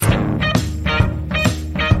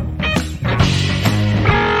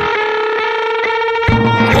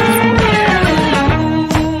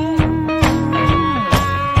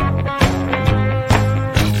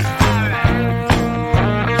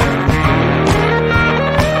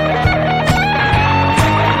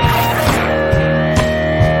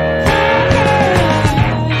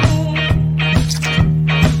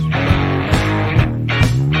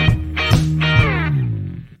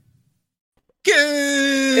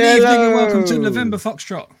Good evening and welcome to November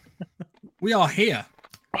Foxtrot. We are here.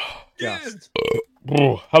 Just.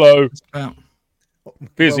 Hello.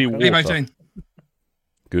 Busy How are you both water. doing?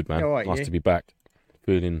 Good, man. All right, Nice you? to be back.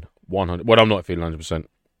 Feeling 100. Well, I'm not feeling 100%.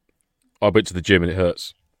 I went to the gym and it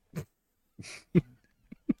hurts.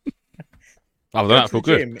 Other than that, I feel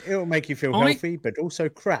good. Gym, it'll make you feel healthy, but also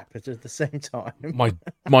crap at the same time.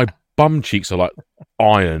 My bum cheeks are like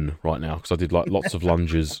iron right now because I did like lots of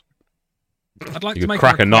lunges. I'd like You to could make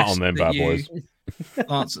crack a nut request on them that bad you, boys.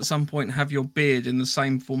 Lance, at some point have your beard in the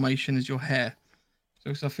same formation as your hair.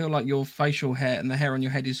 So 'cause I feel like your facial hair and the hair on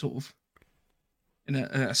your head is sort of in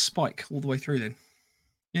a spike all the way through then.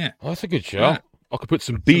 Yeah. Oh, that's a good shout. I could put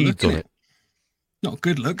some beads on it. Not a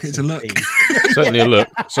good look, it's a look. Certainly a look.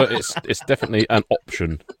 So it's definitely an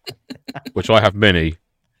option, which I have many.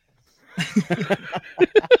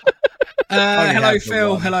 Hello,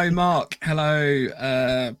 Phil. Hello, Mark.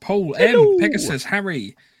 Hello, Paul M. Pegasus,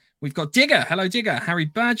 Harry. We've got Digger. Hello, Digger. Harry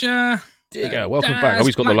Badger. Digger, welcome back. Oh,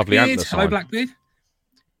 he's got the lovely Blackbeard. antler sign. Hello, Blackbeard.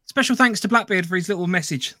 Special thanks to Blackbeard for his little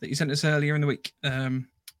message that he sent us earlier in the week.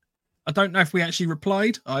 I don't know if we actually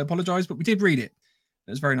replied. I apologise, but we did read it.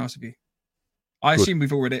 It was very nice of you. I assume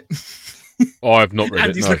we've all read it. Oh, I've not read it.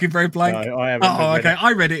 Andy's No. looking very blank. No, I haven't. Oh, read okay. it.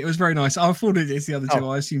 I read it. It was very nice. I forwarded it to the other two. Oh.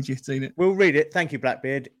 I assumed you'd seen it. We'll read it. Thank you,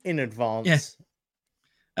 Blackbeard, in advance.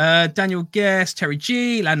 Yeah. Daniel Guest, Terry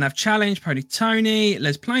G, Landnav Challenge, Pony Tony,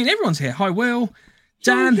 Les Plain. Everyone's here. Hi, Will.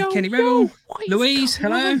 Dan, Kenny Rebel, Louise.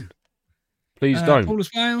 Hello. Please don't. Paulus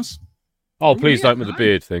Wales. Oh, please yeah, don't with the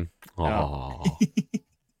beard thing. Oh.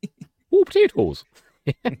 Oh, potatoes.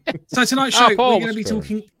 So tonight's show, Paul we're going to be was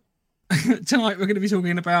talking. Tonight, we're going to be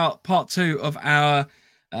talking about part 2 of our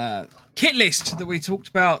kit list that we talked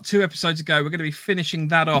about 2 episodes ago. We're going to be finishing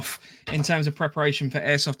that off in terms of preparation for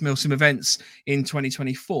Airsoft MilSim events in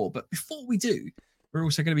 2024. But before we do, we're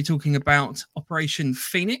also going to be talking about Operation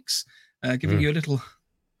Phoenix, giving you a little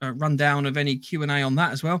rundown of any Q&A on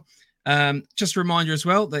that as well. Just a reminder as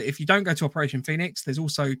well that if you don't go to Operation Phoenix, there's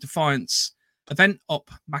also Defiance event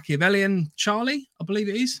Op Machiavellian Charlie, I believe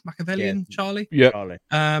it is. Machiavellian Charlie. Yeah. Charlie.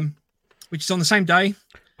 Which is on the same day.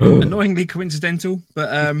 Annoyingly coincidental,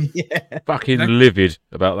 but Fucking livid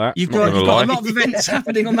about that. you've Not got gonna a lie. lot of events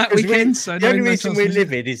happening on that weekend. So The only no reason chance we're of-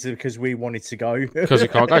 livid is because we wanted to go. Because we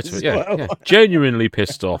can't go to it. As Yeah, well. yeah. Genuinely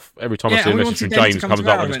pissed off. Every time I Yeah, see a and we message from wanted them to James come comes to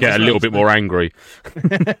up, our I just event get a as little well, bit so- more angry.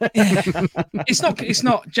 It's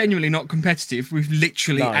not genuinely not competitive. We've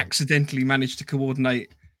literally No. accidentally managed to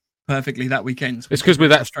coordinate perfectly that weekend. It's because we're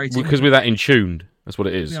that frustrating. in tuned. That's what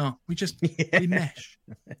it is. Yeah, we just we mesh.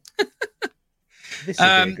 This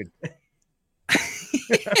would be a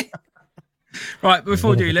good. Right,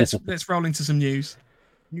 before we do, let's roll into some news.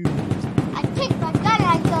 I take my gun and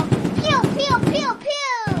I go pew pew pew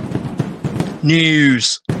pew.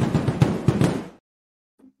 News.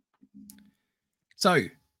 So,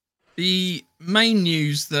 the main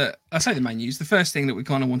news the first thing that we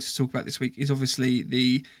kind of wanted to talk about this week is obviously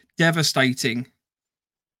the devastating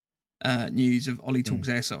news of Ollie Talks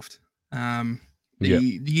Airsoft.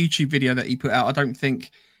 The YouTube video that he put out, I don't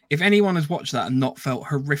think if anyone has watched that and not felt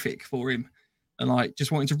horrific for him and like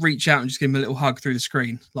just wanting to reach out and just give him a little hug through the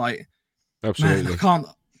screen, like, Absolutely. man, I can't,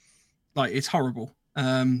 like, it's horrible.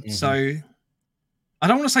 So I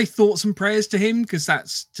don't want to say thoughts and prayers to him because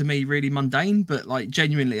that's to me really mundane, but like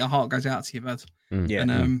genuinely a heart goes out to you, bud. Yeah,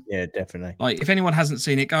 And yeah, definitely. like if anyone hasn't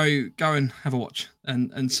seen it, go and have a watch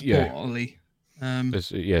and support Ollie.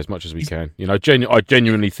 As much as we can. You know, I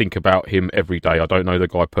genuinely think about him every day. I don't know the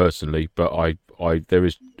guy personally, but I there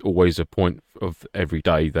is always a point of every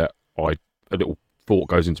day that a little thought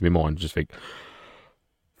goes into my mind. Just think,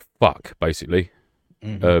 fuck, basically.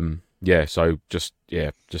 So just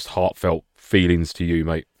heartfelt feelings to you,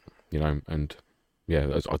 mate. You know, and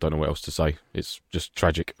yeah, I don't know what else to say. It's just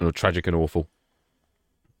tragic and awful.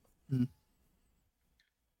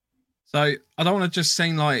 So I don't want to just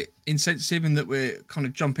seem like insensitive and that we're kind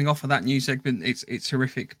of jumping off of that news segment. It's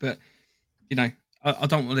horrific, but you know, I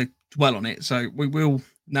don't want to dwell on it. So we will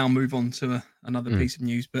now move on to another piece of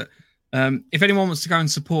news. But if anyone wants to go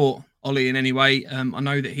and support Ollie in any way, I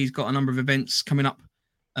know that he's got a number of events coming up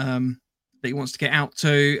that he wants to get out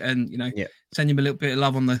to, and you know, send him a little bit of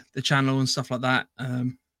love on the channel and stuff like that.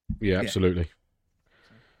 Absolutely.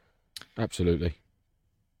 Absolutely.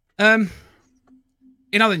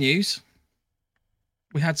 In other news,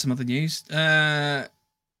 we had some other news.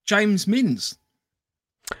 James Minns.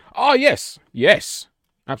 Oh, yes,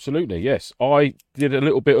 absolutely, yes. I did a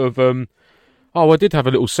little bit of I did have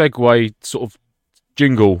a little segue sort of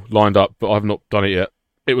jingle lined up, but I've not done it yet.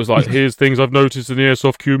 It was like, here's things I've noticed in the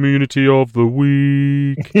airsoft community of the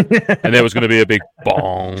week, and there was going to be a big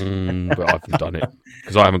bong, but I haven't done it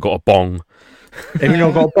because I haven't got a bong. Have you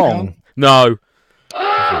not got a bong? No.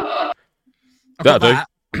 That'll do.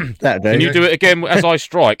 That'll do. Can you do it again as I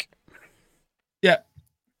strike? Yeah.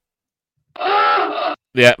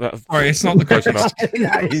 Yeah. Sorry, it's not the Close quickest.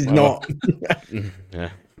 enough. That is not.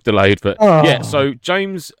 Yeah, delayed, but yeah. So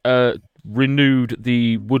James renewed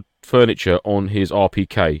the wood furniture on his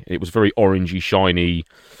RPK. It was very orangey, shiny,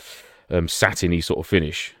 satiny sort of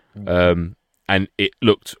finish, and it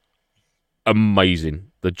looked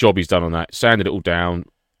amazing. The job he's done on that, sanded it all down,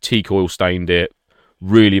 teak oil stained it,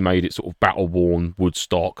 really made it sort of battle worn wood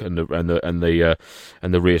stock and the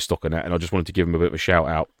rear stock and that. And I just wanted to give him a bit of a shout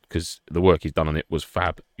out because the work he's done on it was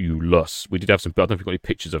fabulous. We did have some, I don't know if we've got any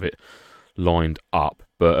pictures of it lined up,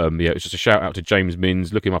 but yeah, it was just a shout out to James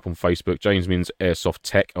Minns. Look him up on Facebook, James Minns Airsoft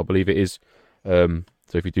Tech, I believe it is.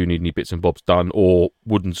 So if you do need any bits and bobs done or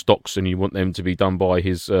wooden stocks and you want them to be done by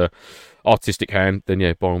his artistic hand, then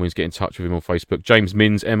yeah, by all means get in touch with him on Facebook. James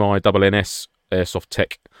Minns, MINNS Airsoft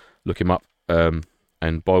Tech. Look him up.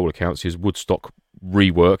 And by all accounts, his Woodstock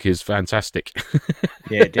rework is fantastic.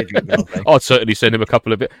 Yeah, it did look lovely. I'd certainly send him a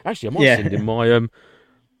couple of it. Actually, I might send him my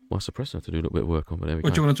suppressor to do a little bit of work on. But there we go.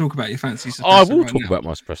 What do you want to talk about? Your fancy suppressor? I will talk about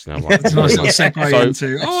my suppressor now. Mike. It's a nice little segue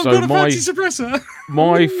into. I've got a fancy suppressor.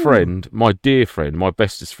 My friend, my dear friend, my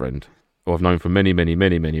bestest friend, who I've known for many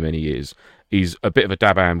years, he's a bit of a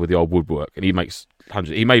dab hand with the old woodwork, and he makes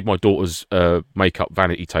hundreds. He made my daughter's makeup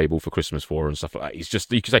vanity table for Christmas for her and stuff like that. He's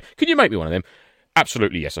just, you can say, can you make me one of them?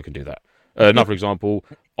 Absolutely, yes, I can do that. Another example,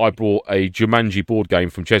 I brought a Jumanji board game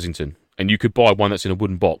from Chesington, and you could buy one that's in a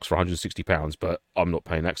wooden box for £160, but I'm not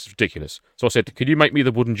paying that. It's ridiculous. So I said, could you make me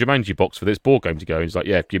the wooden Jumanji box for this board game to go? And he's like,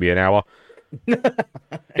 yeah, give me an hour.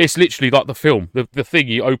 It's literally like the film. The thing,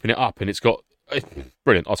 you open it up, and it's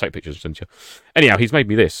brilliant. I'll take pictures and send you. Anyhow, he's made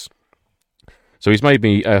me this. So he's made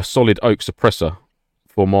me a solid oak suppressor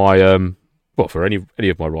for my... for any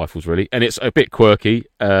of my rifles, really. And it's a bit quirky,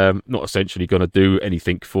 not essentially going to do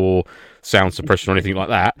anything for sound suppression or anything like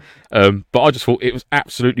that. But I just thought it was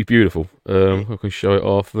absolutely beautiful. I can show it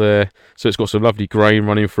off there. So it's got some lovely grain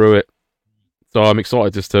running through it. So I'm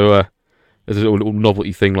excited just to... there's a little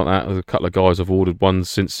novelty thing like that. There's a couple of guys have ordered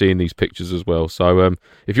ones since seeing these pictures as well. So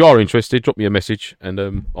if you are interested, drop me a message and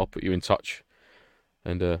I'll put you in touch.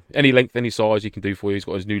 And any length, any size he can do for you. He's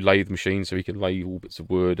got his new lathe machine, so he can lay all bits of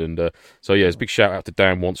wood. And so, yeah, it's a big shout out to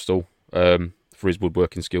Dan Wanstall for his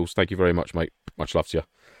woodworking skills. Thank you very much, mate. Much love to you.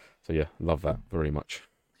 So, yeah, love that very much.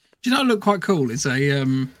 Do you know what look quite cool? It's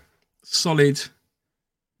a solid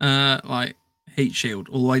like heat shield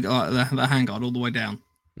all the way, the handguard all the way down.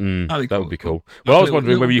 That would be cool. Well, I was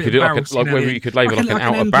wondering whether you could do whether you could label like an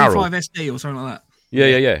outer barrel. MP5 SD or something like that.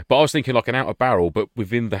 Yeah. But I was thinking like an outer barrel, but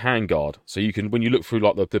within the handguard. So you can, when you look through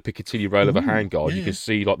like the Picatinny rail of a handguard, you can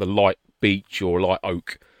see like the light beech or light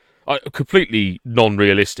oak. Completely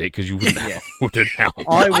non-realistic because you wouldn't have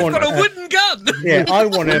I've got a wooden gun. Yeah, I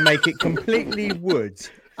want to make it completely wood,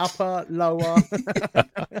 upper, lower.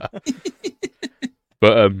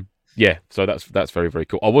 But yeah, so that's very, very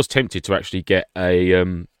cool. I was tempted to actually get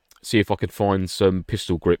a see if I could find some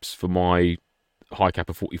pistol grips for my high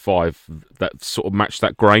capper 45 that sort of match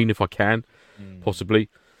that grain if I can, possibly.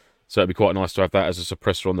 So it'd be quite nice to have that as a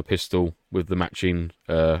suppressor on the pistol with the matching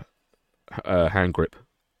hand grip.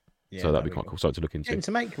 Yeah, so that'd be quite cool. Something to look into.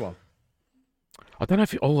 To make one. I don't know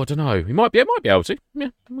if. I don't know. He might be able to.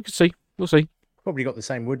 Yeah, we could see. We'll see. Probably got the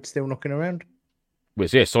same wood still knocking around. Well,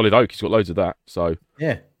 yeah, solid oak. He's got loads of that. So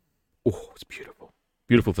yeah. Oh, it's beautiful.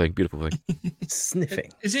 Beautiful thing.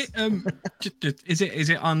 Sniffing. Is it is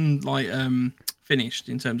it unlike finished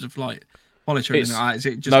in terms of like polish or anything like that? Is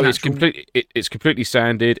it just natural? It's completely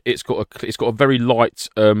sanded. It's got a very light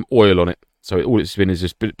oil on it. So all it's been is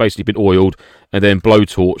just basically been oiled and then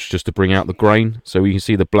blowtorch just to bring out the grain. So you can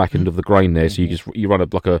see the black end of the grain there. So you run a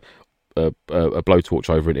blowtorch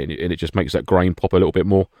over it and it just makes that grain pop a little bit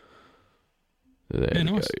more. There you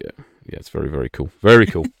nice. go. Yeah, it's very, very cool. Very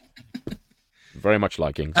cool. Very much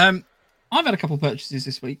liking. I've had a couple of purchases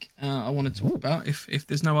this week. I want to talk about if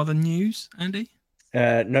there's no other news, Andy.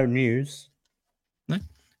 No news. No.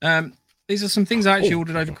 These are some things I actually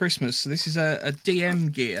ordered over Christmas. So this is a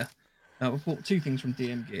DM gear. I bought two things from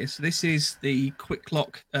DM Gear. So this is the quick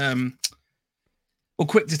lock or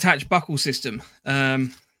quick detach buckle system.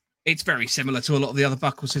 It's very similar to a lot of the other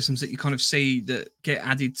buckle systems that you kind of see that get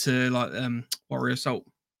added to like Warrior Assault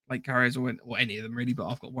plate carriers or any of them really, but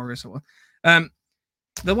I've got Warrior Assault one.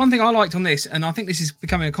 The one thing I liked on this, and I think this is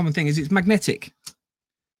becoming a common thing, is it's magnetic.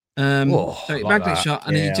 So it magnets shut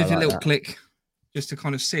and then you just a little click just to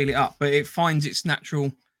kind of seal it up, but it finds its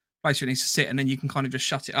natural place where it needs to sit, and then you can kind of just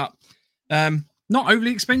shut it up. Not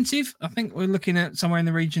overly expensive. I think we're looking at somewhere in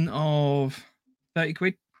the region of 30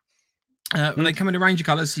 quid. They come in a range of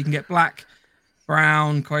colours. So you can get black,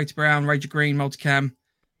 brown, Kuwaiti brown, Ranger green, multicam.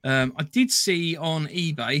 I did see on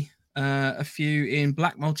eBay a few in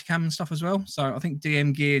black multicam and stuff as well. So I think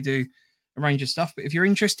DM Gear do a range of stuff. But if you're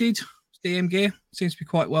interested, DM Gear seems to be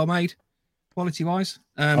quite well made, quality wise.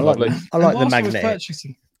 I like the magnet.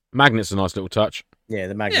 Magnet's a nice little touch. Yeah,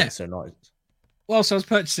 the magnets are nice. Whilst I was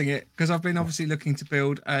purchasing it, because I've been obviously looking to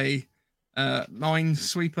build a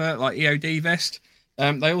minesweeper like EOD vest.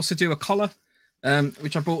 They also do a collar,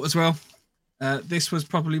 which I bought as well. This was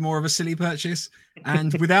probably more of a silly purchase,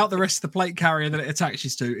 and without the rest of the plate carrier that it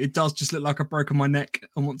attaches to, it does just look like I've broken my neck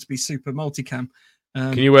and want to be super multicam.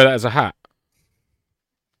 Can you wear that as a hat?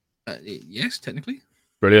 Yes, technically.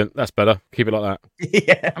 Brilliant. That's better. Keep it like that.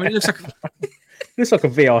 Yeah. I mean, it looks like looks like a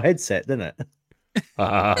VR headset, doesn't it?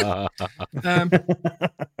 So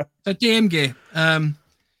DM Gear.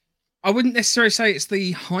 I wouldn't necessarily say it's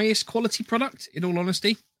the highest quality product, in all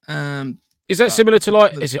honesty. Is that similar to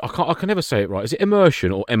like? Is it? I can never say it right. Is it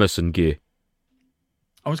Immersion or Emerson gear?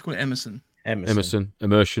 I always call it Emerson. Immersion.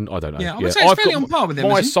 I don't know. Yeah, I would say it's fairly on par with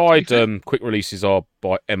Emerson. My side quick releases are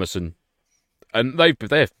by Emerson, and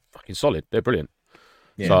they're fucking solid. They're brilliant.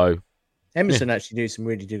 Yeah. So Emerson actually do some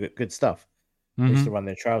really good stuff. They used to run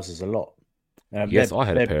their trousers a lot. Yes, I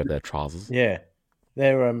had a pair of their trousers. Yeah,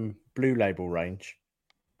 their Blue Label range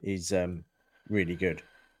is really good.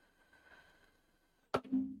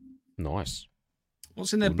 Nice.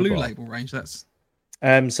 What's in their Blue Label range? That's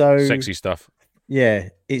so sexy stuff. Yeah,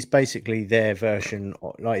 it's basically their version,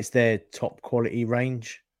 like it's their top quality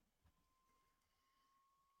range.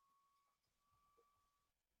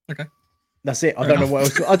 Okay. That's it. I don't know what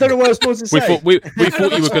else. I don't know what else more to say. We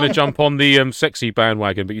thought you were going to jump on the sexy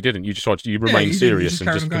bandwagon, but you didn't. You decided you remained serious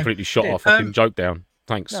and just completely shot our fucking joke down.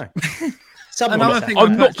 Thanks. No. Another thing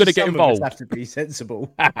I'm not going to get involved. Have to be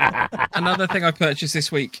sensible. Another thing I purchased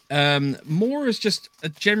this week, more as just a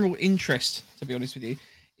general interest, to be honest with you,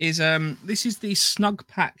 is this is the Snug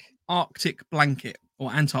Pack Arctic blanket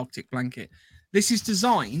or Antarctic blanket. This is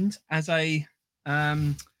designed as a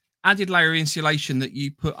added layer of insulation that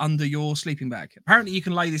you put under your sleeping bag. Apparently, you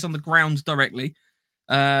can lay this on the ground directly.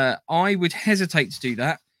 I would hesitate to do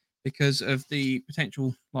that because of the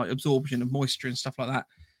potential like absorption of moisture and stuff like that.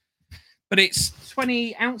 But it's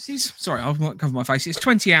 20 ounces. Sorry, I won't cover my face. It's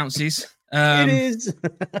 20 ounces. It is. Did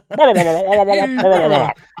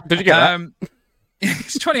you get that?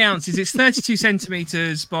 It's 20 ounces. It's 32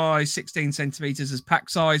 centimeters by 16 centimeters as pack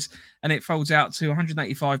size, and it folds out to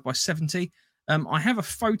 185 by 70. I have a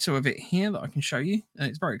photo of it here that I can show you.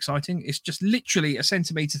 It's very exciting. It's just literally a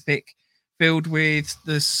centimeter thick, filled with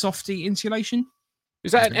the softy insulation.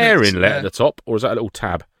 Is that an air inlet at the top, or is that a little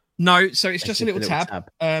tab? No, so it's just a little tab.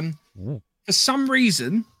 For some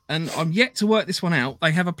reason, and I'm yet to work this one out,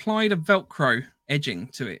 they have applied a Velcro edging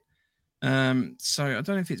to it. So I don't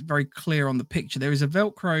know if it's very clear on the picture. There is a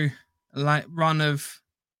Velcro run of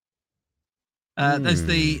there's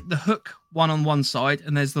the hook one on one side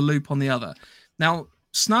and there's the loop on the other. Now,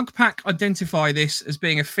 Snug Pack identify this as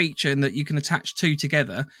being a feature in that you can attach two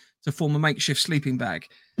together to form a makeshift sleeping bag.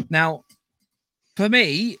 Now, for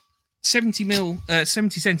me, 70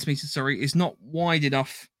 centimeters, is not wide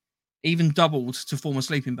enough, even doubled, to form a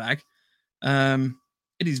sleeping bag.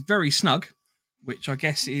 It is very snug, which I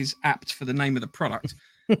guess is apt for the name of the product.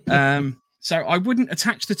 So I wouldn't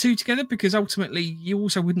attach the two together because ultimately you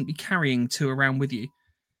also wouldn't be carrying two around with you.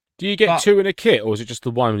 Do you get two in a kit, or is it just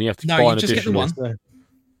the one and you have to buy an additional? No,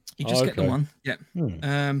 you just get the one. You just get the one,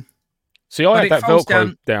 yeah. See, I had that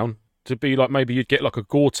Velcro down to be like maybe you'd get like a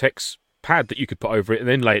Gore-Tex pad that you could put over it and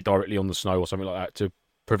then lay it directly on the snow or something like that to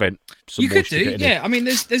prevent some moisture getting in. Yeah. I mean,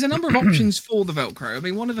 there's a number of options for the Velcro. I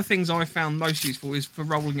mean, one of the things I found most useful is for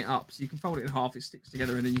rolling it up. So you can fold it in half, it sticks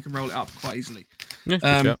together, and then you can roll it up quite easily.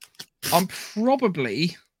 Yeah, I'm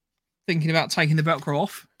probably thinking about taking the Velcro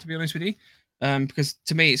off, to be honest with you, because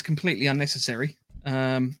to me it's completely unnecessary.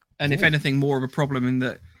 And if anything, more of a problem in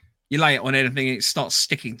that you lay it on anything, it starts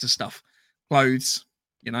sticking to stuff, clothes,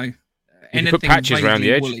 anything. You put patches around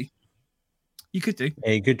the edge. Woolly. You could do.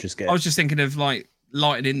 Yeah, you could just get. I was just thinking of like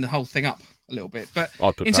lightening the whole thing up a little bit, but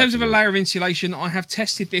in terms of a layer of insulation, I have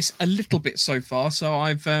tested this a little bit so far. So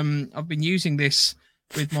I've been using this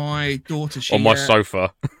with my daughter. On my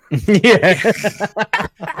sofa. Yeah.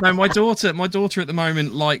 No, my daughter at the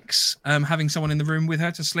moment likes having someone in the room with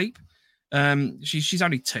her to sleep. She's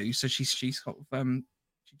only 2, so she's got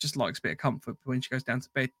she just likes a bit of comfort when she goes down to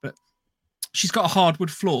bed. But she's got a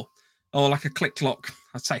hardwood floor, or like a click lock.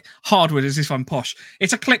 I'd say hardwood as if I'm posh.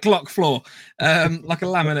 It's a click lock floor, like a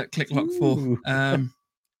laminate click lock floor.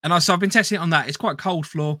 And so I've been testing it on that. It's quite a cold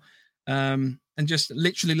floor, and just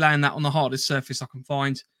literally laying that on the hardest surface I can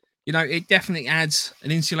find. You know, it definitely adds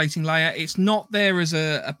an insulating layer. It's not there as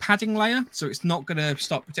a padding layer, so it's not going to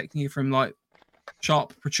start protecting you from like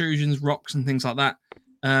sharp protrusions, rocks, and things like that.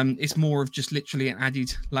 It's more of just literally an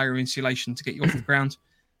added layer of insulation to get you off the ground.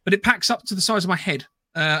 But it packs up to the size of my head,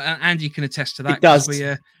 and Andy can attest to that. It does.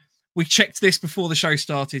 We checked this before the show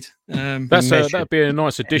started. That'd be a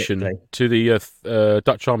nice addition to the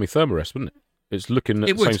Dutch Army Thermarest, wouldn't it? It's looking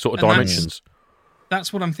at the same sort of dimensions.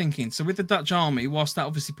 That's what I'm thinking. So with the Dutch Army, whilst that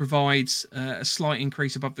obviously provides a slight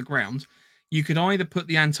increase above the ground, you could either put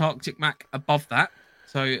the Antarctic mat above that,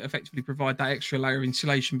 so effectively provide that extra layer of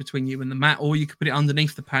insulation between you and the mat, or you could put it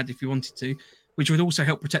underneath the pad if you wanted to, which would also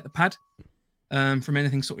help protect the pad from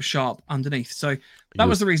anything sort of sharp underneath. So that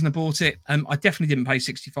was the reason I bought it. I definitely didn't pay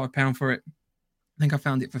 £65 for it. I think I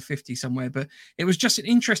found it for 50 somewhere, but it was just an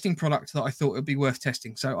interesting product that I thought would be worth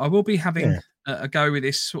testing. So I will be having a go with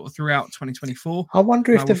this sort of throughout 2024. I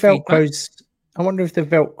wonder if the Velcro's. I wonder if the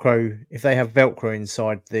Velcro, if they have Velcro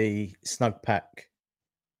inside the Snug Pack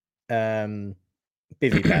bivy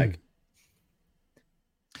bag.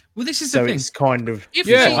 Well, this is so the thing. It's kind of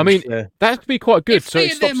I mean that'd be quite good. So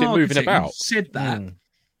it stops it moving about. Said that.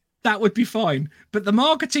 That would be fine. But the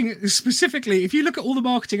marketing, specifically, if you look at all the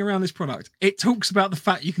marketing around this product, it talks about the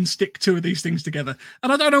fact you can stick two of these things together.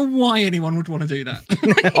 And I don't know why anyone would want to do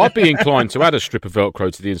that. I'd be inclined to add a strip of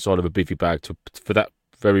Velcro to the inside of a bivvy bag for that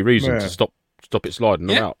very reason, to stop it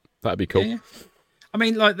sliding out. That'd be cool. Yeah. I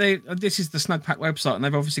mean, like this is the Snug Pack website, and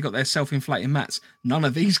they've obviously got their self-inflating mats. None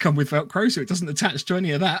of these come with Velcro, so it doesn't attach to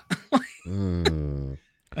any of that.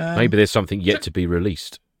 Maybe there's something yet to be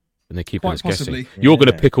released. And they're keeping us guessing. Yeah. You're going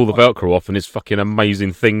to pick all the Velcro off, and this fucking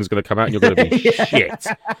amazing thing's going to come out, and you're going to be shit.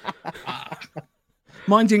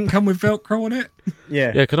 Mine didn't come with Velcro on it.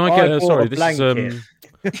 Yeah. Yeah. Can I get? Sorry, this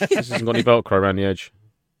hasn't got any Velcro around the edge.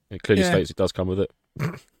 It clearly states it does come with it.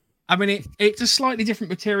 I mean, it's a slightly different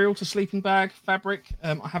material to sleeping bag fabric.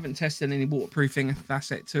 I haven't tested any waterproofing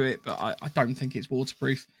facet to it, but I don't think it's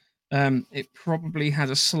waterproof. It probably has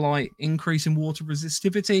a slight increase in water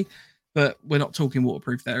resistivity, but we're not talking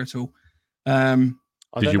waterproof there at all.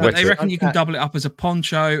 Did you wet they reckon you can double it up as a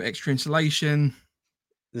poncho, extra insulation.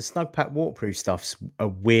 The Snug Pack waterproof stuff's a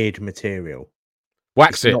weird material.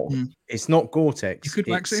 Wax it. It's not Gore-Tex. You could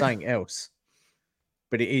wax it. It's something else.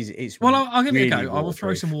 But it is. It's I'll give really it a go. I will throw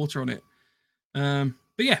waterproof. some water on it.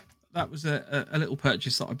 But yeah, that was a little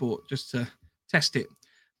purchase that I bought just to test it.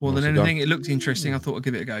 More than anything, it looked interesting. I thought I'd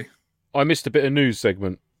give it a go. I missed a bit of news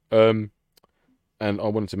segment. And I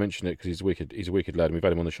wanted to mention it because he's a wicked lad, and we've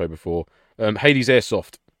had him on the show before. Hades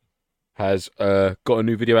Airsoft has got a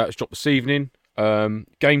new video out. It's dropped this evening.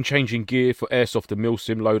 Game-changing gear for Airsoft and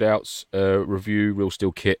MilSim loadouts, review, real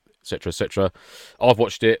steel kit, etc., etc. I've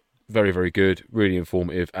watched it. Very, very good. Really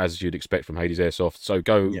informative, as you'd expect from Hades Airsoft. So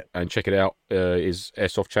go and check it out. Is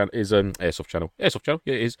Airsoft channel?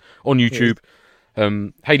 Yeah, it is on YouTube.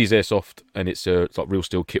 Hades Airsoft, and it's like real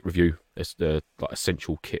steel kit review. It's the like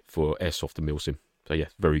essential kit for Airsoft and MilSim. So yeah,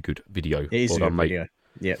 very good video. It is well a done, good mate. video.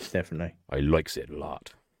 Yeah, definitely. I likes it a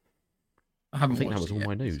lot. I think that was all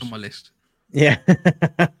my news. It's on my list. Yeah.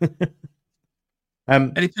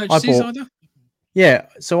 Any purchases either? Yeah,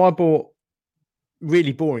 so I bought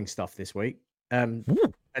really boring stuff this week. And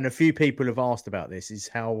a few people have asked about this. Is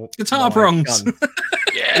how guitar prongs. Guitar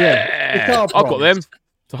prongs. I've got them.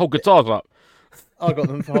 The whole guitar's up. I got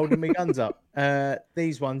them for holding my guns up.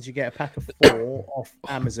 These ones, you get a pack of 4 off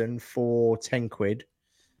Amazon for £10.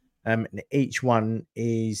 And each one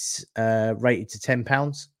is rated to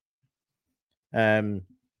 £10.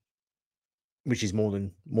 Which is more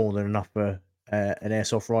than enough for an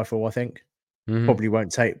airsoft rifle, I think. Mm-hmm. Probably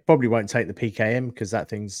won't take the PKM because that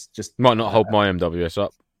thing's just might not hold my MWS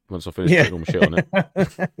up once I finish putting all my shit on it.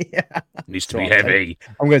 It needs to be heavy.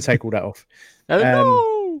 I'm going to take all that off.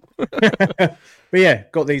 But yeah,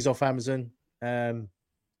 got these off Amazon. So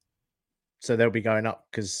they'll be going up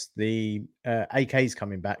because the AK's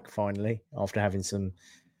coming back finally after having some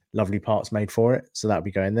lovely parts made for it. So that'll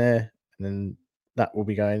be going there, and then that will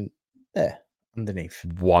be going there underneath.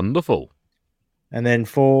 Wonderful. And then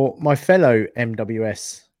for my fellow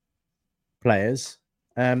MWS players,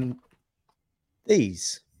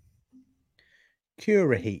 these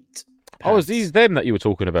Cura Heat. Oh, is these them that you were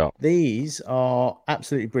talking about? These are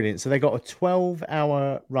absolutely brilliant. So they got a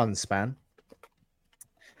 12-hour run span.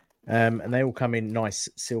 And they all come in nice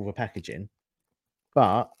silver packaging.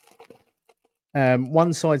 But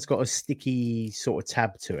one side's got a sticky sort of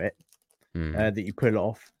tab to it that you pull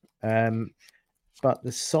off. But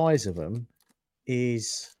the size of them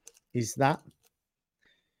is that,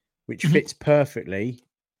 which Mhm. fits perfectly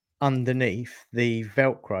underneath the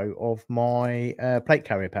Velcro of my plate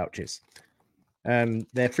carrier pouches.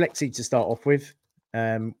 They're flexy to start off with.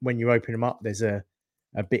 When you open them up, there's a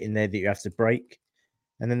bit in there that you have to break,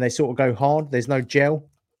 and then they sort of go hard. There's no gel,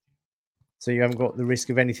 so you haven't got the risk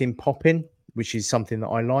of anything popping, which is something that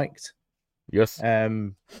I liked. Yes.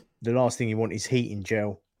 The last thing you want is heating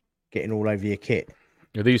gel getting all over your kit.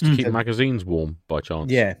 Are these to keep magazines warm by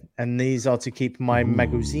chance? Yeah, and these are to keep my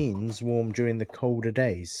magazines warm during the colder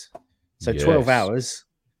days. So 12 hours,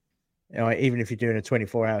 even if you're doing a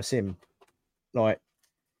 24-hour sim, like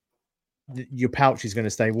your pouch is going to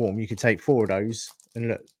stay warm. You could take 4 of those, and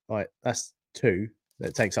look, like that's 2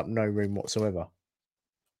 that takes up no room whatsoever.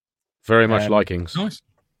 Very much likings. Nice.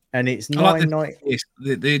 And it's $9.90.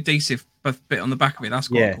 The adhesive bit on the back of it. That's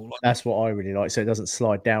quite cool. That's what I really like. So it doesn't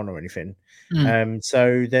slide down or anything.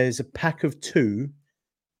 So there's a pack of 2.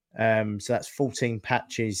 So that's 14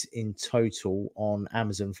 patches in total on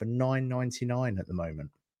Amazon for $9.99 at the moment.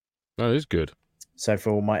 That is good. So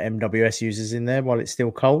for all my MWS users in there, while it's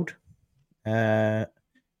still cold,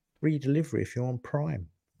 re-delivery if you're on Prime.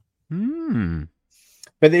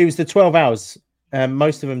 But it was the 12 hours.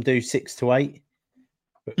 Most of them do 6 to 8,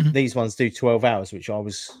 but these ones do 12 hours, which I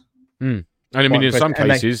was. And I mean, in some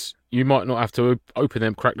cases, you might not have to open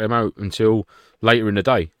them, crack them out until later in the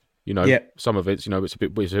day. You know, some of it's it's a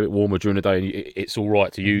bit warmer during the day, and it's all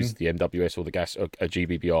right to use the MWS or the gas or a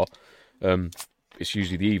GBBR. It's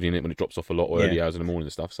usually the evening when it drops off a lot, or early hours in the morning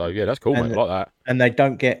and stuff. So yeah, that's cool, mate. I like that. And they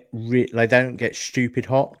don't get stupid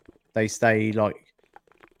hot. They stay like,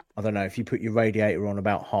 I don't know, if you put your radiator on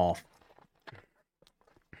about half,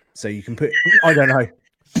 so you can put. I don't know.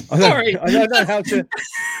 I don't know how to.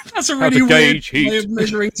 That's a really weird way of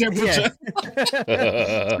measuring temperature.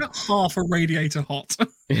 Not half a radiator hot.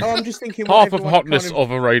 I'm just thinking half of hotness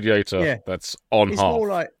of a radiator. That's on it's half. More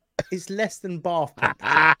like it's less than bath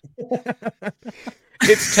temperature.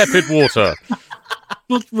 It's tepid water.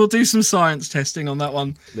 We'll do some science testing on that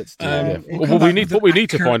one. Let's do what we need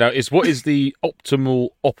to find out is what is the optimal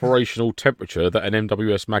operational temperature that an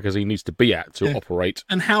MWS magazine needs to be at to operate.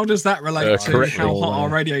 And how does that relate to how hot our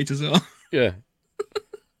radiators are? Yeah.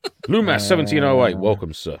 Lumas 1708,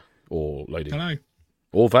 welcome, sir. Or lady. Hello.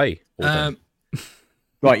 Or they.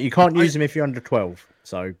 Right, you can't use them if you're under 12,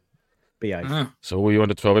 so behave. So all you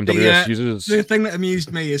under 12 MWS users? The thing that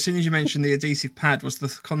amused me, as soon as you mentioned the adhesive pad, was the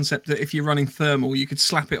concept that if you're running thermal, you could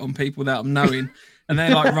slap it on people without them knowing, and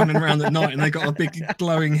they're like running around at night and they got a big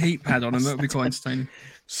glowing heat pad on them. That would be quite entertaining.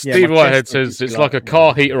 Steve Whitehead says it's like a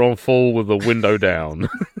car heater on full with the window down.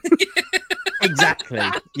 Exactly.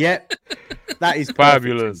 Yep. That is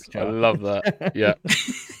fabulous. I love that. Yeah.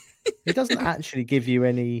 It doesn't actually give you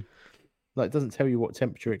any, like, it doesn't tell you what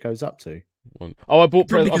temperature it goes up to. I bought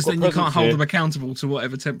probably because then you can't hold them accountable to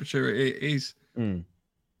whatever temperature it is. I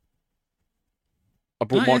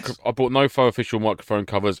bought I bought NoFo official microphone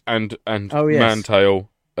covers and Mantail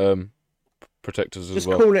protectors as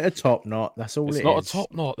well. Just call it a top knot. That's all it's not a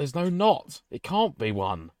top knot. There's no knot. It can't be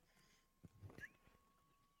one.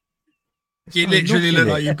 You literally look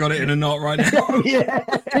like you've got it in a knot right now. Yeah.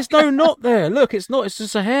 There's no knot there. Look, it's not. It's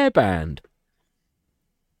just a hairband.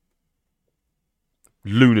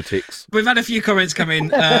 Lunatics. We've had a few comments come in.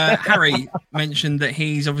 Harry mentioned that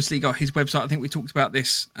he's obviously got his website. I think we talked about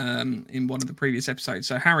this in one of the previous episodes.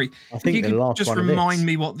 So Harry, if you could just remind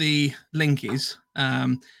me what the link is.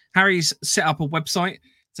 Harry's set up a website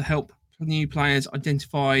to help new players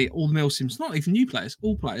identify all the MilSims, not even new players,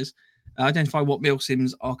 all players, identify what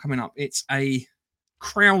MilSims are coming up. It's a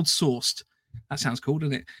crowdsourced, that sounds cool,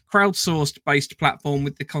 doesn't it? Crowdsourced based platform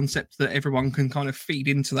with the concept that everyone can kind of feed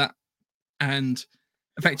into that and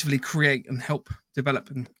effectively create and help develop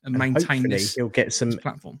and maintain this. He'll get some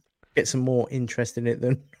platform, get some more interest in it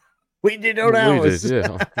than we did on ours.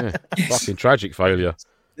 Yeah. Yes. Fucking tragic failure.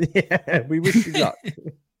 Yeah, we wish you luck.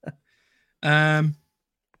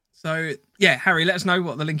 So yeah, Harry, let us know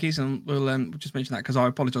what the link is, and we'll just mention that because I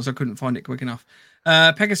apologise I couldn't find it quick enough.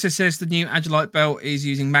 Pegasus says the new Agilite belt is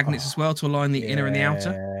using magnets as well to align the inner and the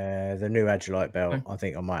outer. Yeah, the new Agilite belt. I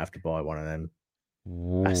think I might have to buy one of them.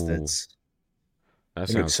 Ooh. Bastards. That it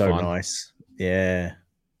sounds looks so fun. nice. Yeah.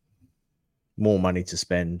 More money to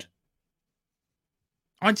spend.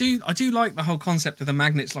 I do like the whole concept of the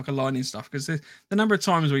magnets like aligning stuff, because the number of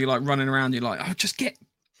times where you're like running around, you're like, oh, just get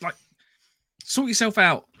like sort yourself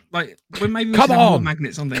out. Like when maybe we should have more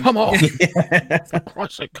magnets on there. Come on. For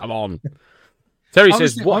Christ's sake, come on. Terry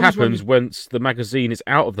says, what happens once the magazine is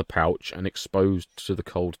out of the pouch and exposed to the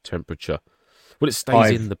cold temperature? Well, it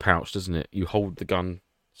stays in the pouch, doesn't it? You hold the gun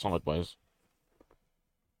sideways.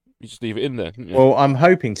 You just leave it in there. Yeah. Well, I'm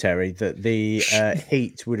hoping, Terry, that the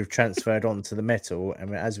heat would have transferred onto the metal.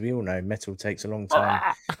 And as we all know, metal takes a long time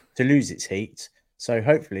to lose its heat. So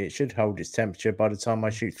hopefully it should hold its temperature by the time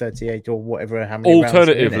I shoot 38 or whatever. How many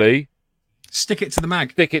Alternatively, stick it to the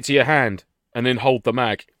mag. stick it to your hand and then hold the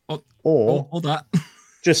mag. Or that.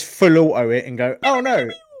 just full auto it and go, oh no,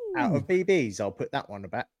 out of BBs, I'll put that one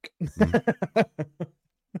back.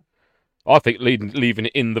 I think leaving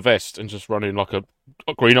it in the vest and just running like a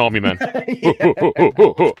Green Army man.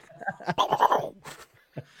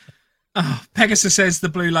 Pegasus says the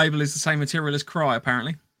blue label is the same material as Cry,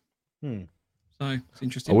 apparently. So it's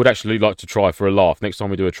interesting. I would actually like to try for a laugh next time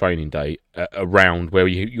we do a training day, a round where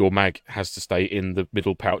your mag has to stay in the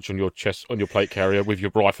middle pouch on your chest, on your plate carrier with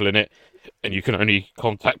your rifle in it, and you can only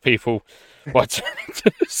contact people by turning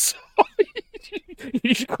to the side.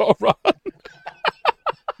 You've got to run.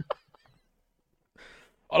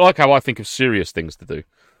 I like how I think of serious things to do.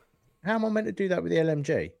 How am I meant to do that with the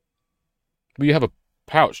LMG? Well, you have a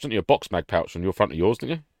pouch, don't you? A box mag pouch on your front of yours,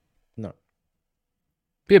 don't you? No.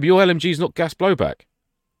 Yeah, but your LMG is not gas blowback.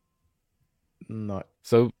 No.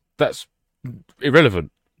 So that's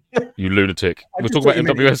irrelevant, you lunatic. We're talking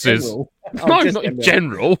about MWSs. No, not in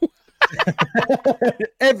general.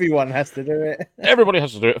 Everyone has to do it. Everybody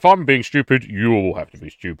has to do it. If I'm being stupid, you all have to be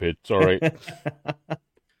stupid. Sorry.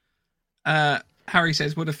 Harry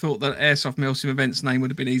says, would have thought that Airsoft MilSim event's name would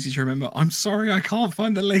have been easy to remember. I'm sorry, I can't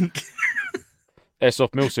find the link.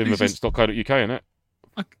 Airsoft MilSim events.co.uk, innit?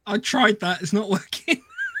 I tried that. It's not working.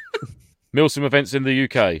 MilSim events in the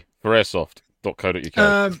UK for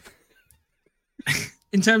airsoft.co.uk.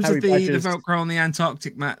 In terms Harry of the Badger's- Velcro on the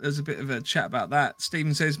Antarctic mat, there's a bit of a chat about that.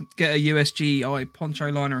 Stephen says, get a USGI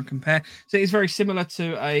poncho liner and compare. So it's very similar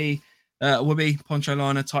to a Wibby poncho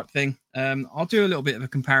liner type thing. I'll do a little bit of a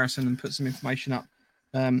comparison and put some information up.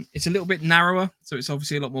 It's a little bit narrower, so it's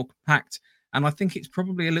obviously a lot more compact. And I think it's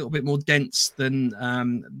probably a little bit more dense than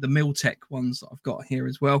the Miltech ones that I've got here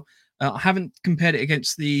as well. I haven't compared it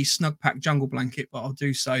against the Snug Pack Jungle Blanket, but I'll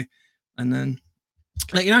do so and then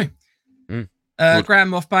let you know. Graham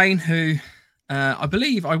Mothbane, who I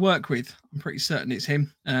believe I work with. I'm pretty certain it's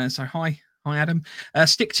him. So hi Adam.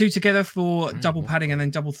 Stick two together for double padding and then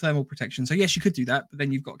double thermal protection. So yes, you could do that, but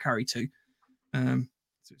then you've got to carry two. So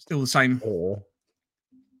it's still the same. Or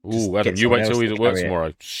Ooh, Adam, you wait till he's at work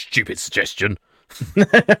tomorrow. Stupid suggestion.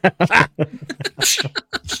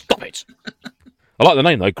 Stop it. I like the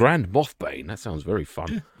name though, Grand Mothbane. That sounds very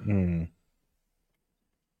fun.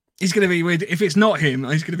 He's going to be weird. If it's not him,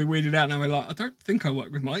 he's going to be weirded out. And we're like, I don't think I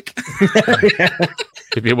work with Mike.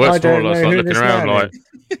 If he works tomorrow, I start looking around like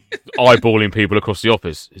eyeballing people across the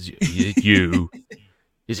office. Is it you?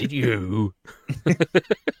 Is it you?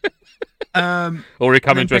 Or he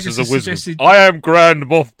come in dressed as a wizard. I am Grand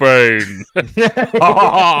Mothbane.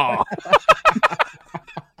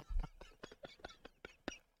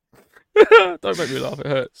 Don't make me laugh, it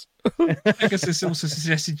hurts. Pegasus also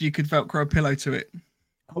suggested you could Velcro a pillow to it.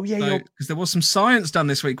 Oh, yeah, because there was some science done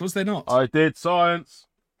this week, was there not? I did science.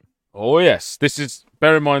 Oh, yes.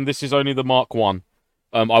 Bear in mind, this is only the Mark 1.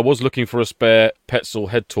 I was looking for a spare Petzl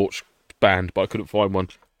head torch band, but I couldn't find one.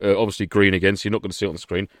 Obviously green again, so you're not going to see it on the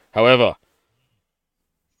screen. However,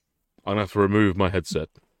 I'm going to have to remove my headset.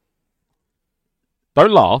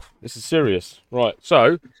 Don't laugh. This is serious. Right,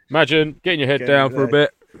 so imagine getting your head down for a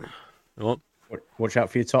bit. Come on. Watch out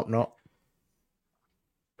for your top knot.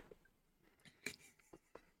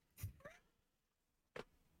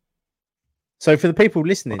 So for the people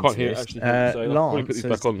listening to this, Lance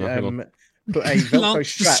has put a Velcro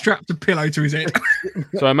strapped a pillow to his head.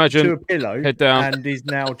 So imagine to a pillow, head down, and he's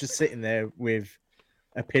now just sitting there with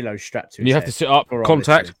a pillow strapped to his head. You have to sit up,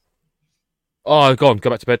 contact. Oh, go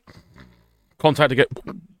back to bed. Contact again.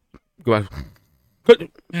 Go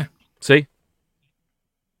back. Yeah. See?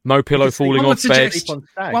 No pillow falling off bed.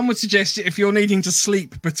 One would suggest if you're needing to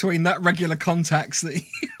sleep between that regular contacts that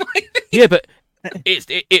yeah, but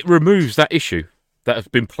it removes that issue that has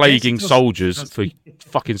been plaguing soldiers for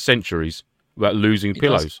fucking centuries about losing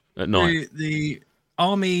pillows at night. The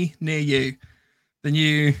army near you, the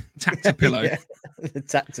new Tacta pillow.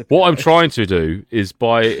 What I'm trying to do is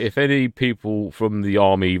if any people from the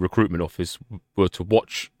army recruitment office were to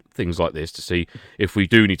watch things like this to see if we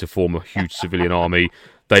do need to form a huge civilian army,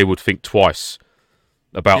 they would think twice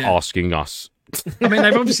about asking us. I mean,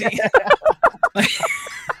 they've obviously...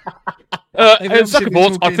 and second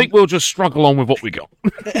thoughts, I think we'll just struggle on with what we got.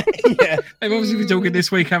 They've obviously been talking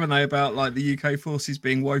this week, haven't they, about like the UK forces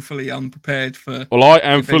being woefully unprepared for... Well, I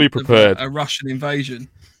am fully prepared. A Russian invasion.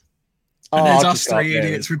 And there's us three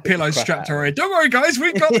idiots with pillows strapped to our head. Don't worry, guys,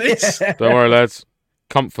 we've got this. Don't worry, lads.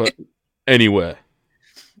 comfort anywhere.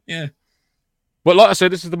 Yeah. But like I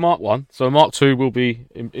said, this is the Mark 1, so Mark 2 will be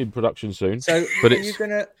in production soon. So, but are you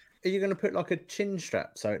gonna put like a chin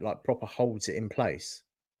strap so it like proper holds it in place?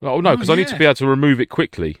 Oh no, because I need to be able to remove it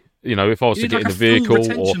quickly. You know, if I was to get in the vehicle, full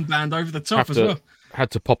retention band over the top as well. Had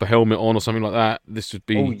to pop a helmet on or something like that. This would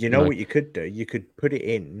be. Oh, you know what you could do? You could put it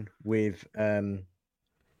in with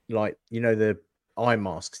like the eye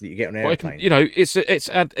masks that you get on airplanes.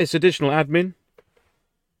 It's additional admin.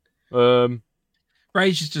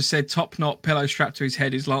 Rage has just said top knot pillow strapped to his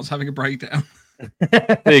head is Lance having a breakdown.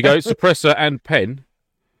 There you go, suppressor and pen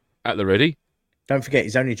at the ready. Don't forget,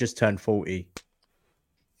 he's only just turned 40.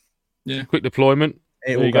 Yeah, quick deployment.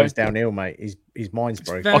 It all goes downhill, mate. His mind's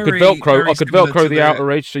broken. I could velcro the outer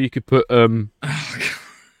edge so you could put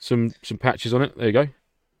some patches on it. There you go.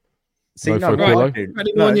 See,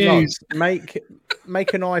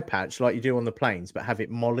 make an eye patch like you do on the planes, but have it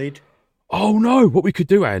molled. Oh no! What we could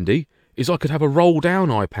do, Andy, is I could have a roll down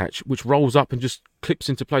eye patch which rolls up and just clips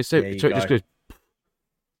into place. So it just goes.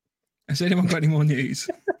 Has anyone got any more news?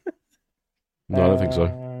 No, I don't think so.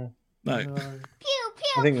 No. Pew,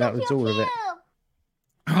 pew, I think that was all of it.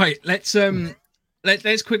 All right, let's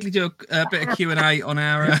quickly do a bit of Q&A on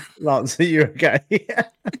our. Lance, are you okay?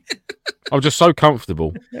 I'm just so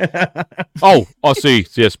comfortable. Oh, I see.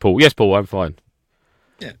 Yes, Paul. Yes, Paul. I'm fine.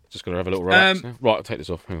 Yeah, just gonna have a little relax now. Right, I'll take this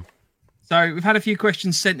off. Hang on. So we've had a few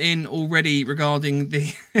questions sent in already regarding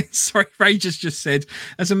the. Sorry, Rage has just said,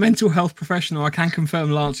 as a mental health professional, I can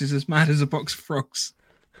confirm Lance is as mad as a box of frogs.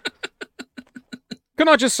 Can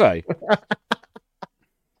I just say?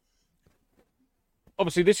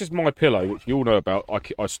 Obviously, this is my pillow, which you all know about.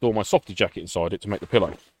 I store my softy jacket inside it to make the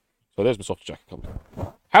pillow. So there's my softy jacket coming.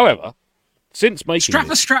 However, since making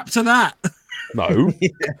a strap to that. No.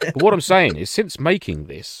 But what I'm saying is, since making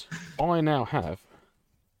this, I now have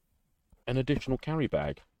an additional carry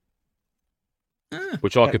bag,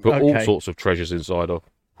 which I could put all sorts of treasures inside of.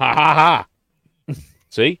 Ha ha ha!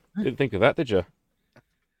 See? Didn't think of that, did you?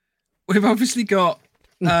 We've obviously got.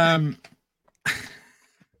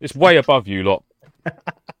 It's way above you lot.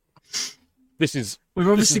 We've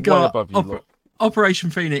obviously got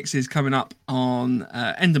Operation Phoenix is coming up on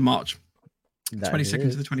end of March,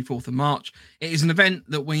 22nd to the 24th of March. It is an event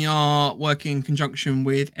that we are working in conjunction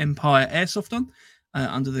with Empire Airsoft on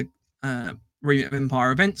under the remit of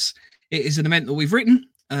Empire Events. It is an event that we've written.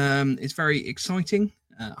 It's very exciting.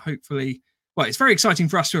 It's very exciting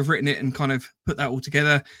for us to have written it and kind of put that all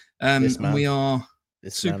together. And we are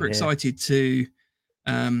super excited to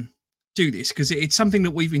do this because it's something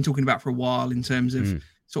that we've been talking about for a while in terms of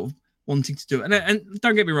sort of wanting to do it. And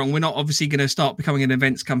don't get me wrong, we're not obviously going to start becoming an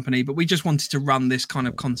events company, but we just wanted to run this kind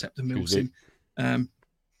of concept of MilSim.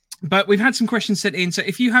 But we've had some questions sent in. So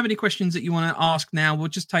if you have any questions that you want to ask now, we'll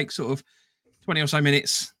just take sort of 20 or so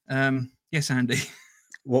minutes. Yes, Andy.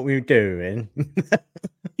 What we're doing.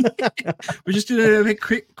 We're just doing a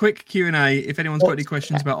quick Q&A. If anyone's got any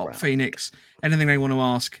questions about Op Phoenix, anything they want to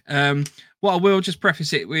ask. What I will just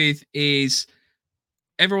preface it with is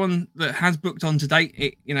everyone that has booked on to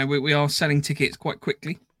date, we are selling tickets quite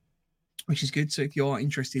quickly, which is good. So if you are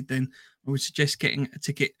interested, then I would suggest getting a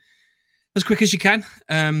ticket as quick as you can,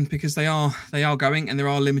 because they are going and there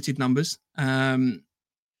are limited numbers.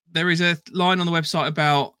 There is a line on the website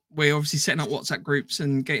about we're obviously setting up WhatsApp groups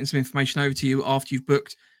and getting some information over to you after you've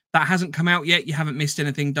booked. That hasn't come out yet. You haven't missed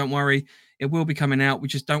anything. Don't worry. It will be coming out. We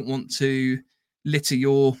just don't want to litter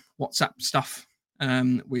your WhatsApp stuff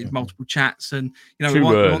with multiple chats. And, we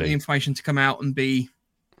want the information to come out and be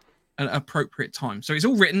an appropriate time. So it's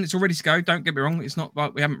all written. It's all ready to go. Don't get me wrong. It's not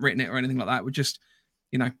like we haven't written it or anything like that. We're just,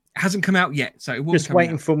 it hasn't come out yet. So it will just be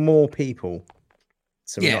waiting out. For more people.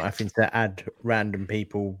 So we're not having to add random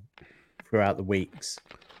people throughout the weeks.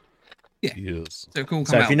 Yeah. Yes. So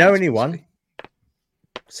if you know anyone,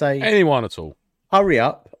 say anyone at all, hurry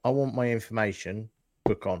up. I want my information.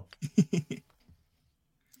 Book on. There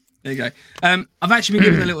you go. I've actually been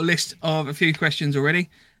given a little list of a few questions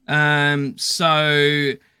already.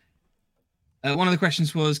 So one of the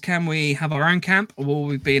questions was, can we have our own camp or will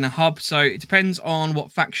we be in a hub? So it depends on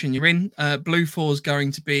what faction you're in. Blue 4 is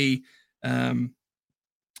going to be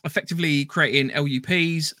effectively creating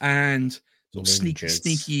LUPs and sort of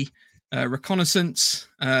sneaky reconnaissance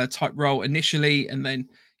type role initially, and then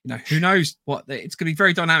who knows what it's going to be.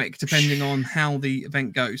 Very dynamic depending on how the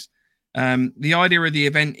event goes. The idea of the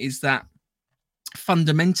event is that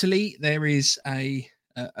fundamentally there is a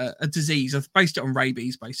disease. I've based it on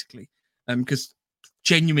rabies basically, because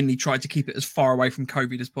genuinely tried to keep it as far away from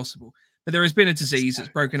COVID as possible. But there has been a disease that's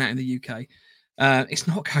broken out in the UK. It's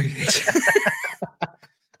not COVID.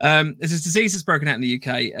 There's a disease that's broken out in the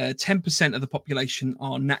UK. 10% of the population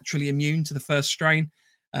are naturally immune to the first strain.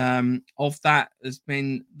 Of that has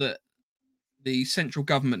been that the central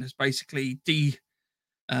government has basically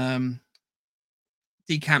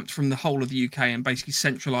decamped from the whole of the UK and basically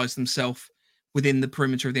centralised themselves within the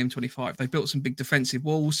perimeter of the M25. They built some big defensive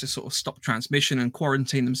walls to sort of stop transmission and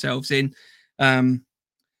quarantine themselves in.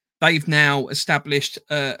 They've now established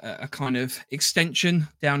a kind of extension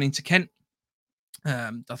down into Kent.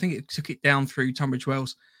 I think it took it down through Tunbridge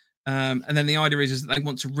Wells. And then the idea is that they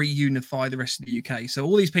want to reunify the rest of the UK. So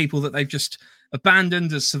all these people that they've just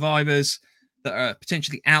abandoned as survivors that are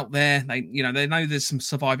potentially out there, they know there's some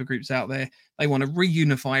survivor groups out there. They want to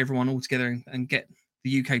reunify everyone all together and get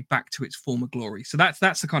the UK back to its former glory. So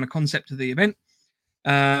that's the kind of concept of the event.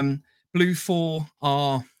 Blue 4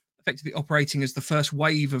 are effectively operating as the first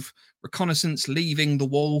wave of reconnaissance leaving the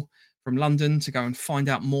wall from London to go and find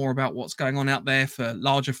out more about what's going on out there for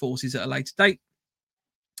larger forces at a later date.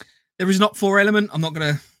 There is an Op4 element.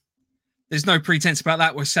 There's no pretense about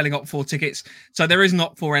that. We're selling Op4 tickets. So there is an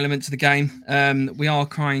Op4 element to the game. We are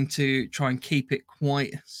trying and keep it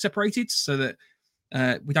quite separated so that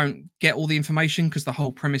we don't get all the information, because the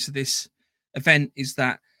whole premise of this event is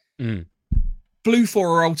that Blue 4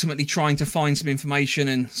 are ultimately trying to find some information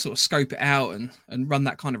and sort of scope it out and run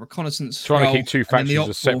that kind of reconnaissance. Trying to keep two factions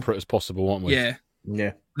as separate as possible, aren't we? Yeah.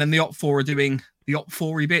 Yeah. And then the Op4 are doing the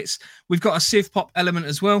Op4-y bits. We've got a Civ Pop element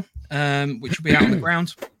as well, which will be out on the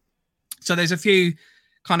ground. So there's a few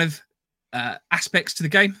kind of aspects to the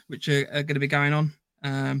game which are going to be going on.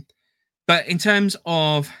 But in terms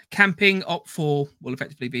of camping, Op4 will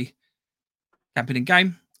effectively be camping in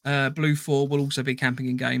game. Blue 4 will also be camping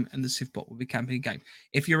in game, and the Civ Pop will be camping in game.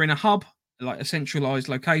 If you're in a hub, like a centralized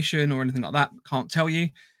location or anything like that, can't tell you.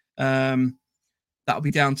 That'll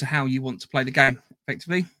be down to how you want to play the game,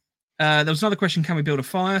 effectively. There was another question, can we build a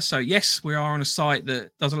fire? So yes, we are on a site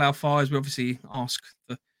that does allow fires. We obviously ask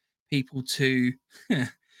for people to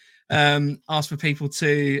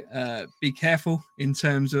be careful in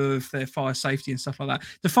terms of their fire safety and stuff like that.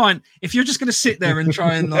 Define, if you're just going to sit there and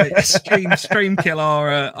try and like stream kill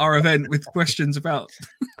our event with questions about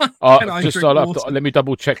let me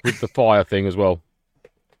double check with the fire thing as well.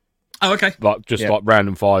 Oh, okay. Like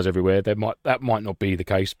random fires everywhere. That might not be the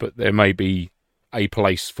case, but there may be a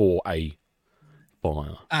place for a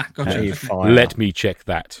fire. Ah, gotcha. Let me check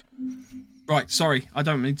that. Right, sorry, I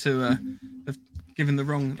don't mean to have given the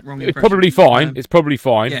wrong impression. It's probably fine. It's probably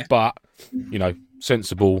fine, yeah. But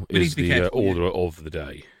sensible is the careful, order of the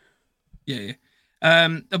day. Yeah.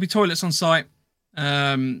 There'll be toilets on site.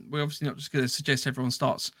 We're obviously not just going to suggest everyone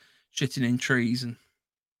starts shitting in trees and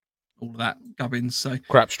all of that gubbins. So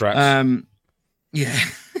crap straps. Yeah.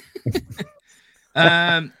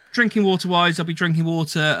 Drinking water wise, there'll be drinking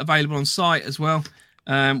water available on site as well.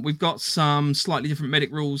 We've got some slightly different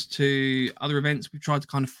medic rules to other events. We've tried to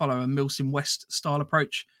kind of follow a MilSim West style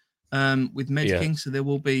approach with medicing, so there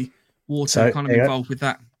will be water involved with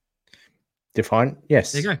that. Define,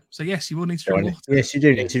 yes. There you go. So yes, you will need to drink water. Yes, you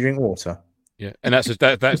do need to drink water. Yeah, and that's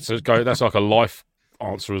like a life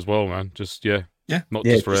answer as well, man. Just not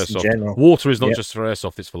just for airsoft. Water is not just for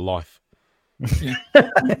airsoft; it's for life. Yeah.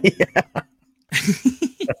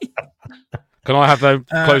 Can I have the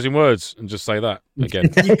closing words and just say that again?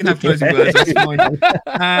 You can have closing words. That's fine.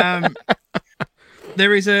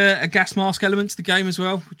 There is a gas mask element to the game as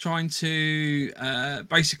well. We're trying to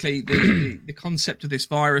basically the concept of this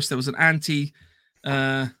virus. There was an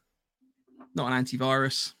not an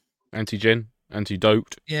antivirus,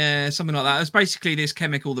 antidote. Yeah, something like that. It's basically this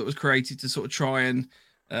chemical that was created to sort of try and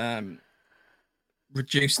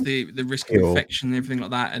reduce the risk of infection and everything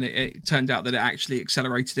like that, and it turned out that it actually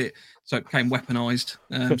accelerated it, so it became weaponized.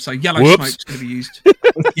 So yellow smoke's going to be used.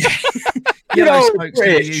 Yellow smoke's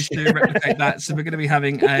going to be used to replicate that. So we're going to be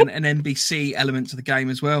having an NBC element to the game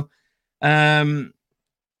as well. There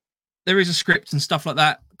is a script and stuff like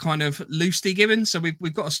that, kind of loosely given. So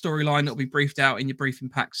we've got a storyline that will be briefed out in your briefing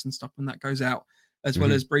packs and stuff when that goes out, as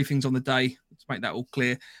well as briefings on the day to make that all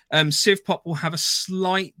clear. Civ Pop will have a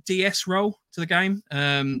slight DS role to the game,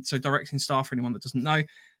 so directing staff for anyone that doesn't know,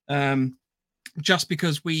 just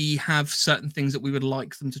because we have certain things that we would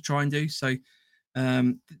like them to try and do. So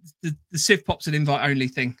the Civ Pop's an invite-only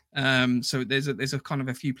thing, so there's a kind of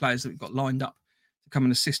a few players that we've got lined up to come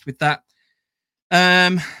and assist with that.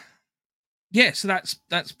 So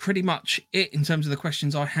that's pretty much it in terms of the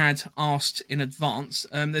questions I had asked in advance.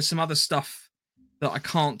 There's some other stuff that I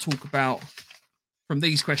can't talk about from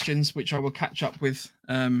these questions, which I will catch up with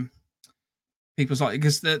people's like,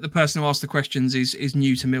 because the person who asked the questions is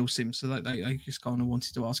new to MilSim, so they just kind of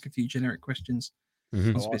wanted to ask a few generic questions.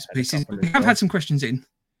 Bits and pieces. We have had some questions in.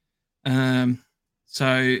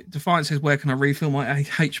 So Defiant says, where can I refill my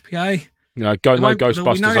HPA? No There won't- Ghostbusters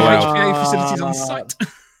there'll be no allowed. HPA facilities on site.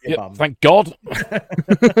 Yep, thank God.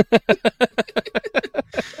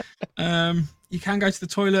 You can go to the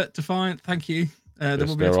toilet, Defiant. Thank you. There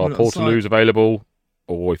will be a There are toilet on site. portaloos available,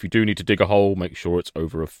 or if you do need to dig a hole, make sure it's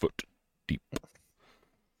over a foot deep.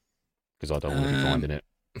 Because I don't want to be finding it.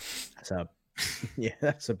 That's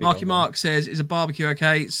a big Marky one. Mark says, is a barbecue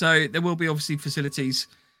okay? So there will be obviously facilities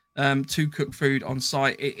to cook food on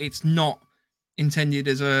site. It's not intended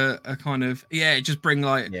as a kind of just bring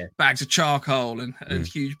like bags of charcoal and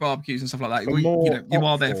huge barbecues and stuff like that. You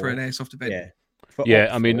are there for an airsoft event.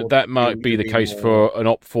 I mean that might be the case for an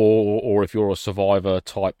op4, or if you're a survivor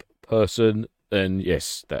type person, then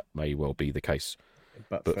yes, that may well be the case.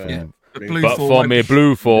 But for me,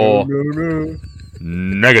 blue for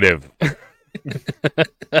negative.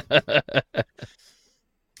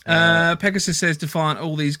 Pegasus says, Defiant,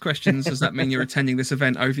 all these questions, does that mean you're attending this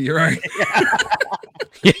event over your own?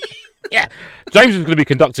 Yeah. James is going to be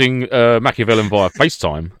conducting Machiavellian via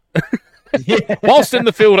FaceTime whilst in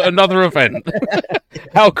the field at another event.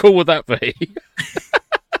 How cool would that be?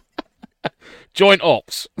 Joint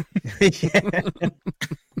ops.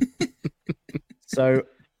 So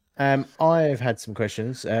I've had some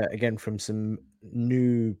questions again from some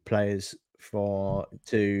new players to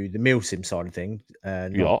the MilSim side of things,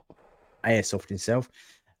 not Airsoft itself.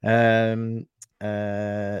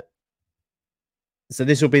 So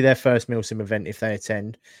this will be their first MilSim event if they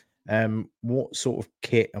attend. What sort of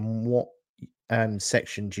kit and what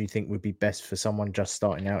section do you think would be best for someone just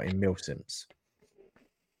starting out in MilSims?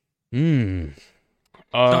 So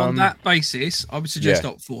on that basis, I would suggest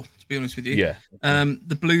Op4, to be honest with you. Yeah.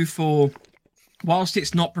 The Blue 4, whilst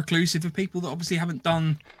it's not preclusive of people that obviously haven't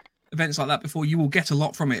done events like that before, you will get a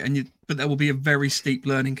lot from it, but there will be a very steep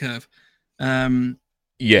learning curve.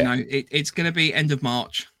 It's going to be end of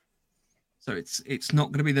March, so it's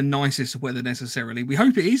not going to be the nicest of weather necessarily. We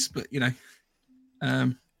hope it is, but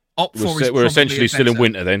Op4 we're essentially still in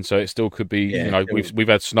winter then, so it still could be. We've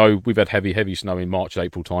had snow, we've had heavy snow in March,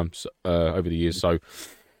 April times over the years. So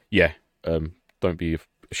don't be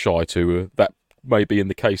shy to that may be in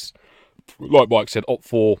the case. Like Mike said,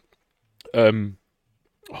 Op4.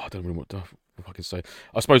 I don't know what I can say.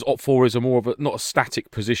 I suppose Op4 is more of not a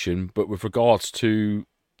static position, but with regards to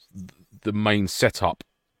the main setup,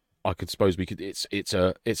 I could suppose it's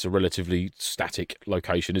a relatively static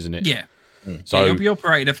location, isn't it? Yeah. So you'll be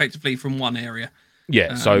operating effectively from one area.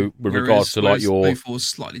 Yeah. So with regards to like your Blue 4 is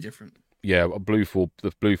slightly different. Yeah, the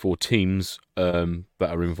Blue 4 teams that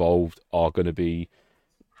are involved are going to be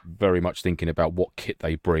very much thinking about what kit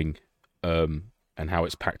they bring and how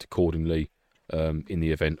it's packed accordingly in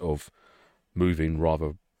the event of moving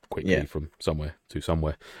rather quickly from somewhere to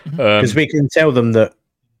somewhere. Because we can tell them that,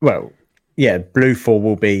 Blue 4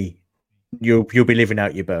 will be you'll be living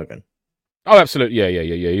out your Bergen. Oh, absolutely, yeah.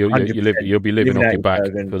 You'll be living off your back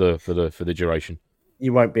for the duration.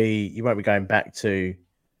 You won't be going back to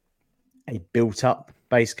a built-up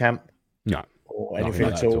base camp. No, or anything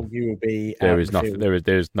at all. You will be. There is nothing. There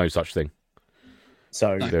is no such thing.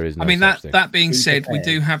 So there is. No I mean such thing. That being said, we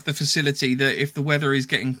do have the facility that if the weather is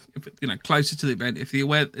getting closer to the event, if the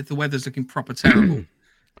weather's looking proper terrible,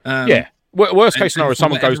 Worst case scenario,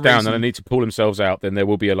 someone goes down and they need to pull themselves out, then there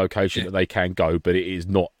will be a location that they can go, but it is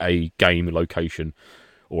not a game location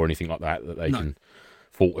or anything like that they can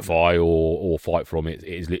fortify or fight from.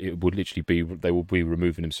 It would literally be they will be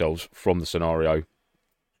removing themselves from the scenario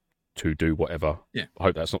to do whatever. Yeah. I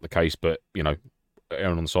hope that's not the case, but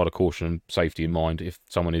erring on the side of caution, safety in mind. If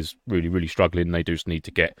someone is really, really struggling, they just need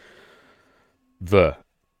to get the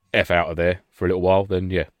F out of there for a little while, then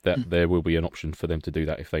there will be an option for them to do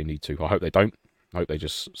that if they need to. I hope they don't. I hope they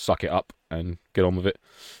just suck it up and get on with it.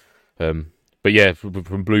 But yeah,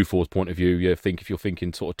 from Blue 4's point of view, if you're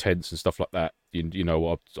thinking sort of tents and stuff like that,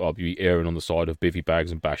 I'll be erring on the side of bivvy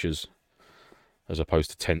bags and bashers as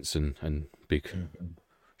opposed to tents and big,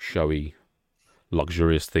 showy,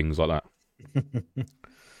 luxurious things like that.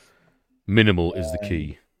 Minimal is the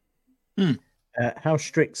key. How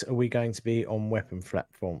strict are we going to be on weapon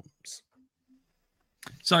platforms?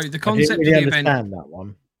 So the concept of the event. That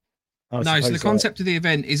one. So the concept of the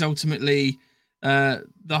event is ultimately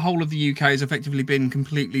the whole of the UK has effectively been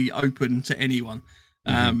completely open to anyone.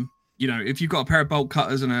 If you've got a pair of bolt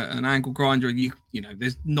cutters and an angle grinder, and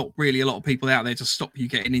there's not really a lot of people out there to stop you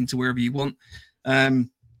getting into wherever you want.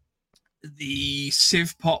 The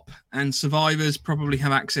Civ Pop and survivors probably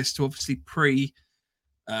have access to obviously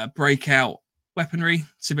breakout weaponry,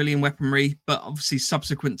 civilian weaponry, but obviously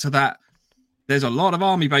subsequent to that, there's a lot of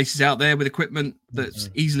army bases out there with equipment that's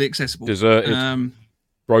easily accessible.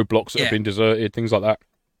 roadblocks that have been deserted, things like that.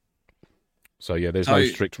 So yeah, there's no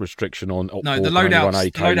strict restriction on. No, the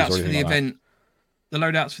loadouts for the event. The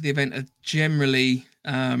loadouts for the event are generally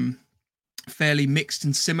fairly mixed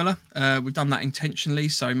and similar. We've done that intentionally,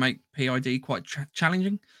 so make PID quite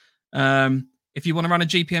challenging. If you want to run a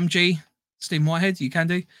GPMG Steam Whitehead, you can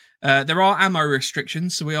do. There are ammo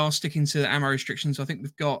restrictions, so we are sticking to ammo restrictions. I think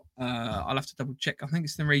we've got, I'll have to double check. I think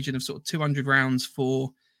it's in the region of sort of 200 rounds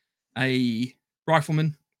for a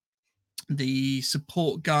rifleman. The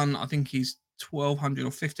support gun, I think, is 1,200 or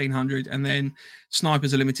 1,500, and then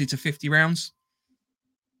snipers are limited to 50 rounds.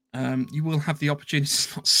 You will have the opportunity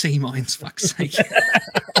to not see mines, fuck's sake.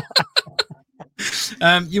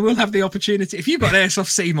 You will have the opportunity if you've got an airsoft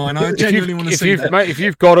sea mine. I genuinely want to see that. Mate, if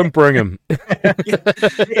you've got them, bring them.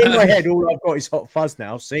 In my head, all I've got is hot fuzz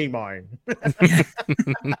now. Sea mine.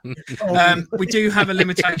 We do have a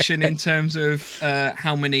limitation in terms of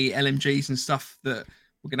how many LMGs and stuff that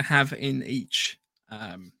we're going to have in each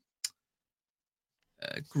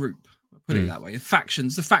group. Put it that way. The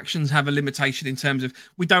factions have a limitation in terms of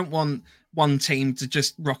we don't want one team to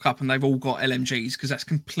just rock up and they've all got LMGs, because that's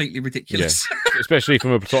completely ridiculous. Yeah. Especially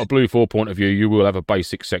from a sort of Blue 4 point of view, you will have a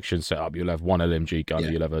basic section set up. You'll have one LMG gunner,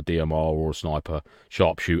 you'll have a DMR or a sniper,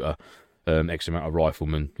 sharpshooter, X amount of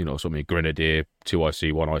riflemen, sort of grenadier,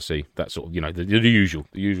 2IC, 1IC, that sort of, the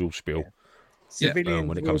usual spiel. Yeah. Civilians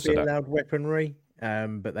when it comes will be to allowed weaponry,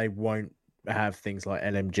 but they won't have things like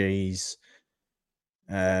LMGs.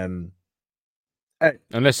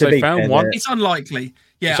 Unless they found one. It's unlikely.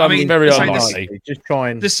 Yeah, it's very unlikely. Just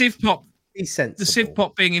try and the Civ Pop. Be sensible. The Civ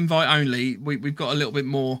Pop being invite only, we've got a little bit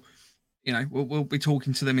more. We'll be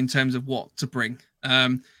talking to them in terms of what to bring.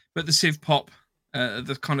 But the Civ Pop,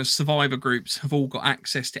 the kind of survivor groups have all got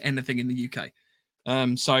access to anything in the UK.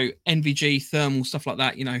 So NVG, thermal, stuff like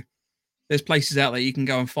that. There's places out there you can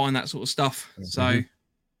go and find that sort of stuff. Mm-hmm. So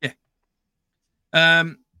yeah.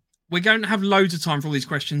 We're going to have loads of time for all these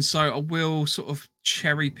questions, so I will sort of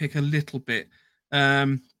cherry pick a little bit.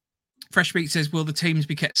 Fresh Beat says, will the teams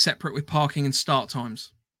be kept separate with parking and start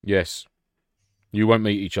times? Yes. You won't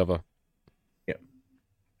meet each other. Yep.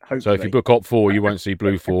 Hopefully. So if you book Op 4, you won't see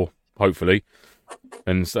Blue 4, hopefully.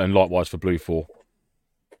 And likewise for Blue 4.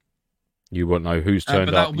 You won't know who's turned up.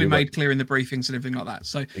 But that will be made clear in the briefings and everything like that.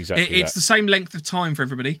 So exactly it's the same length of time for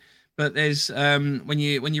everybody. But there's when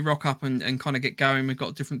you rock up and kind of get going, we've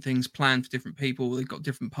got different things planned for different people. They've got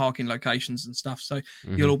different parking locations and stuff, so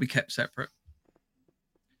you'll all be kept separate.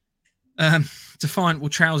 Defiant, will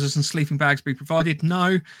trousers and sleeping bags be provided?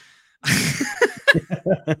 No.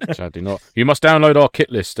 Sadly not. You must download our kit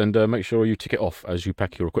list and make sure you tick it off as you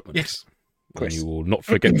pack your equipment. Yes. And you will not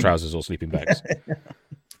forget trousers or sleeping bags.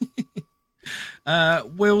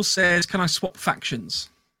 Will says, can I swap factions?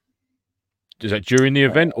 Is that during the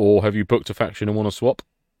event, or have you booked a faction and want to swap?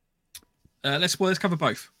 Let's cover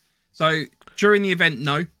both. So during the event,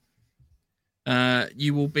 no.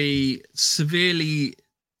 You will be severely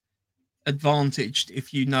advantaged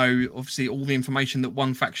if you know, obviously, all the information that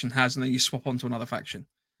one faction has, and then you swap onto another faction.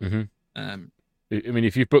 Mm-hmm. I mean,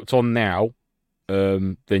 if you've booked on now,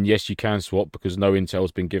 then yes, you can swap because no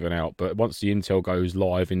intel's been given out. But once the intel goes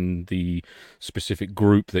live in the specific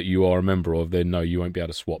group that you are a member of, then no, you won't be able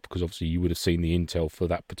to swap because obviously you would have seen the intel for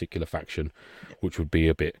that particular faction, which would be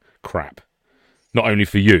a bit crap. Not only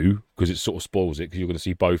for you, because it sort of spoils it, because you're going to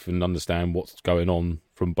see both and understand what's going on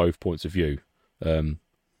from both points of view.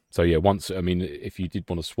 So yeah, if you did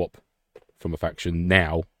want to swap from a faction,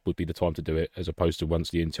 now would be the time to do it, as opposed to once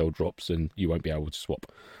the intel drops, and you won't be able to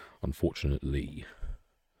swap. Unfortunately.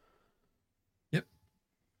 Yep.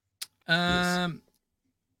 Yes.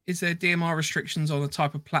 Is there DMR restrictions on the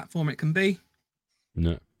type of platform it can be?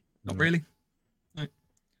 No. Not really. No.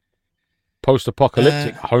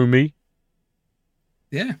 Post-apocalyptic, homie.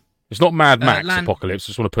 Yeah. It's not Mad Max apocalypse.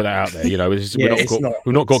 Just want to put that out there.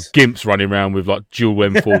 We've not got gimps running around with like dual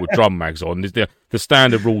M4 with drum mags on. The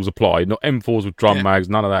standard rules apply. Not M4s with drum mags.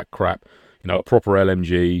 None of that crap. A proper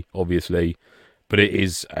LMG, obviously. But it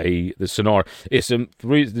is the scenario. It's the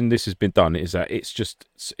reason this has been done is that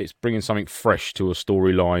it's bringing something fresh to a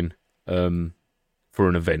storyline for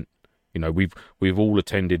an event. We've all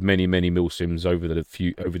attended many MilSims over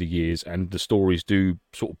the years, and the stories do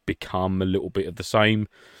sort of become a little bit of the same.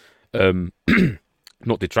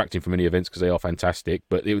 Not detracting from any events because they are fantastic,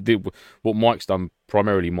 but what Mike's done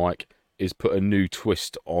primarily, Mike, is put a new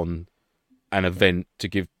twist on an event to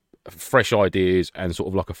give fresh ideas and sort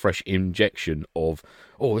of like a fresh injection of,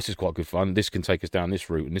 oh, this is quite good fun. This can take us down this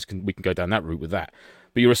route, and we can go down that route with that.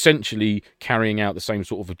 But you're essentially carrying out the same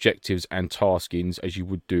sort of objectives and taskings as you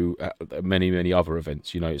would do at many other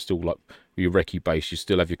events. It's still like your recce base. You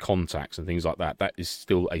still have your contacts and things like that. That is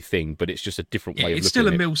still a thing, but it's just a different way of looking at it. It's still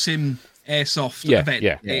a MilSim Airsoft event.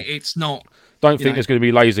 It's not. Don't think there's going to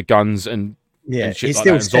be laser guns and shit like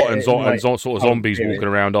that, and sort of zombies walking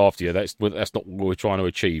around after you. That's not what we're trying to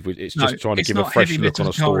achieve. It's just trying to give a fresh look on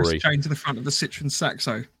a story. Chained to the front of the Citroen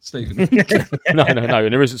Saxo, Stephen. No.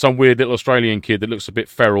 And there isn't some weird little Australian kid that looks a bit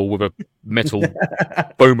feral with a metal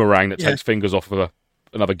boomerang that takes fingers off of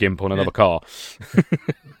another gimp on another car.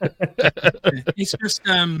 It's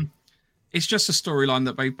just a storyline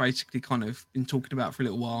that we've basically kind of been talking about for a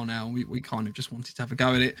little while now. We kind of just wanted to have a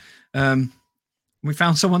go at it. We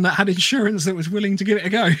found someone that had insurance that was willing to give it a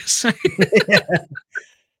go. So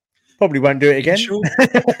probably won't do it again. Sure.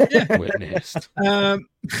 Witnessed.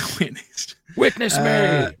 Witness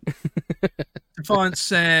me. Defiance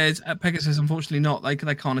said, Pegasus, unfortunately not. They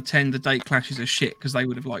can't attend. The date clashes are shit because they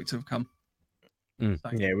would have liked to have come. So.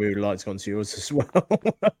 Yeah, we would like to go on to yours as well.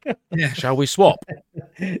 Yeah. Shall we swap?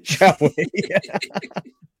 Shall we?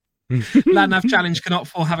 Landnav Challenge cannot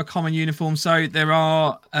have a common uniform. So there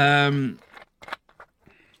are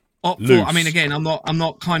I mean, again, I'm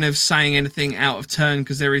not kind of saying anything out of turn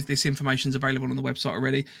because this information's available on the website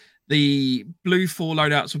already. The blue 4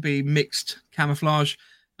 loadouts will be mixed camouflage.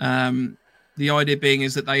 The idea being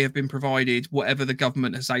is that they have been provided whatever the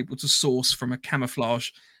government is able to source from a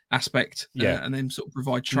camouflage aspect, and then sort of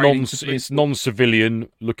provide training. It's non-civilian,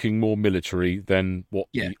 looking more military than what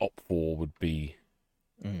the Op4 would be.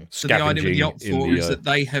 So the idea with the Op4 is that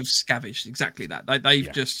they have scavenged exactly that.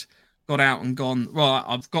 They've just got out and gone, well,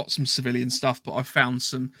 I've got some civilian stuff, but I've found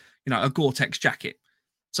some, a Gore-Tex jacket.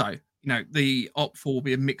 So, the Op4 will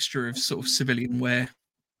be a mixture of sort of civilian wear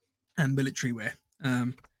and military wear.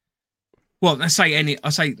 Well, I say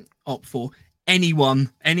Op4,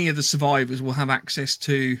 any of the survivors will have access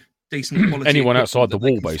to decent quality. Anyone outside the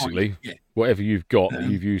wall, basically. Whatever you've got that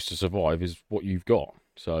you've used to survive is what you've got.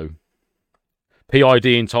 So, PID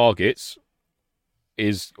in targets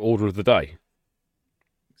is order of the day.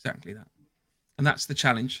 Exactly that. And that's the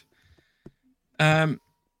challenge. I'm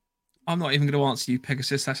not even going to answer you,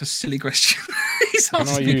 Pegasus. That's a silly question. He's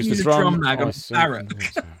asking me to use a drum mag on Barrett.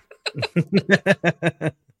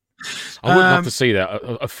 I would love to see that.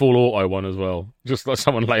 A full auto one as well. Just like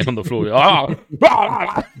someone laying on the floor.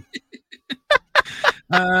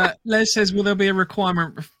 Les says, will there be a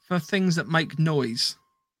requirement for things that make noise?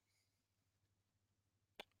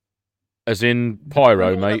 As in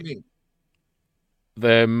pyro, mate.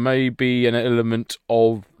 There may be an element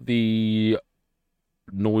of the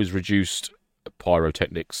noise-reduced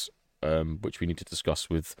pyrotechnics, which we need to discuss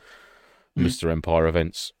with Mr. Empire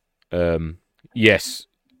Events. Yes.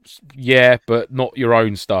 Yeah, but not your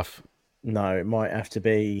own stuff. No, it might have to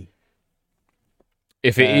be...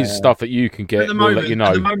 If it is stuff that you can get, we'll let you know.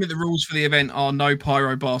 At the moment, the rules for the event are no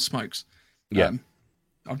pyro bar smokes. Yeah.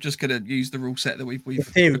 I'm just going to use the rule set that we've agreed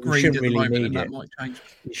at the moment, and that might change.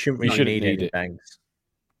 You shouldn't really need it. Bangs.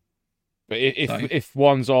 But if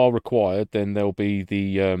ones are required, then there'll be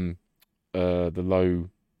the low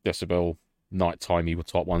decibel night-timey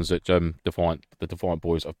type ones that the Defiant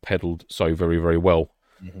boys have peddled so very, very well,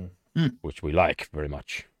 which we like very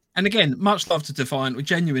much. And again, much love to Defiant. We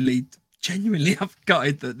genuinely have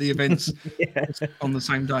gutted that the events on the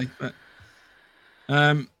same day. But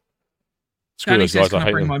Danny says, "Can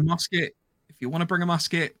I bring my musket? If you want to bring a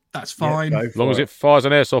musket, that's fine. As long as it fires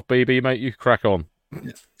an airsoft BB, mate, you crack on."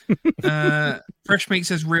 Yeah. Fresh Meat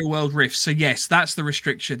says real world rifts. So yes, that's the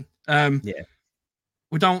restriction.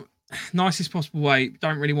 We don't, nicest possible way,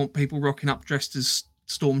 don't really want people rocking up dressed as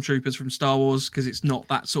stormtroopers from Star Wars because it's not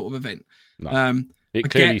that sort of event. No. I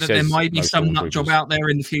get that there might be some nut job out there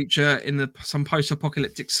in the future in some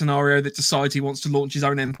post-apocalyptic scenario that decides he wants to launch his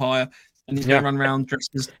own empire and he's going to run around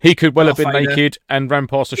dressed as... He could well have been naked and ran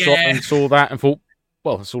past a shop and saw that and thought,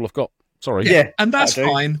 well, that's all I've got. Sorry. Yeah, and that's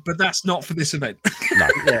fine, but that's not for this event. No.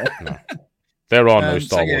 There are no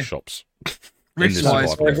Star Wars shops.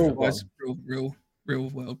 Rift-wise, real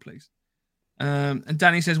world, please. And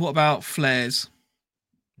Danny says, what about flares?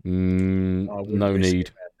 No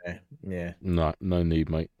need. Yeah. No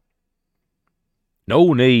need, mate.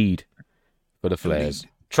 No need for the flares.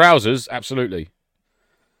 Trousers, absolutely.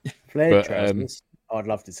 Flare trousers. I'd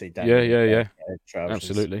love to see Danny. Yeah.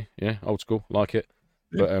 Absolutely. Yeah, old school, like it.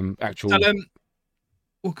 But actual. So,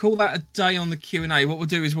 we'll call that a day on the Q&A. What we'll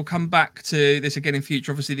do is we'll come back to this again in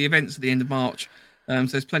future. Obviously, the event's at the end of March, so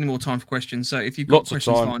there's plenty more time for questions. So if you've got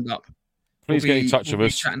questions lined up, Please get in touch with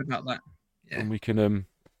us, chatting about that, and we can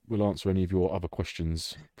we'll answer any of your other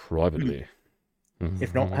questions privately.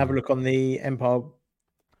 If not, have a look on the Empire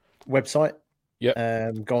website.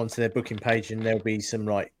 Yep. Go onto their booking page, and there'll be some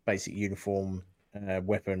like basic uniform,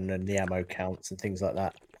 weapon, and the ammo counts and things like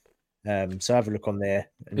that. So have a look on there.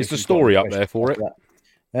 Is the story up there for it?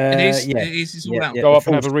 It is. Yeah. It is. It's all out. Go up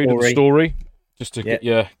and have a read of the story, just to get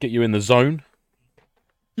you in the zone.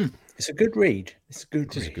 It's a good read. It's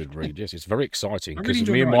a good read. Yes, it's very exciting I because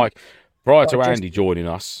really me and enjoyed Mike, prior to Andy joining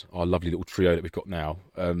us, our lovely little trio that we've got now,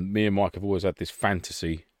 me and Mike have always had this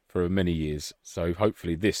fantasy for many years. So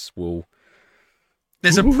hopefully this will.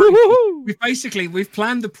 There's a we've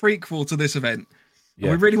planned the prequel to this event. Yeah.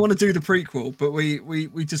 We really want to do the prequel, but we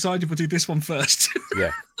decided we'll do this one first.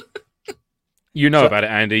 Yeah. You know about it,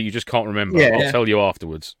 Andy. You just can't remember. Yeah. I'll tell you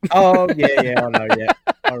afterwards. Oh yeah, I know. Yeah,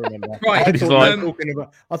 I remember. Right. I thought you were talking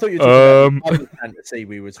about other fantasy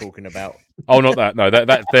we were talking about. Oh, not that. No,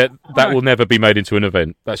 that will never be made into an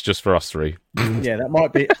event. That's just for us three. Yeah, that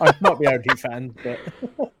might be. I might be OD fan, but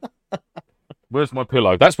Where's my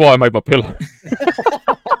pillow? That's why I made my pillow.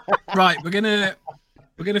 Right, we're gonna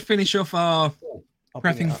finish off our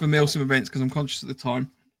prepping for MilSim events because I'm conscious of the time.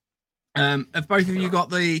 Have both of you got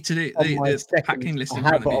the packing list in I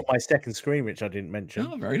front have of it you? on my second screen, which I didn't mention.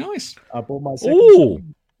 Oh, very nice. I bought my second Ooh,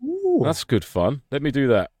 screen. Ooh. that's good fun. Let me do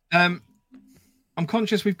that. I'm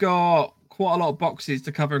conscious we've got quite a lot of boxes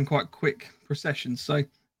to cover in quite quick processions. So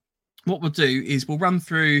what we'll do is we'll run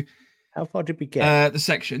through. How far did we get? The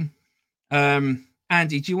section.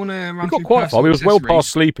 Andy, do you want to run We through got quite far. We was well accessories?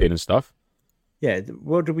 past sleeping and stuff. Yeah,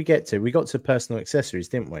 what did we get to? We got to personal accessories,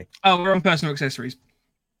 didn't we? Oh, we're on personal accessories.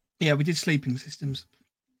 Yeah, we did sleeping systems.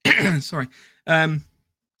 Sorry. So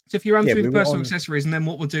if you run through the personal accessories, and then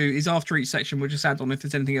what we'll do is after each section, we'll just add on if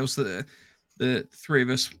there's anything else that the three of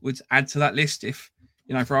us would add to that list, if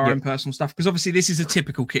for our own personal stuff. Because obviously this is a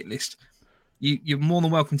typical kit list. You're more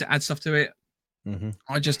than welcome to add stuff to it. Mm-hmm.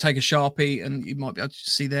 I just take a Sharpie, and you might be able to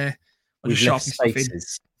see there. I We've just left Sharpie stuff in.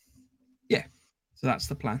 spaces. Yeah. So that's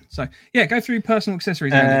the plan. So yeah, go through personal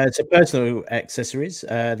accessories. So personal accessories.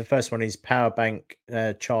 The first one is power bank,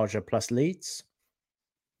 charger plus leads.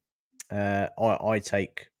 I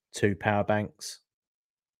take 2 power banks,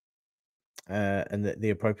 and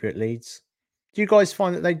the appropriate leads. Do you guys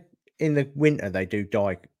find that they in the winter they do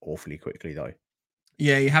die awfully quickly though?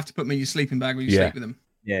 Yeah, you have to put them in your sleeping bag when you sleep with them.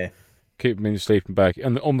 Yeah, Keep them in your sleeping bag,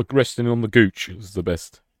 and on the resting on the gooch is the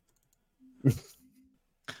best.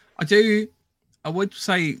 I would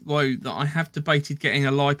say though that I have debated getting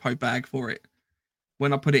a lipo bag for it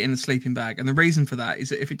when I put it in the sleeping bag, and the reason for that is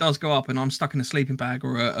that if it does go up and I'm stuck in a sleeping bag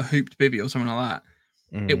or a hooped bivvy or something like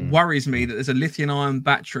that, it worries me that there's a lithium-ion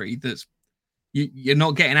battery that's you're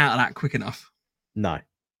not getting out of that quick enough. No,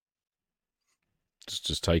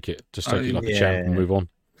 Just take it. Just take it like a champ and move on.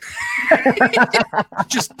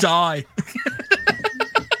 Just die.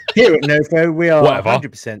 here at NoFo we are Whatever.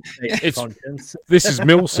 100% conscience. This is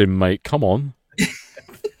MilSim, mate. Come on.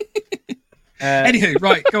 Anywho,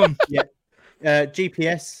 right, go on. Yeah.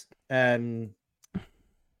 GPS.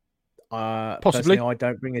 Possibly. Personally, I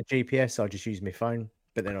don't bring a GPS. I just use my phone.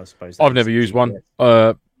 But then I suppose I've never used one,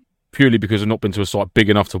 purely because I've not been to a site big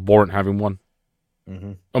enough to warrant having one.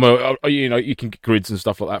 Mm-hmm. I mean, you can get grids and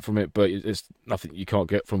stuff like that from it, but it's nothing you can't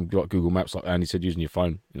get from like Google Maps, like Andy said, using your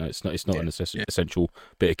phone. It's not an essential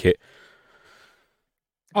bit of kit.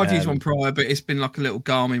 I've used one prior, but it's been like a little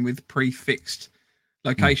Garmin with prefixed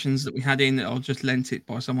locations that we had in. I just lent it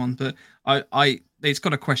by someone, but it's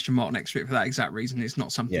got a question mark next to it for that exact reason. It's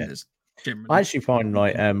not something that's generally. I actually find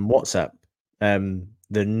like WhatsApp,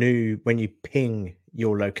 the new when you ping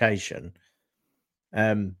your location,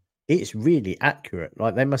 it's really accurate.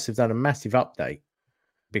 Like they must have done a massive update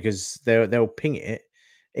because they'll ping it.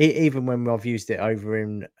 Even when I've used it over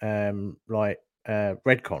in Redcon,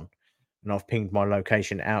 and I've pinged my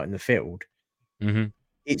location out in the field,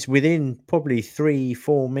 it's within probably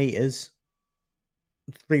 3-4 meters,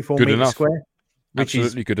 3-4 good meters enough. square, which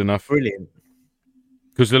Absolutely is good enough. brilliant.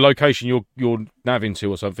 Because the location you're navving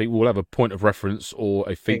to or something will have a point of reference or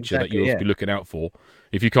a feature that you'll be looking out for.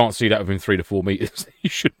 If you can't see that within 3 to 4 meters, you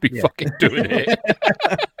should be fucking doing it.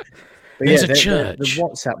 There's a church. The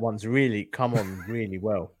WhatsApp ones really come on really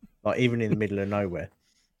well, like even in the middle of nowhere.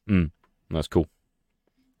 That's cool.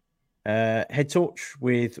 Head torch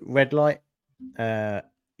with red light. Yep.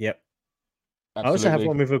 Absolutely. I also have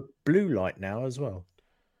one with a blue light now as well.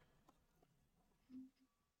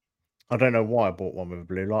 I don't know why I bought one with a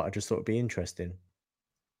blue light. I just thought it'd be interesting.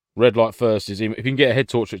 Red light first is even, if you can get a head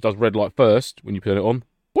torch that does red light first when you put it on,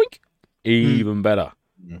 boink, even better.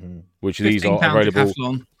 Mm-hmm. Which these are available.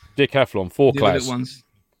 Decathlon, Decathlon 4 class ones.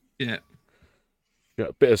 Yeah. Get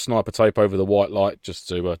a bit of sniper tape over the white light just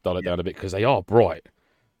to dull it down a bit because they are bright.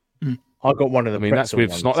 I got one of the. I mean, that's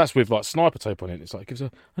with like sniper tape on it. It's like it gives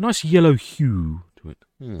a nice yellow hue to it.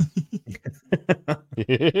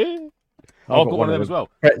 I've got one of them as well.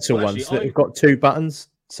 Pretzel Well, ones actually, that have got 2 buttons,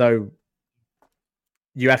 so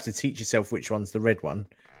you have to teach yourself which one's the red one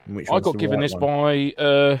and which I one's got the given white this one.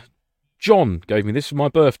 by John. Gave me this for my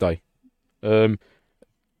birthday, and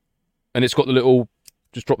it's got the little.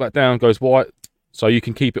 Just drop that down, goes white, so you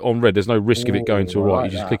can keep it on red. There's no risk of it going to white.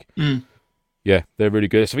 Like you just that. click. Yeah, they're really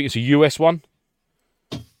good. So I think it's a US one.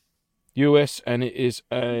 US, and it is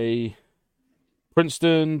a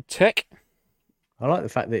Princeton Tech. I like the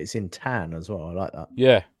fact that it's in tan as well. I like that.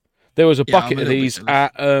 Yeah. There was a Yeah, bucket I'm a of little these bit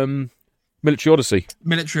at Military Odyssey.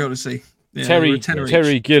 Military Odyssey. Yeah, Terry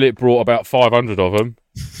Gillett brought about 500 of them.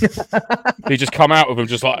 He just come out with them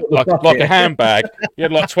just like a handbag. He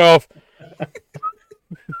had like 12.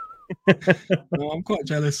 No, I'm quite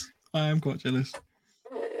jealous. I am quite jealous.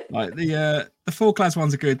 Like the 4-class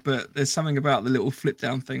ones are good, but there's something about the little flip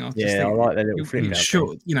down thing. I like the little flip down.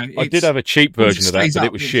 Sure, you know, I did have a cheap version of that, but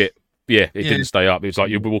it was shit. Yeah, it Yeah. didn't stay up. It was like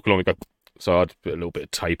you'd walk along and go. So I'd put a little bit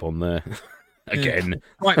of tape on there again.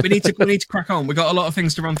 Right, we need to crack on. We've got a lot of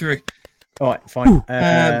things to run through. All right, fine.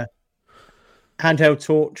 Handheld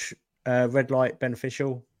torch, red light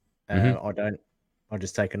beneficial. I don't. I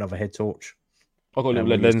just take another head torch. I've got a little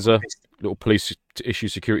lead lenser, little police issue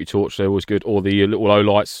security torch. They're always good. Or the little O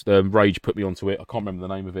lights. Rage put me onto it. I can't remember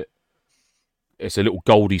the name of it. It's a little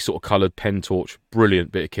goldy sort of coloured pen torch.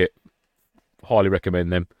 Brilliant bit of kit. Highly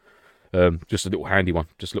recommend them. Just a little handy one.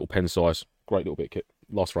 Just a little pen size. Great little bit of kit.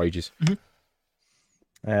 Lasts for ages.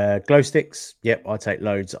 Glow sticks. Yep, I take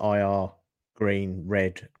loads. IR, green,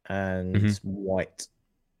 red, and white.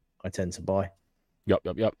 I tend to buy.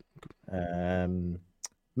 Yep.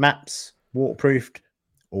 Maps, waterproofed.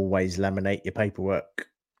 Always laminate your paperwork.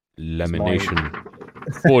 Lamination.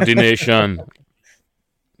 Coordination.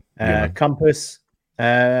 Compass.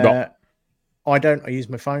 I don't. I use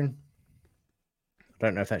my phone. I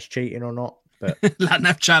don't know if that's cheating or not, but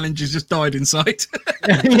Latnav challenge has just died inside.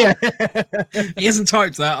 yeah. He hasn't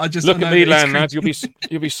typed that. I just Look at me, Latnav.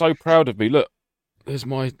 You'll be so proud of me. Look, there's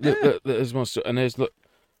my there's my and there's look.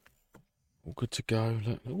 All good to go.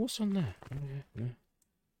 Look what's on there. Yeah.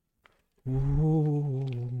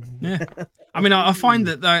 I mean, I find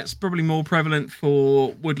that that's probably more prevalent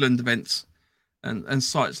for woodland events and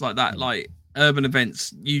sites like that. Like urban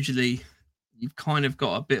events, usually you've kind of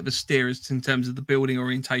got a bit of a steer as in terms of the building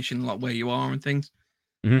orientation, like where you are and things.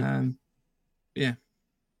 Yeah,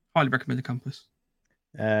 highly recommend a compass.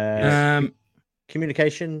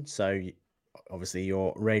 Communication. So obviously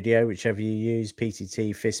your radio, whichever you use,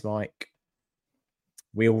 PTT, fist mic.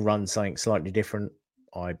 We all run something slightly different.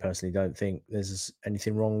 I personally don't think there's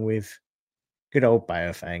anything wrong with good old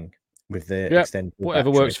Baofeng with the extended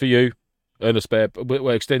whatever battery. works for you. And a spare,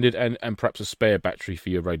 extended and perhaps a spare battery for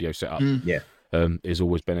your radio setup. Is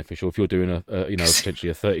always beneficial. If you're doing a potentially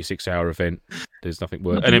a 36-hour event, there's nothing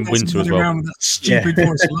worse. And in winter as well. With that stupid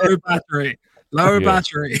voice, low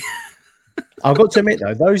battery. I've got to admit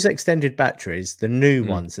though, those extended batteries, the new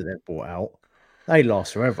ones that they've brought out, they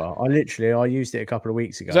last forever. I used it a couple of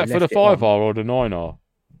weeks ago. Is that for the 5R or the 9R?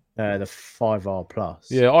 The 5R plus.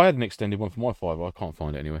 Yeah, I had an extended one for my 5R. I can't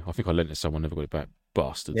find it anyway. I think I lent it to someone, never got it back.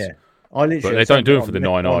 Bastards. Yeah. But they don't do it for the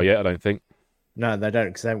 9R yet, I don't think. No, they don't,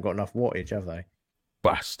 because they haven't got enough wattage, have they?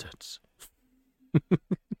 Bastards.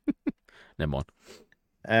 Never mind.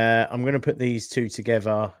 I'm going to put these two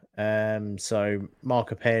together. So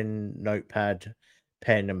marker pen, notepad,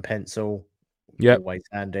 pen and pencil. Yeah. Always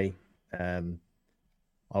handy. I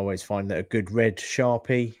always find that a good red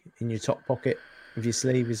Sharpie in your top pocket of your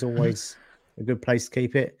sleeve is always a good place to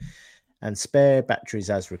keep it. And spare batteries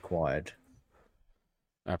as required.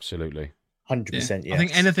 Absolutely. 100%, yes. I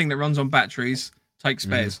think anything that runs on batteries, take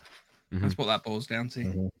spares. That's what that boils down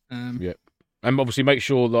to. Yeah. And obviously make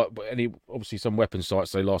sure that obviously some weapon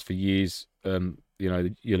sites, they last for years. Your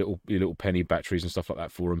little penny batteries and stuff like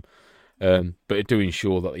that for them. But do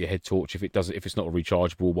ensure that your head torch, if it's not a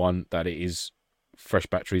rechargeable one, that it is fresh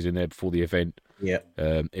batteries in there before the event. Yeah.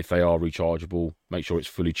 If they are rechargeable, make sure it's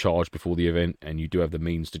fully charged before the event, and you do have the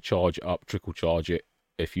means to charge it up, trickle charge it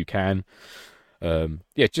if you can.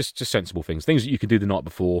 Just sensible things that you can do the night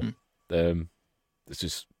before. It's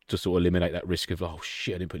just to sort of eliminate that risk of, oh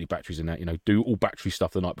shit, I didn't put any batteries in that. Do all battery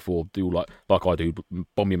stuff the night before. Do all like I do,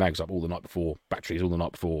 bomb your mags up all the night before, batteries all the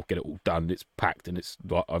night before, get it all done. It's packed and it's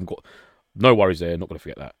like I've got no worries there. Not going to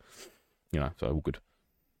forget that. So all good.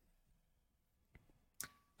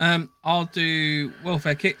 I'll do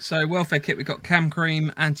welfare kit. So welfare kit, we've got cam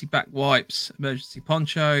cream, anti-back wipes, emergency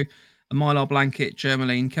poncho, a Mylar blanket,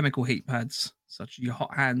 Germaline, chemical heat pads, such as your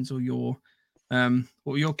hot hands or your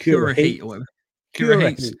Cura heat or whatever. Cura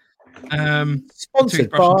heats.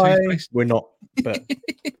 Sponsored by. We're not, but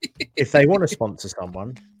if they want to sponsor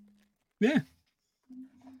someone, yeah.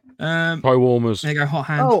 Toe warmers. There you go, hot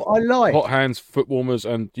hands. Oh, I like hot hands, foot warmers,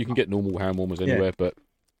 and you can get normal hand warmers anywhere, but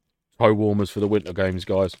toe warmers for the winter games,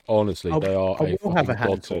 guys. Honestly, they are. I will have a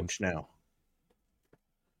hand torch now.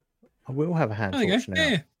 I will have a hand torch now.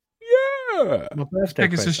 Yeah. My birthday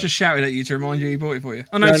Pegasus just shouted at you to remind you he bought it for you.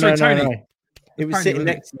 Oh no, sorry, Tony. No. It was sitting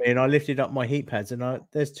next to me, and I lifted up my heat pads, and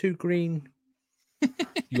there's 2 green.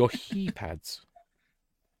 Your heat pads.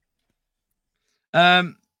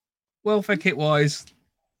 Welfare kit wise,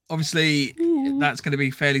 obviously that's going to be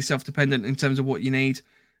fairly self-dependent in terms of what you need.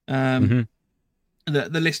 The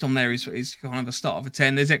list on there is kind of a start of a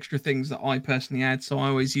 10. There's extra things that I personally add, so I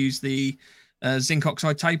always use the zinc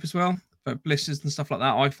oxide tape as well for blisters and stuff like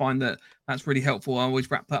that. I find that that's really helpful. I always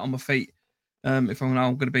wrap that on my feet if I'm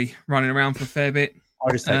going to be running around for a fair bit.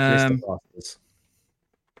 I just take blister plasters.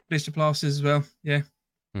 Blister plasters as well, yeah.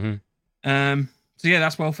 Mm-hmm. So yeah,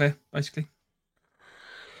 that's welfare basically.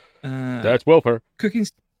 That's welfare. Cooking.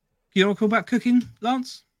 You know what about cooking,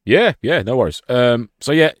 Lance? Yeah, no worries.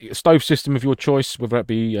 So yeah, stove system of your choice, whether that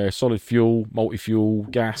be solid fuel, multi-fuel,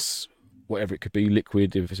 gas, whatever it could be,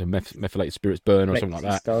 liquid, if it's a methylated spirits burner or something like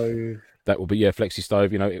that. Stove. That would be flexi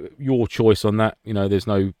stove. You know, your choice on that. You know, there's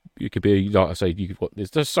no. It could be like I say.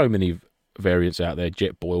 There's so many variants out there: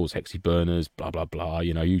 jet boils, hexi burners, blah blah blah.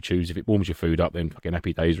 You know, you choose. If it warms your food up, then fucking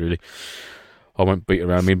happy days. Really, I won't beat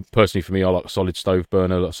around. I mean, personally, for me, I like a solid stove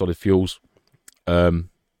burner, like solid fuels.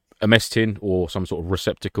 A mess tin or some sort of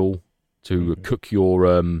receptacle to cook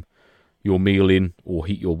your meal in or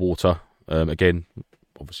heat your water. Again,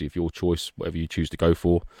 obviously, if your choice, whatever you choose to go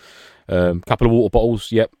for. Couple of water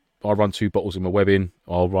bottles. Yep, I run 2 bottles in my webbing.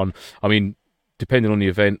 Depending on the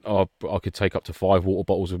event, I could take up to 5 water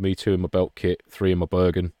bottles with me, 2 in my belt kit, 3 in my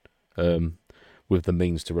Bergen, with the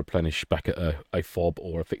means to replenish back at a fob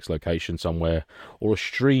or a fixed location somewhere, or a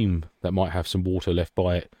stream that might have some water left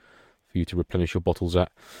by it for you to replenish your bottles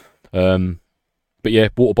at. But yeah,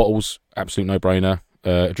 water bottles, absolute no-brainer.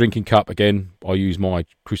 A drinking cup, again, I use my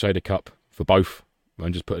Crusader cup for both,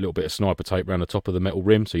 and just put a little bit of sniper tape around the top of the metal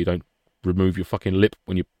rim so you don't remove your fucking lip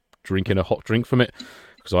when you're drinking a hot drink from it,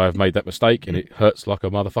 because I have made that mistake and it hurts like a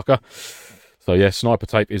motherfucker. So yeah, sniper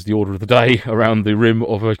tape is the order of the day around the rim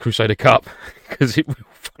of a Crusader cup, because it will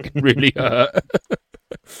fucking really hurt.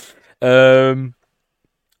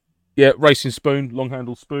 Yeah, racing spoon, long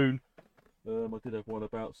handled spoon. I did have one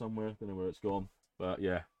about somewhere. I don't know where it's gone. But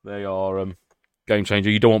yeah, they are game changer.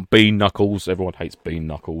 You don't want bean knuckles. Everyone hates bean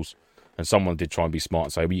knuckles. And someone did try and be smart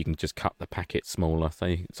and say, well, you can just cut the packet smaller.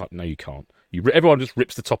 It's like, no, you can't. Everyone just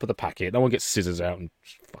rips the top of the packet. No one gets scissors out and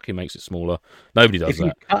fucking makes it smaller. Nobody does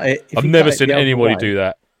that. I've never seen anybody do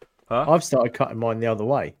that. Huh? I've started cutting mine the other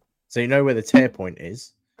way. So you know where the tear point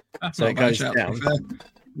is. So it goes down.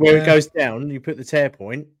 Where it goes down, you put the tear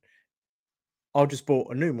point. I'll just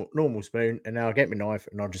bought a normal spoon, and now I get my knife,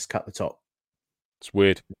 and I'll just cut the top. It's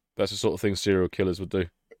weird. That's the sort of thing serial killers would do.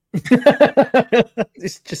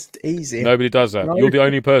 It's just easy. Nobody does that. No. You're the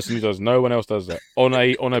only person who does. No one else does that. On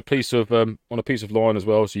a piece of line as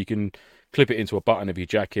well, so you can clip it into a button of your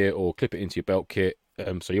jacket or clip it into your belt kit,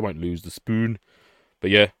 so you won't lose the spoon.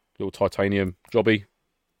 But yeah, little titanium jobby,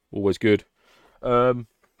 always good.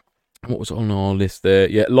 What was on our list there?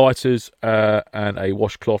 Yeah, lighters and a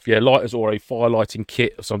washcloth. Yeah, lighters or a fire lighting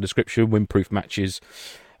kit of some description, windproof matches,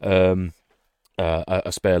 a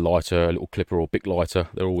spare lighter, a little clipper or big lighter.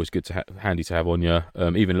 They're always good to handy to have on you.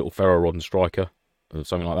 Even a little ferro rod and striker, or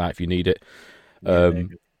something like that if you need it.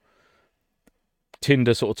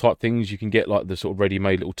 Tinder sort of type things you can get, like the sort of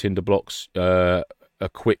ready-made little tinder blocks. A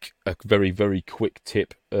very very quick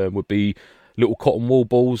tip would be little cotton wool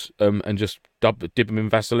balls and just dip them in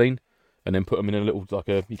Vaseline. And then put them in a little,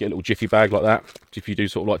 you get a little jiffy bag like that. If you do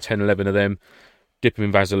sort of like 10, 11 of them, dip them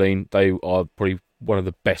in Vaseline. They are probably one of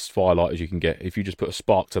the best firelighters you can get. If you just put a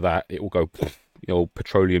spark to that, it will go,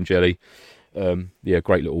 petroleum jelly. Yeah,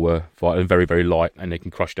 great little fire, and very, very light, and they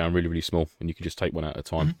can crush down really, really small. And you can just take one at a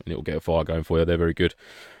time, and it will get a fire going for you. They're very good.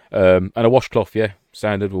 And a washcloth, yeah,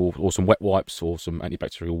 standard, or some wet wipes, or some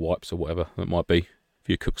antibacterial wipes, or whatever that might be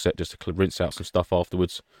for your cook set, just to rinse out some stuff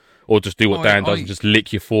afterwards. Or just do what Dan does and just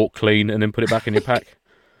lick your fork clean and then put it back in your pack.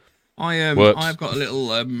 I've got a little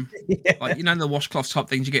the washcloth type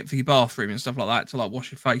things you get for your bathroom and stuff like that to like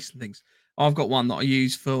wash your face and things. I've got one that I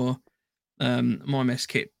use for my mess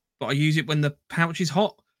kit, but I use it when the pouch is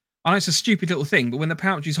hot. I know it's a stupid little thing, but when the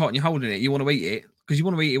pouch is hot and you're holding it, you want to eat it because you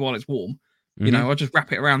want to eat it while it's warm. Mm-hmm. I just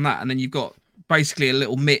wrap it around that, and then you've got basically a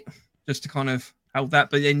little mitt just to kind of help that.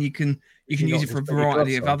 But then you can use it for a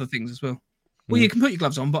variety of other things as well. Well, you can put your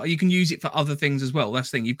gloves on, but you can use it for other things as well. That's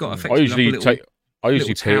the thing. You've got effectively I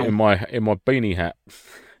usually put it in my beanie hat.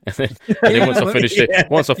 And then once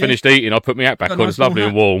I finished eating, I put my hat back on. It's lovely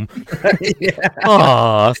and warm.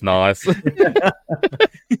 That's nice.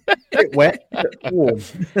 Bit wet, but warm.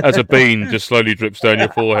 As a bean just slowly drips down your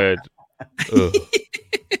forehead. Ugh.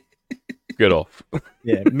 Get off.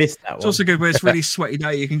 Yeah, missed that one. It's also good when it's really sweaty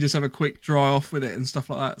day. You can just have a quick dry off with it and stuff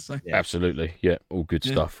like that. So absolutely, all good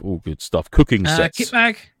stuff. All good stuff. Cooking sets. Kit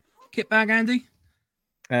bag, Andy.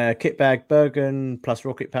 Kit bag, Bergen plus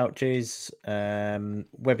rocket pouches,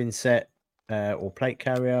 webbing set or plate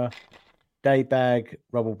carrier, day bag,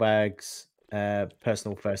 rubble bags,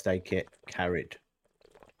 personal first aid kit carried.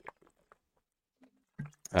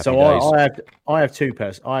 I have two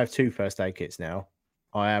first aid kits now.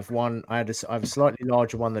 I have a slightly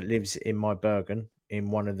larger one that lives in my Bergen in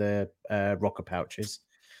one of the rocker pouches,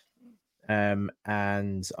 and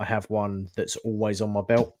I have one that's always on my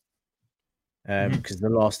belt. Because the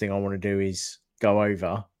last thing I want to do is go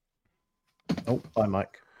over. Oh, bye,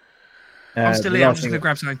 Mike. I'm still here. I'm just going to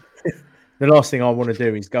grab something. The last thing I want to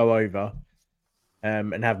do is go over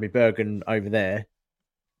and have my Bergen over there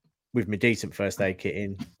with my decent first aid kit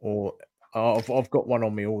in, or I've got one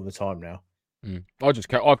on me all the time now.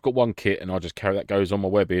 I've got one kit and I just carry that goes on my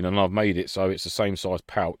webbing, and I've made it so it's the same size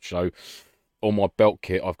pouch. So on my belt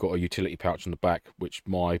kit, I've got a utility pouch on the back, which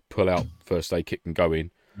my pull-out first aid kit can go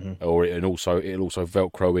in. Or it'll also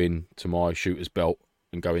Velcro in to my shooter's belt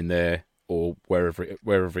and go in there, or wherever it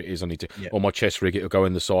is I need to. On my chest rig, it'll go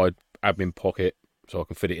in the side admin pocket, so I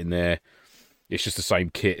can fit it in there. It's just the same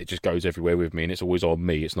kit; it just goes everywhere with me, and it's always on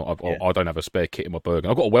me. It's not. I don't have a spare kit in my Bergen.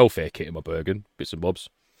 I've got a welfare kit in my Bergen, bits and bobs.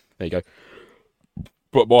 There you go.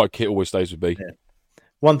 But my kit always stays with me. Yeah.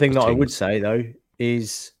 One thing that I would say though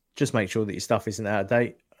is just make sure that your stuff isn't out of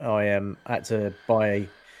date. I had to buy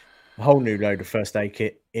a whole new load of first aid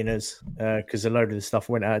kit inners because a load of the stuff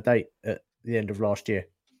went out of date at the end of last year.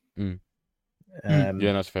 Yeah,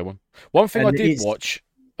 that's a fair one. One thing I did watch,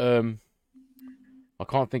 I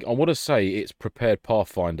can't think. I want to say it's Prepared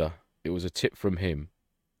Pathfinder. It was a tip from him,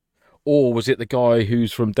 or was it the guy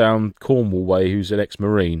who's from down Cornwall way, who's an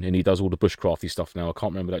ex-marine and he does all the bushcrafty stuff now? I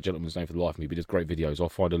can't remember that gentleman's name for the life of me, but he does great videos. I'll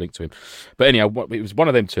find a link to him. But anyhow, it was one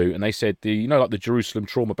of them two, and they said like the Jerusalem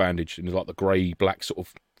trauma bandage and like the grey black sort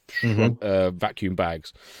of vacuum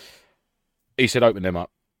bags. He said open them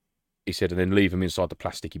up. He said, and then leave them inside the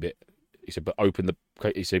plasticky bit. He said, but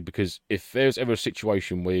he said, because if there's ever a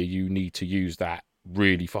situation where you need to use that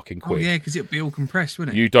really fucking quick. Oh yeah, because it'd be all compressed,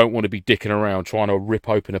 wouldn't it? You don't want to be dicking around trying to rip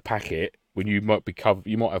open a packet when you might be covered.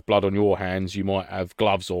 You might have blood on your hands. You might have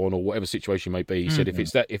gloves on, or whatever situation may be. He said, if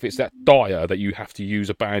it's that dire that you have to use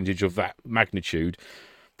a bandage of that magnitude,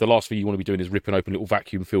 the last thing you want to be doing is ripping open little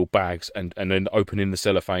vacuum-filled bags and then opening the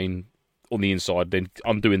cellophane on the inside, then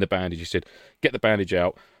undoing the bandage. He said, get the bandage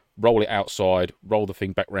out, roll it outside, roll the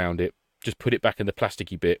thing back round it, just put it back in the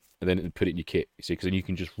plasticky bit, and then put it in your kit. You see, because then you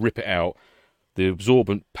can just rip it out. The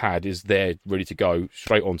absorbent pad is there, ready to go,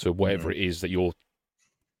 straight onto whatever it is that you're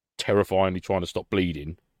terrifyingly trying to stop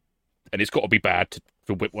bleeding. And it's got to be bad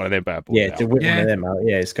to whip one of them bad boys out. To whip one of them out,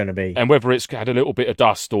 it's going to be. And whether it's had a little bit of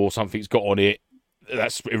dust or something's got on it,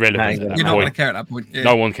 that's irrelevant. You're not going to care at that point. Yeah.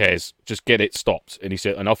 No one cares. Just get it stopped. And he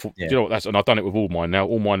said, and I thought, you know what? And I've done it with all mine now.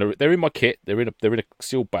 All mine they're in my kit. They're in a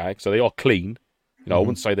sealed bag, so they are clean. I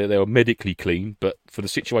wouldn't say that they are medically clean, but for the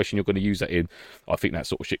situation you're going to use that in, I think that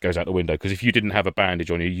sort of shit goes out the window. Because if you didn't have a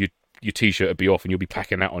bandage on you, your t-shirt would be off, and you'll be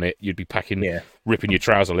packing that on it. You'd be ripping your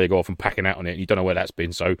trouser leg off and packing that on it, and you don't know where that's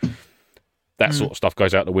been. So that sort of stuff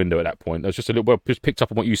goes out the window at that point. There's just just picked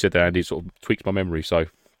up on what you said there, Andy. It sort of tweaked my memory. So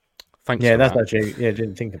thanks. Yeah, that's actually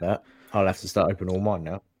didn't think of that. I'll have to start opening all mine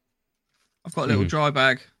now. I've got a little dry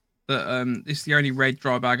bag that it's the only red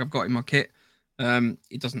dry bag I've got in my kit.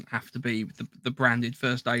 It doesn't have to be the branded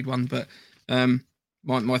first aid one, but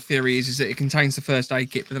my theory is that it contains the first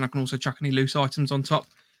aid kit, but then I can also chuck any loose items on top.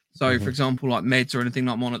 So, for example, like meds or anything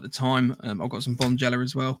like I'm on at the time, I've got some Bond Jella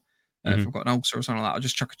as well. If I've got an ulcer or something like that, I'll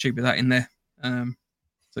just chuck a tube of that in there, so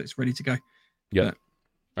it's ready to go. Yeah,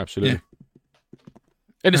 absolutely. Yeah.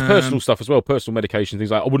 And it's personal stuff as well, personal medication,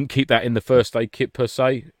 things like I wouldn't keep that in the first aid kit per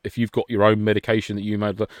se. If you've got your own medication that you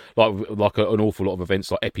made, like an awful lot of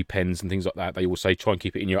events like EpiPens and things like that, they will say try and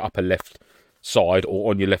keep it in your upper left side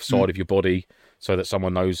or on your left side of your body so that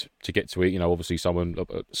someone knows to get to it. You know, obviously someone,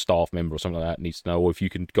 a staff member or something like that needs to know, or if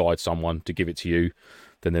you can guide someone to give it to you,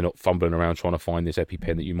 then they're not fumbling around trying to find this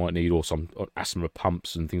EpiPen that you might need, or some asthma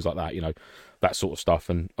pumps and things like that, you know, that sort of stuff.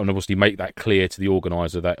 And obviously make that clear to the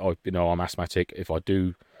organizer that I'm asthmatic. If I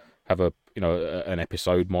do have an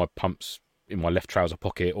episode, my pump's in my left trouser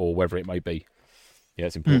pocket or wherever it may be. Yeah,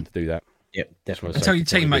 it's important to do that. Yep, definitely. And tell your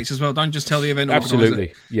teammates as well. Don't just tell the event organizer.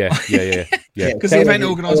 Absolutely. Yeah. Because the event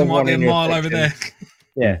organizer might be a mile over there.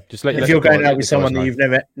 Yeah. Just if you're going out with someone that you've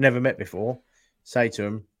never met before, say to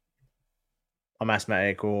them, "I'm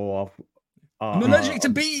asthmatic," or "I'm allergic to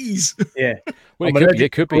bees." Yeah. Well,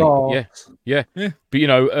 it could be. Yeah.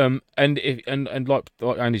 But and like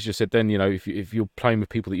Andy's just said, then if you're playing with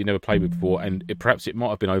people that you never played with before, and perhaps it might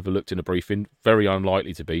have been overlooked in a briefing, very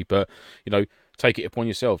unlikely to be, but take it upon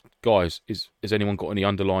yourself, guys. Has anyone got any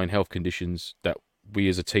underlying health conditions that we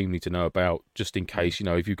as a team need to know about, just in case?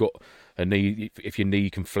 If you've got a knee, if your knee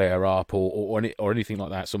can flare up, or anything like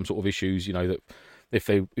that, some sort of issues, that if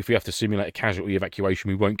we have to simulate a casualty evacuation,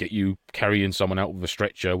 we won't get you carrying someone out with a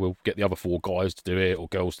stretcher. We'll get the other 4 guys to do it or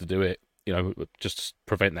girls to do it. Just to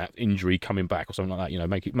prevent that injury coming back or something like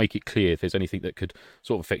that. Make it clear if there's anything that could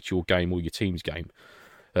sort of affect your game or your team's game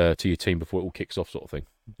to your team before it all kicks off, sort of thing.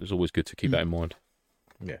 It's always good to keep that in mind.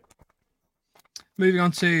 Yeah. Moving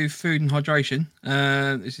on to food and hydration.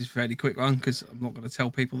 This is a fairly quick one because I'm not going to tell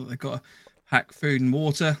people that they've got to pack food and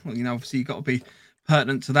water. Well, obviously you've got to be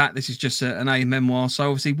pertinent to that. This is just an A memoir. So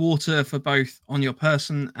obviously water for both on your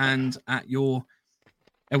person and at your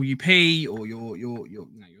LUP or your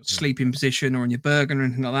sleeping position or on your Bergen or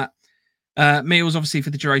anything like that. Meals obviously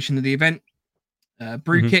for the duration of the event.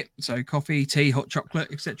 Brew kit, so coffee, tea, hot chocolate,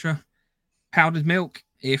 etc. Powdered milk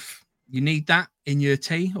if you need that in your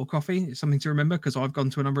tea or coffee. It's something to remember because I've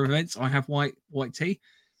gone to a number of events. I have white tea.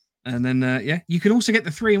 And then, you can also get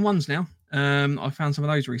the 3-in-1s now. I found some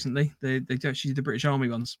of those recently. They actually do the British Army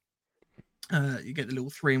ones. You get the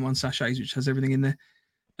little 3-in-1 sachets, which has everything in there.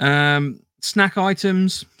 Snack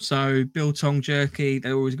items, so biltong jerky,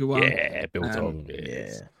 they're always a good one. Yeah, biltong.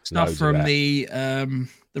 Stuff Loads from the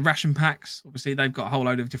ration packs. Obviously, they've got a whole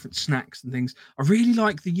load of different snacks and things. I really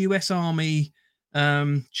like the US Army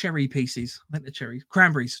cherry pieces. I think they're cherries.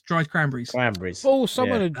 Cranberries, dried cranberries. Oh,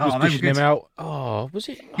 someone was dishing them out. Oh, was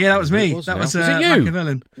it? Yeah, that was me. Was that was it you?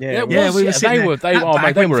 Machiavellian. Yeah, we were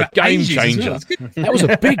they were a game changer. Well. That was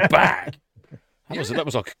a big bag. That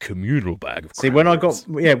was like a communal bag. Of when I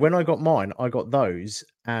got mine, I got those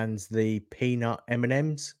and the peanut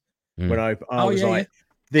M&Ms. When I was like,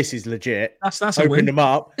 this is legit. That's opened them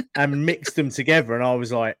up and mixed them together, and I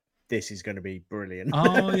was like, this is going to be brilliant.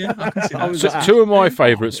 Oh yeah, I can see that. So, 2 of my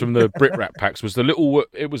favourites from the Brit Wrap packs was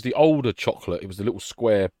it was the older chocolate. It was the little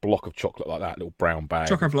square block of chocolate like that, little brown bag.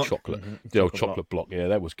 Chocolate block. Chocolate. Mm-hmm. The old chocolate block. Yeah,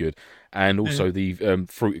 that was good. And also the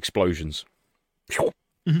fruit explosions.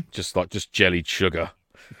 Just jellied sugar.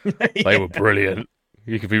 They were brilliant.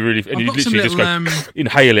 You could be really, and you literally just go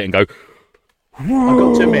inhale it and go. I've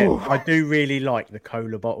got to admit, I do really like the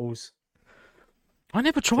cola bottles. I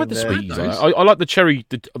never tried the sweets. I like the cherry,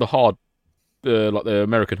 the hard, like the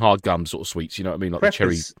American hard gum sort of sweets. You know what I mean? Like the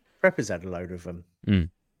cherry. Preppers had a load of them.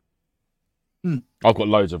 I've got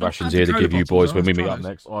loads of rations here to give you boys when we meet up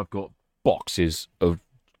next. I've got boxes of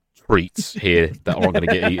treats here that aren't going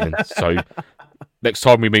to get eaten. So next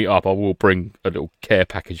time we meet up, I will bring a little care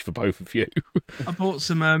package for both of you. I bought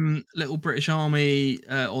some little British Army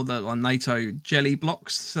or the NATO jelly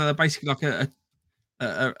blocks. So they're basically like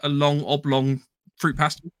a long oblong fruit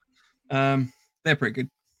pastel. They're pretty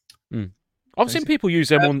good. I've seen people use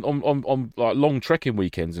them on like long trekking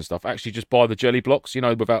weekends and stuff. Actually, just buy the jelly blocks,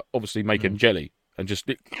 without obviously making jelly and just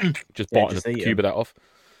biting a cube of that off.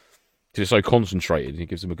 Because it's so concentrated, and it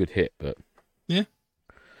gives them a good hit. But yeah.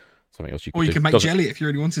 Something else you could make jelly if you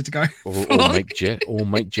really wanted to go. Or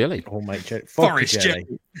make jelly. Forest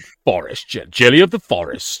jelly. Forest jelly. Jelly of the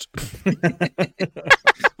forest.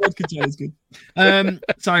 Vodka jelly is good.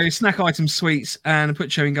 So snack items, sweets, and I put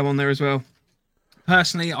chewing gum on there as well.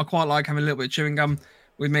 Personally, I quite like having a little bit of chewing gum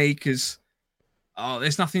with me because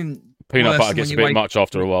there's nothing. Peanut butter gets a bit much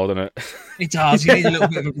after a while, doesn't it? It does. You need a little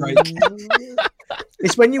bit of a break.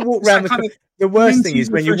 It's when you walk around the worst thing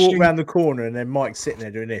is when you walk around the corner and then Mike's sitting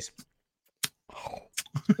there doing this.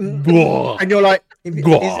 And you're like,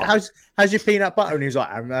 how's your peanut butter? And he's like,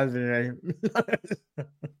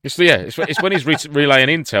 it's when he's relaying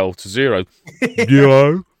intel to zero.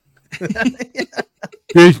 Yo.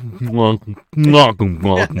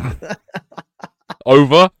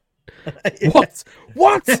 Over. What?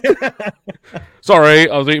 Sorry,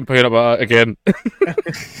 I was eating peanut butter again.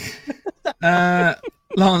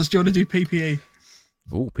 Lance, do you want to do PPE?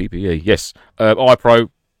 Oh, PPE, yes. iPro,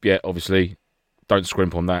 yeah, obviously. Don't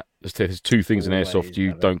scrimp on that. There's 2 things in Airsoft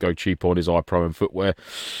you don't go cheap on is iPro and footwear.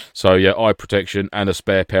 So, yeah, eye protection and a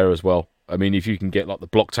spare pair as well. I mean, if you can get like the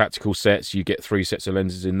block tactical sets, you get 3 sets of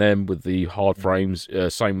lenses in them with the hard frames.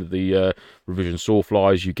 Same with the revision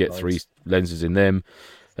sawflies, you get 3 lenses in them.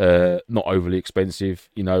 Not overly expensive,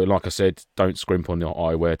 you know. Like I said, don't scrimp on your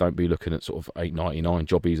eyewear. Don't be looking at sort of $8.99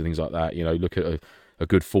 jobbies and things like that. You know, look at a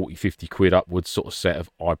good 40-50 quid upwards sort of set of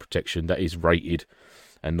eye protection that is rated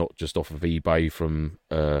and not just off of eBay from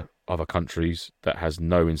other countries that has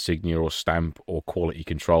no insignia or stamp or quality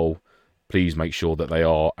control. Please make sure that they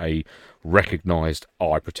are a recognised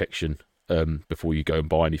eye protection before you go and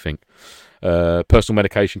buy anything. Personal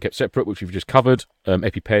medication kept separate, which we've just covered.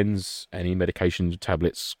 EpiPens, any medication,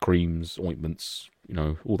 tablets, creams, ointments, you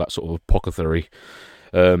know, all that sort of apothecary.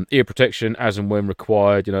 Ear protection as and when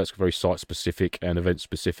required. You know, it's very site specific and event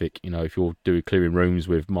specific. You know, if you're doing clearing rooms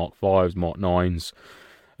with Mark 5s, Mark 9s,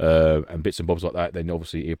 and bits and bobs like that, then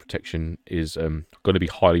obviously ear protection is going to be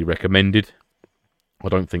highly recommended. I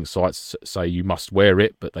don't think sites say you must wear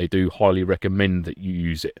it, but they do highly recommend that you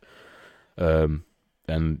use it. And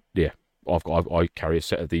yeah, I carry a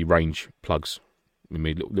set of the range plugs with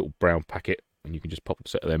me, little brown packet, and you can just pop a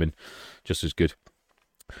set of them in, just as good.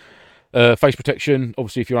 Face protection,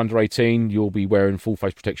 obviously, if you're under 18, you'll be wearing full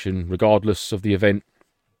face protection regardless of the event.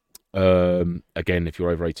 Again, if you're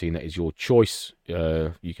over 18, that is your choice.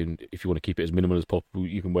 You can, if you want to keep it as minimal as possible,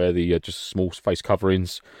 you can wear the just small face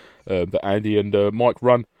coverings that Andy and Mike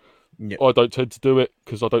run. Yep. I don't tend to do it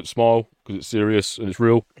because I don't smile, because it's serious and it's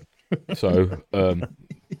real. So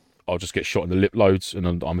I'll just get shot in the lip loads, and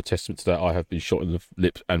I'm a testament to that. I have been shot in the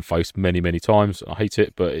lip and face many, many times. I hate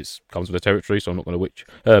it, but it comes with the territory, so I'm not going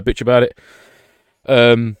to bitch about it.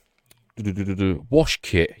 Wash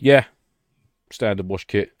kit, yeah, standard wash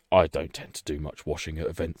kit. I don't tend to do much washing at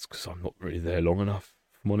events because I'm not really there long enough,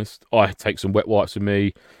 if I'm honest. I take some wet wipes with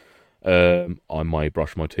me. I may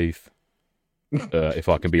brush my teeth if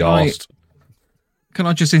I can be asked. Can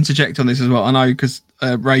I just interject on this as well? I know, because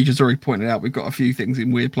Rage has already pointed out we've got a few things in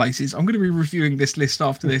weird places. I'm going to be reviewing this list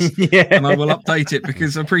after this, and I will update it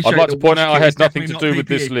because I appreciate. I'd like to point out I had nothing to do with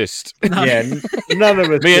this list. Yeah, none of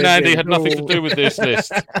us. Me and Andy had nothing to do with this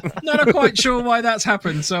list. Not quite sure why that's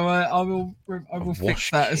happened, so I will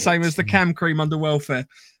fix that. Same as the cam cream under welfare.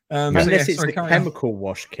 Unless it's the chemical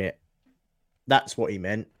wash kit. That's what he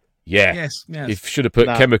meant. Yeah. Yes. If should have put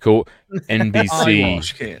chemical NBC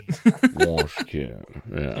wash kit. Wash kit.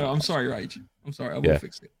 Yeah. Oh, I'm sorry, Rage. I'm sorry. I will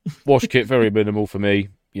fix it. Wash kit, very minimal for me.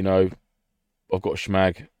 You know, I've got a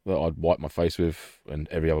schmag that I'd wipe my face with and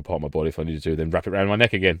every other part of my body if I needed to, then wrap it around my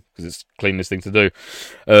neck again because it's the cleanest thing to do.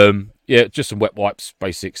 Yeah, just some wet wipes,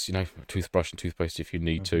 basics. You know, toothbrush and toothpaste if you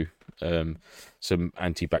need to. Some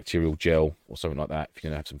antibacterial gel or something like that if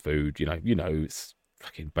you're gonna have some food. You know, it's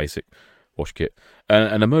fucking basic. Wash kit.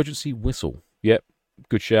 An emergency whistle. Yep,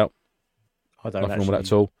 good shout. I don't Nothing wrong with that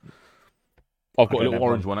at all. I've got a little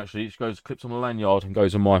orange one actually. It goes, clips on a lanyard and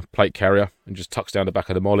goes on my plate carrier and just tucks down the back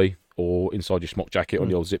of the molly or inside your smock jacket on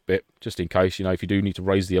the old zip bit, just in case, you know, if you do need to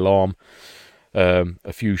raise the alarm.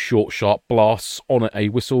 A few short, sharp blasts on a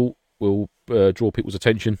whistle will draw people's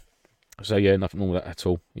attention. So yeah, nothing wrong with that at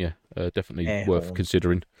all. Yeah, definitely Air worth horn.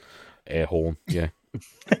 considering. Air horn, yeah.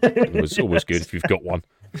 always good if you've got one.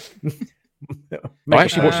 I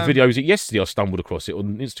actually watched a video yesterday. I stumbled across it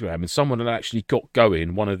on Instagram, and someone had actually got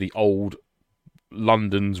going one of the old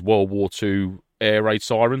London's World War II air raid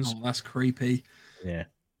sirens. Oh, that's creepy. Yeah.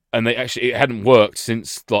 And it hadn't worked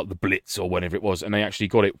since like the Blitz or whenever it was, and they actually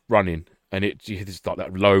got it running, and it's like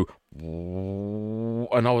that low,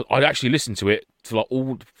 and I'd actually listened to it to like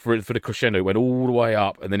all for the crescendo. It went all the way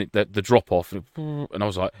up, and then the drop off, and I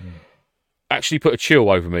was like, actually put a chill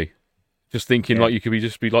over me. Just thinking like you could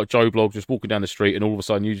be like Joe Blogg just walking down the street and all of a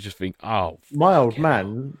sudden you just think, oh. My old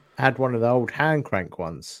man had one of the old hand crank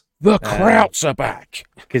ones. The Krauts are back.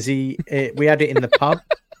 Because we had it in the pub.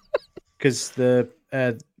 Because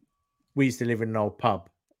we used to live in an old pub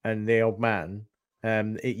and the old man,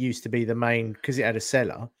 it used to be the main, because it had a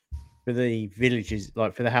cellar for the villages,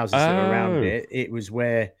 like for the houses that were around it. It was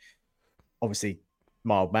where, obviously,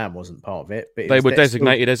 my old man wasn't part of it, but they were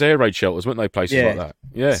designated as air raid shelters, weren't they? Places like that.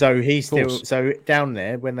 Yeah. So down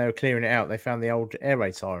there when they were clearing it out, they found the old air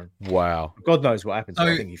raid siren. Wow. God knows what happened to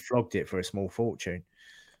it. I think he flogged it for a small fortune.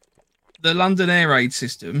 The London air raid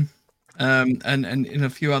system, and in a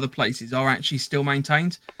few other places are actually still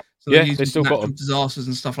maintained. So they still got them. Disasters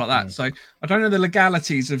and stuff like that. So I don't know the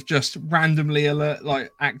legalities of just randomly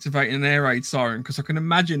activating an air raid siren, because I can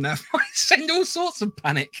imagine that might send all sorts of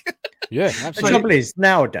panic. Yeah, absolutely. The trouble is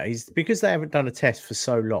nowadays, because they haven't done a test for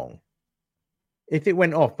so long, if it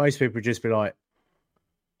went off, most people would just be like,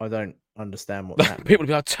 I don't understand what's happening. People would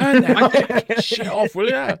be like, turn that shit off, will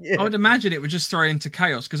you? Yeah. I would imagine it would just throw into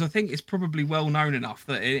chaos because I think it's probably well known enough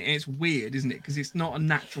that it's weird, isn't it? Because it's not a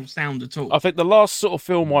natural sound at all. I think the last sort of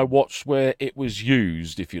film I watched where it was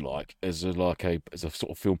used, if you like, as a sort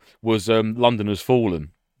of film was London Has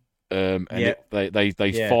Fallen. And they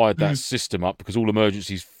fired that system up because all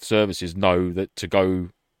emergency services know that to go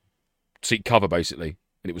seek cover, basically.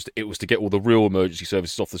 And it was to get all the real emergency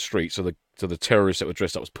services off the street, so the terrorists that were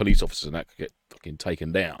dressed up as police officers and that could get fucking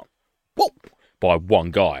taken down, by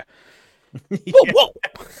one guy.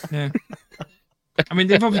 Yeah. I mean,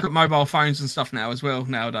 they've obviously got mobile phones and stuff now as well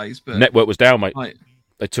nowadays, but Network was down, mate. Like,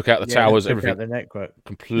 They took out the towers, they took everything. out the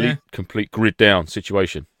network. Complete grid down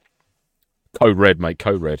situation. Code red, mate.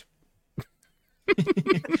 Code red.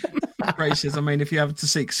 gracious. I mean, if you have to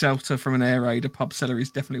seek shelter from an air raid, a pub cellar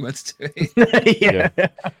is definitely where to do it. Yeah.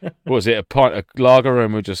 What was it? A pint of lager,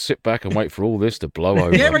 and we'll just sit back and wait for all this to blow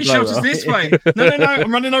over. The air raid shelter's this way. No,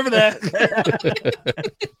 I'm running over there.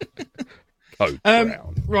 Code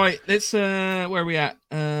brown. Right, let's where are we at?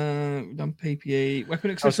 We've done PPE, weapon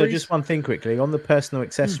Oh, accessories. so just one thing quickly on the personal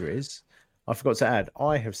accessories. I forgot to add.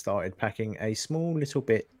 I have started packing a small little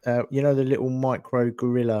bit. You know the little micro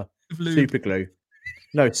gorilla Lube. super glue.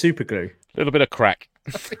 No, super glue. A little bit of crack.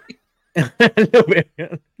 a little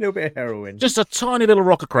bit of heroin. Just a tiny little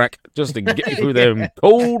rock of crack, just to get you through them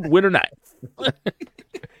cold winter nights. But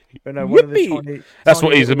no, one of the tiny, That's tiny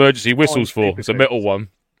what his little emergency whistle's for. super It's a glue. metal one.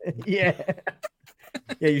 Yeah.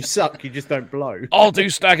 Yeah, you suck. You just don't blow. I'll do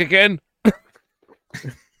stag again.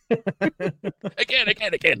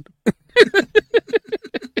 again.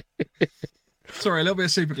 Sorry, a little bit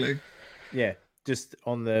of super glue. Yeah, just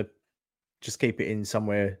keep it in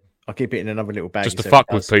somewhere. I'll keep it in another little bag. Just to so fuck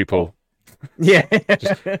it with does- people. Yeah. Put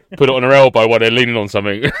it on their elbow while they're leaning on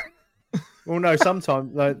something. Well, no,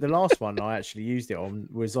 sometimes the last one I actually used it on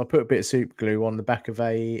was I put a bit of super glue on the back of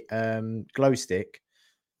a glow stick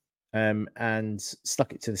and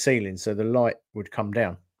stuck it to the ceiling so the light would come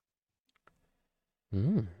down.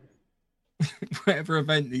 Whatever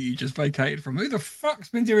event that you just vacated from. Who the fuck's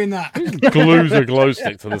been doing that? Glues a glow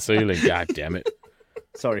stick to the ceiling. God damn it.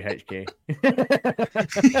 Sorry, HQ.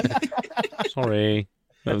 Sorry.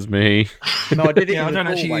 That was me. No, I did it. Yeah, I in the don't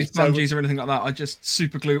actually doorway, use so bungees or anything like that. I just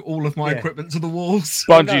super glue all of my Yeah. equipment to the walls.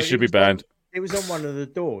 Bungees no, should be it was banned. It was on one of the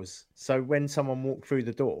doors, so when someone walked through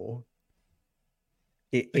the door,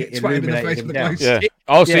 it It's right in the face illuminated of them the down. glow Yeah. stick.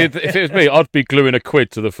 I'll see Yeah. if it was me, I'd be gluing a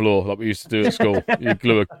quid to the floor like we used to do at school. You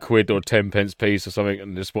glue a quid or 10 pence piece or something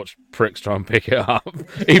and just watch pricks try and pick it up.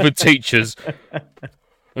 Even teachers.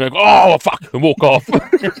 And they go, oh, fuck, and walk off.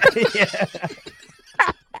 Yeah.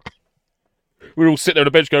 We'd all sit there on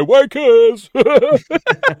the bench go, wakers!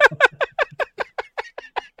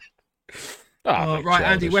 Right,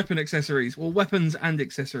 Andy, weapon accessories. Well, weapons and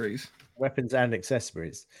accessories. Weapons and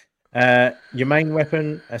accessories. Your main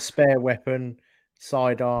weapon, a spare weapon,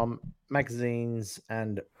 sidearm, magazines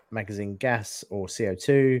and magazine gas or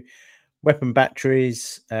CO2, weapon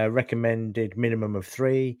batteries, recommended minimum of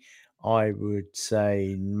 3. I would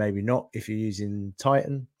say maybe not if you're using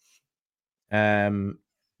Titan. Yeah,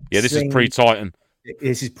 this is pre-Titan.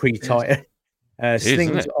 This is pre-Titan. is, isn't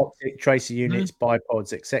Slings, it? optic, tracer units,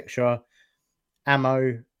 bipods, etc.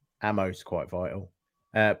 Ammo's quite vital.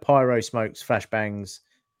 Pyro smokes, flashbangs,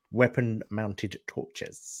 weapon-mounted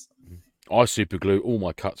torches. I super glue all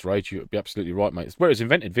my cuts, Rage. You'd be absolutely right, mate. It's where it was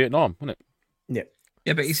invented, Vietnam, wasn't it?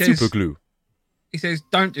 Yeah, but he says Super glue. he says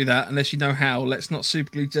don't do that unless you know how. Let's not super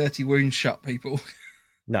glue dirty wounds shut, people.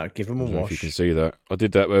 No, give them I a don't know if you wash. can see that. I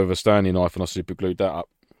did that with a Stanley knife and I super glued that up.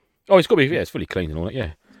 Oh, it's got to be, it's fully clean and all that,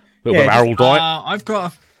 yeah. A little bit of Harold diet. I've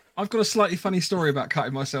got a slightly funny story about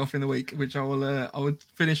cutting myself in the week, which I will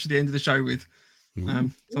finish at the end of the show with.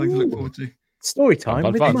 Something to look forward to. Story time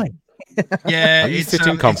Fun, with fun. mate. Yeah, Are you it's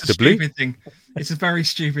sitting comfortably? It's a stupid thing. It's a very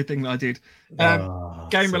stupid thing that I did.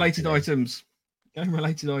 Game-related items.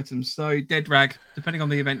 Game-related items. So dead rag, depending on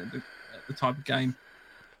the event and the type of game.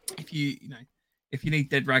 If you need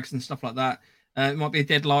dead rags and stuff like that, it might be a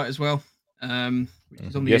dead light as well, which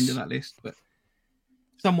is on the end of that list. But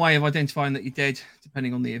some way of identifying that you're dead,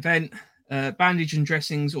 depending on the event. Bandage and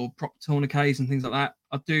dressings or prop tourniquets and things like that.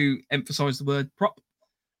 I do emphasise the word prop.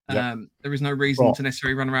 Yep. There is no reason Prop. to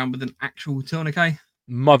necessarily run around with an actual tourniquet.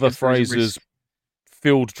 Mother Because there is a Fraser's risk.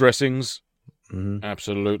 field dressings. Mhm.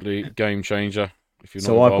 Absolutely game changer. If you're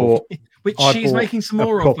So not I involved. bought. Which I she's bought making some a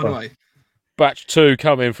more of, by the proper- way. Batch 2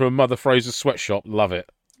 coming from Mother Fraser's sweatshop. Love it.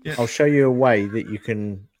 Yeah. I'll show you a way that you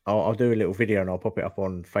can. I'll do a little video and I'll pop it up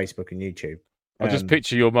on Facebook and YouTube. I just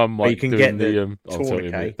picture your mum where you like can doing get the the I'll tell you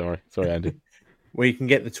in a minute. tourniquet. Sorry, Andy. Where you can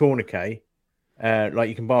get the tourniquet like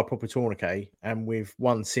you can buy a proper tourniquet, and with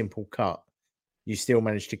one simple cut, you still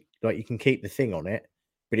manage to like you can keep the thing on it,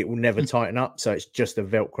 but it will never tighten up. So it's just a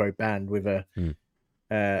Velcro band with a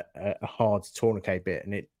hard tourniquet bit,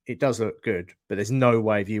 and it does look good. But there's no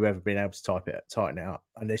way of you ever being able to tighten it up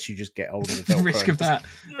unless you just get hold of the Velcro. The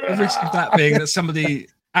risk of that being that somebody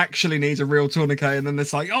actually needs a real tourniquet, and then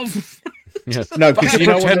it's like, oh. Yeah. No, because you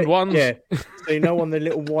know pretend ones. Yeah. So you know on the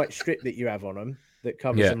little white strip that you have on them that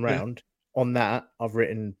covers them round, on that I've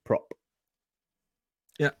written prop.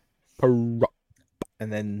 Yeah. Prop.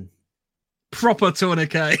 And then proper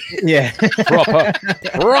tourniquet. Yeah.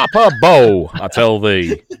 proper bow, I tell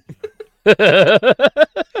thee.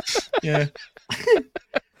 Yeah.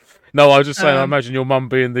 No, I was just saying, I imagine your mum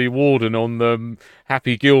being the warden on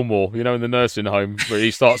Happy Gilmore, you know, in the nursing home, where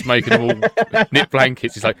he starts making them all knit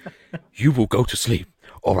blankets. He's like, you will go to sleep,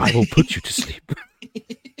 or I will put you to sleep.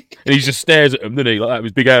 And he just stares at him, doesn't he? Like that with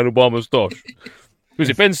his big handlebar moustache. Was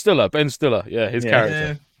it Ben Stiller? Ben Stiller, yeah, his character.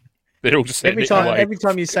 Yeah. They're all just sitting every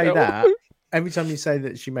time you say that, every time you say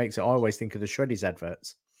that she makes it, I always think of the Shreddies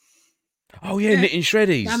adverts. Oh, yeah, knitting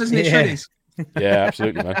Shreddies. Shreddies. Yeah,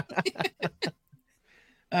 absolutely, man.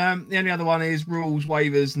 The only other one is rules,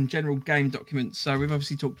 waivers, and general game documents. So we've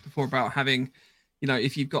obviously talked before about having, you know,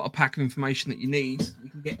 if you've got a pack of information that you need, you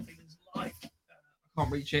can get things like, I can't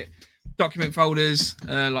reach it, document folders,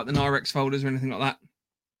 like the Nirex folders or anything like that.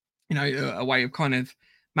 You know, a way of kind of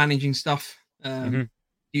managing stuff.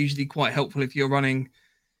 Usually quite helpful if you're running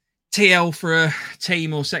TL for a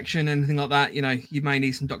team or section, anything like that. You know, you may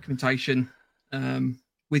need some documentation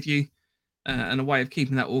with you. And a way of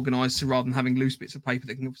keeping that organised, so rather than having loose bits of paper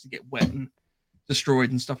that can obviously get wet and destroyed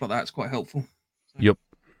and stuff like that, it's quite helpful. Yep.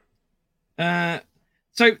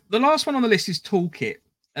 So the last one on the list is toolkit,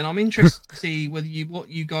 and I'm interested to see what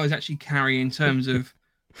you guys actually carry in terms of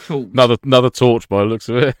tools. Another torch by the looks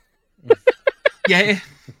of it. Yeah.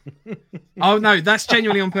 Oh no, that's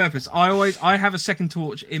genuinely on purpose. I have a second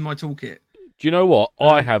torch in my toolkit. Do you know what?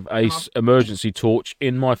 I have a emergency torch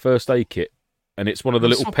in my first aid kit, and it's one of the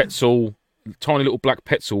little Petzl. Tiny little black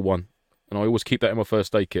Petzl one, and I always keep that in my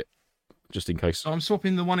first aid kit just in case. So I'm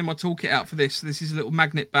swapping the one in my toolkit out for this. This is a little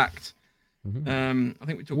magnet backed. I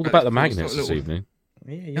think we talked all about the magnets this evening.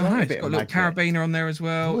 Yeah, it's got a little carabiner on there as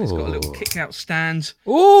well. Ooh. It's got a little kick out stand.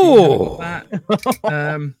 Oh,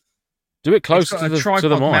 do it closer to the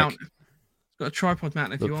mic. Mount. It's got a tripod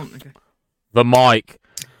mount if you want. Okay. The mic.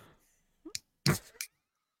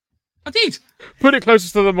 I did. Put it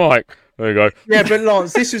closer to the mic. There you go. Yeah, but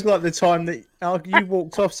Lance, this was like the time that you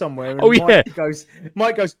walked off somewhere. And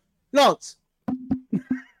Mike goes, Lance.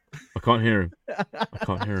 I can't hear him.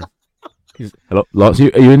 Hello, Lance, are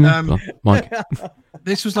you in? Mike.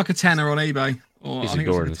 This was like a tenner on eBay, or I think it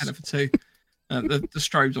was like a tenner for two. The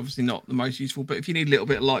strobe's obviously not the most useful, but if you need a little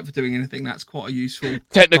bit of light for doing anything, that's quite a useful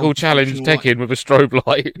technical challenge. Tech-in with a strobe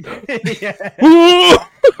light.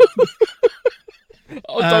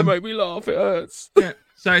 Oh, don't make me laugh. It hurts. Yeah.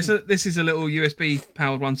 So this is a little USB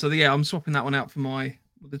powered one. So yeah, I'm swapping that one out for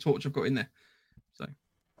the torch I've got in there.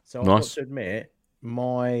 So I've got to admit,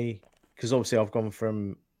 because obviously I've gone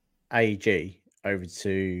from AG over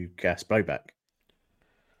to gas blowback.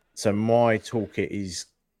 So my toolkit is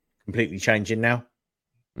completely changing now.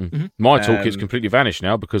 Mm-hmm. My toolkit's completely vanished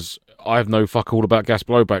now because I have no fuck all about gas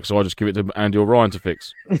blowback, so I just give it to Andy or Ryan to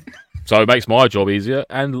fix. So it makes my job easier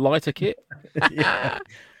and lighter kit. Yeah.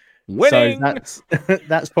 Winning! So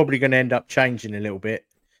that's probably going to end up changing a little bit.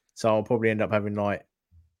 So I'll probably end up having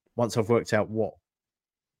once I've worked out what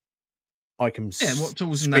I can what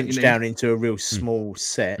tools pinch down into a real small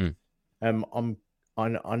set. I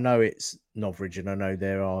know it's Novridge, and I know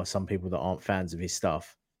there are some people that aren't fans of his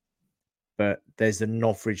stuff, but there's the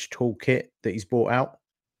Novridge toolkit that he's bought out,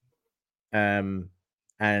 and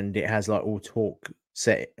it has like all torque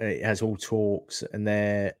set. It has all torques, and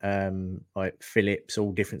they're like Phillips,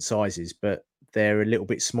 all different sizes, but they're a little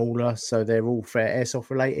bit smaller, so they're all for airsoft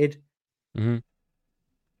related.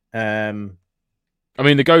 I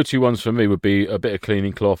mean, the go-to ones for me would be a bit of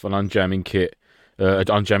cleaning cloth, an unjamming kit, an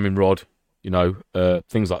unjamming rod,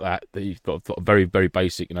 things like that. That you've got very, very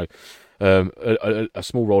basic, a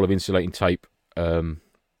small roll of insulating tape, a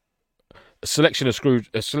selection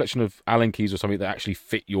of Allen keys or something that actually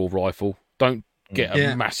fit your rifle. Don't get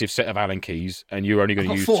a massive set of Allen keys, and you're only going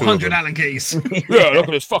to use 400 Allen keys. Yeah, look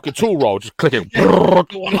at this fucking tool roll. Just click it.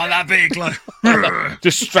 One like that big,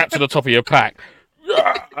 just strapped to the top of your pack.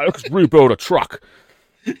 Let's rebuild a truck.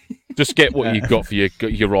 Just get what you've got for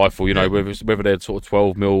your rifle. Whether they're sort of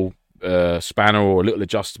 12mm spanner or a little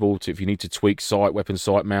adjustable if you need to tweak weapon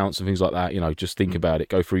sight mounts and things like that. Just think about it.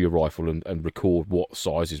 Go through your rifle and record what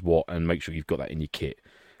size is what, and make sure you've got that in your kit.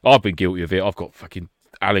 I've been guilty of it. I've got fucking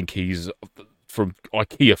Allen keys from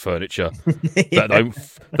IKEA furniture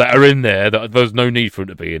that are in there that there's no need for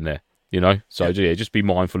them to be in there. So yeah, just be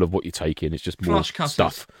mindful of what you're taking. It's just more Flush cutters.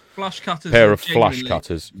 stuff. Flush cutters. Pair of flush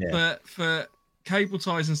cutters. Yeah. For cable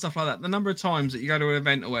ties and stuff like that. The number of times that you go to an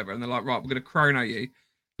event or whatever, and they're like, right, we're going to chrono you.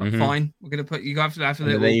 Like, fine, we're going to put you have a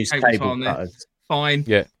little cable tie on there. Fine.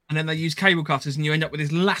 Yeah. And then they use cable cutters, and you end up with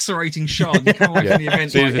this lacerating shard. You come away from the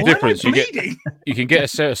event. See, there's a difference. You can get a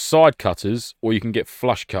set of side cutters, or you can get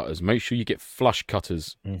flush cutters. Make sure you get flush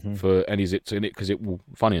cutters for any zips in it, because it will,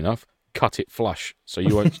 funny enough, cut it flush, so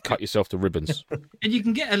you won't cut yourself to ribbons. And you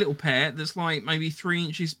can get a little pair that's like maybe 3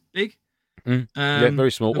 inches big. Yeah,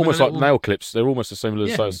 very small, almost like nail clips. They're almost the same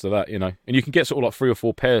size to that, And you can get sort of like 3 or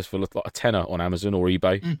 4 pairs for like a tenner on Amazon or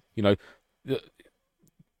eBay.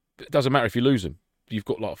 It doesn't matter if you lose them. You've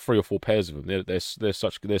got like 3 or 4 pairs of them. They're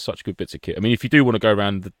such good bits of kit. I mean, if you do want to go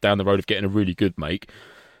down the road of getting a really good make,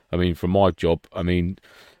 I mean, from my job, I mean,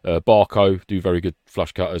 Barco do very good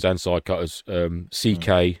flush cutters and side cutters.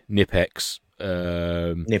 CK, Nipex.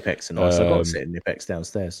 Nipex are nice. I've got a set of Nipex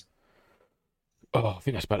downstairs. I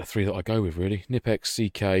think that's about the 3 that I go with, really. Nipex,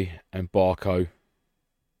 CK, and Barco.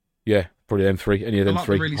 Yeah, probably them 3. Any of them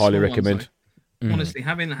 3, really highly recommend. Honestly,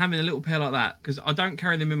 having a little pair like that, because I don't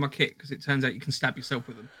carry them in my kit, because it turns out you can stab yourself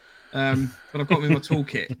with them. But I've got them in my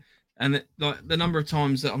toolkit, and the number of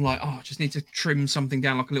times that I'm like, I just need to trim something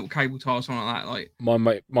down, like a little cable tie or something like that. Like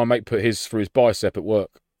my mate put his through his bicep at work.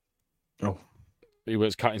 Oh, he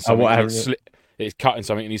was cutting something. It's cutting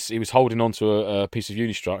something, and he was holding onto a piece of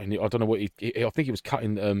unistrut, and I don't know what I think he was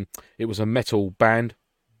cutting. It was a metal band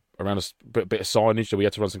around a bit of signage, so we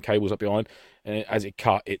had to run some cables up behind, and as it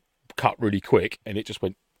cut really quick, and it just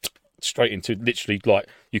went straight into, literally, like,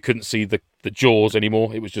 you couldn't see the jaws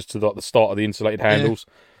anymore. It was just to like the start of the insulated handles.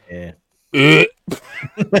 Yeah. I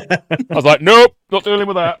was like, nope, not dealing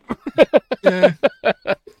with that.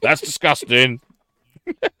 That's disgusting.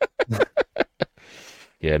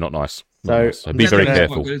 Yeah, not nice. So be very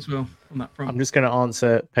careful. As well on that front. I'm just going to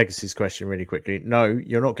answer Pegasus' question really quickly. No,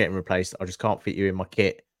 you're not getting replaced. I just can't fit you in my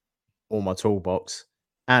kit or my toolbox.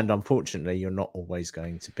 And unfortunately, you're not always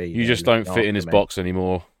going to be. You just don't fit in his box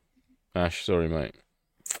anymore, Ash. Sorry, mate.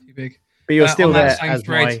 Too big. But you're still there as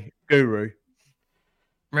my guru.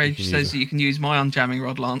 Reg says that you can use my unjamming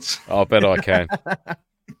rod, Lance. I bet I can. As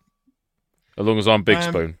long as I'm Big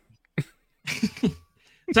Spoon.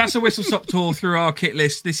 So that's a whistle stop tour through our kit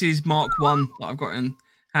list. This is Mark 1 that I've got in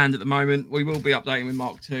hand at the moment. We will be updating with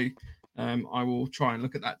Mark 2. I will try and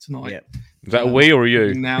look at that tonight. Yep. Is that a we or a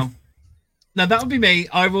you? Now, no, that would be me.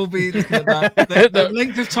 I will be looking at that. The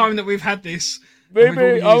length of time that we've had this.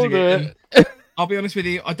 Maybe I'll do it. I'll be honest with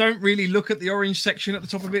you. I don't really look at the orange section at the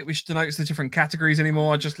top of it, which denotes the different categories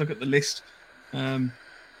anymore. I just look at the list.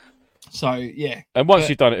 So yeah. And once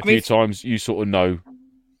you've done it a few times, you sort of know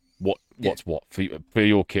what's what for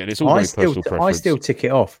your kit. And it's all very personal preference. I still tick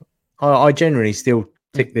it off. I generally still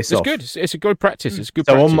tick this off. It's good. It's a good practice. It's good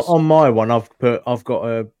so practice. on my one, I've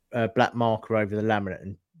got a black marker over the laminate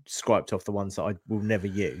and swiped off the ones that I will never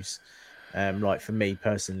use. Like for me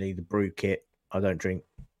personally, the brew kit, I don't drink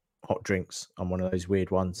hot drinks. I'm one of those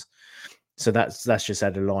weird ones. So that's just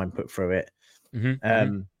had a line put through it.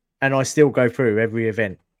 And I still go through every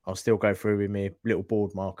event. I'll still go through with my little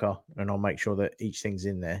board marker, and I'll make sure that each thing's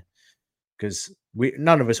in there, because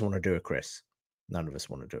none of us want to do a Chris. None of us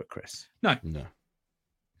want to do a Chris. No.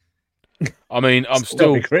 I mean,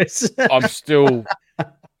 Chris. I still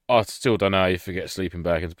don't know how you forget a sleeping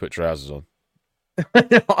bag and to put trousers on.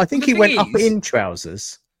 I think he went up in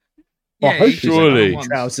trousers. Yeah, surely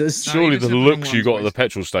trousers. Surely the looks you got at the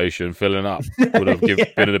petrol station filling up would have been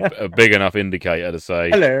a big enough indicator to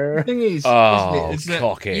say, hello. The thing is,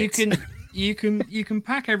 cock it. You can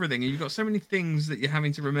pack everything, and you've got so many things that you're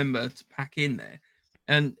having to remember to pack in there.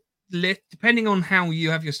 And depending on how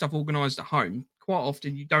you have your stuff organised at home, quite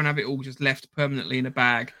often you don't have it all just left permanently in a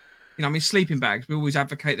bag. I mean, sleeping bags, we always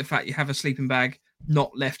advocate the fact you have a sleeping bag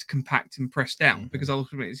not left compact and pressed down, because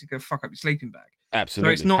ultimately it's going to fuck up your sleeping bag. Absolutely.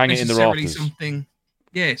 So it's not hang it in the necessarily rafters. something.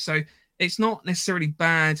 Yeah, so it's not necessarily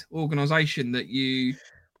bad organisation that you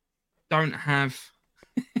don't have.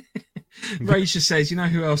 Rage just says, you know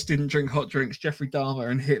who else didn't drink hot drinks? Jeffrey Dahmer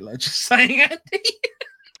and Hitler. Just saying, Andy.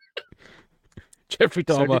 Jeffrey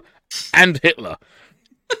Dahmer and Hitler.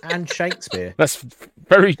 And Shakespeare. That's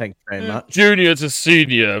very, thank you very much. Junior to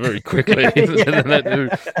senior, very quickly.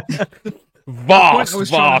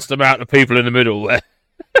 Vast amount of people in the middle there.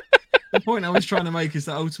 The point I was trying to make is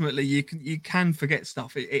that ultimately you can forget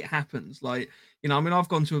stuff. It happens. Like, I mean, I've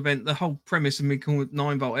gone to an event. The whole premise of me calling it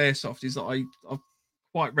 9-volt airsoft is that I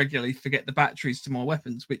quite regularly forget the batteries to my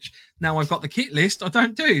weapons, which now I've got the kit list, I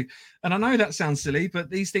don't do. And I know that sounds silly, but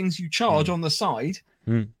these things you charge on the side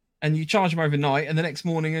and you charge them overnight, and the next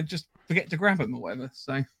morning and just forget to grab them or whatever.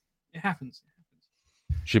 So it happens.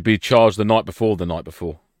 Should be charged the night before.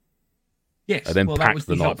 Yes, and then well, that packed would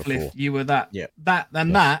the be night helpful before. if you were that. Yeah.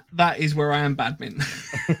 That is where I am badmin.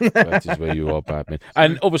 That is where you are, badman.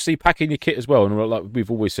 And obviously packing your kit as well. And like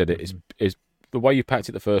we've always said, it is the way you packed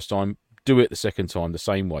it the first time. Do it the second time the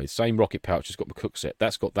same way. Same rocket pouch has got my cook set.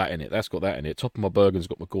 That's got that in it. That's got that in it. Top of my Bergen's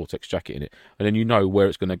got my Gore-Tex jacket in it. And then you know where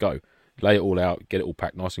it's going to go. Lay it all out. Get it all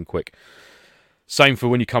packed nice and quick. Same for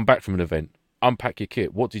when you come back from an event. Unpack your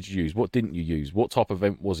kit. What did you use? What didn't you use? What type of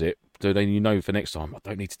event was it? So then you know for next time, I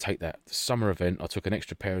don't need to take that. The summer event, I took an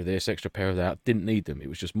extra pair of this, extra pair of that. Didn't need them. It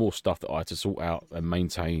was just more stuff that I had to sort out and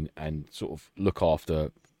maintain and sort of look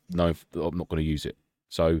after, knowing that I'm not going to use it.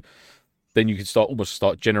 So then you can almost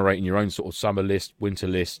start generating your own sort of summer list, winter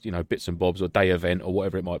list, bits and bobs, or day event, or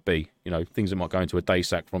whatever it might be. Things that might go into a day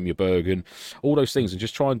sack from your Bergen, all those things, and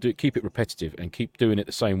just try and keep it repetitive and keep doing it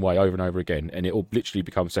the same way over and over again, and it will literally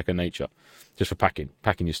become second nature, just for packing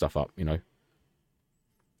your stuff up.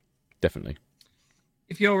 Definitely.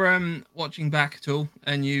 If you're watching back at all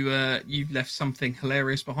and you've left something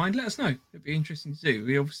hilarious behind, let us know. It'd be interesting to do.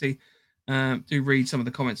 We obviously do read some of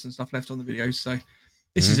the comments and stuff left on the videos, so.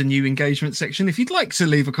 This is a new engagement section. If you'd like to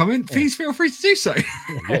leave a comment, please feel free to do so.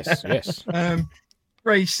 Yes.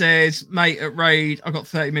 Ray says, mate, at raid, I got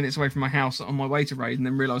 30 minutes away from my house on my way to raid and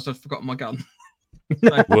then realised I'd forgotten my gun.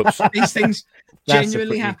 So, whoops. These things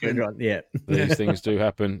genuinely happen. Yeah. These things do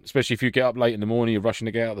happen, especially if you get up late in the morning, you're rushing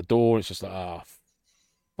to get out the door. It's just like,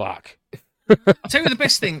 fuck. I'll tell you the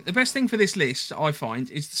best thing for this list I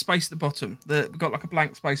find is the space at the bottom. We've got like a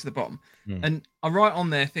blank space at the bottom. And I write on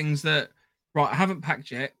there things that, right, I haven't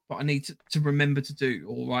packed yet, but I need to remember to do.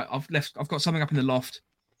 All right, I've got something up in the loft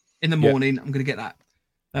in the morning. I'm going to get that.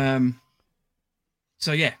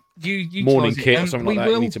 So yeah, you morning kit or something like that.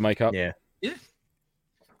 You need to make up. Yeah.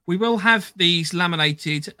 We will have these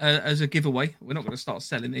laminated as a giveaway. We're not going to start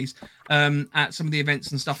selling these at some of the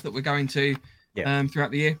events and stuff that we're going to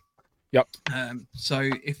throughout the year. Yep. So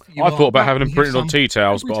if you I thought about having them printed on tea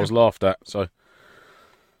towels, but I was laughed at. So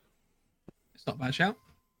it's not a bad shout.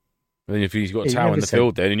 And then if you've got a towel in the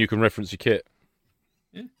field, then you can reference your kit.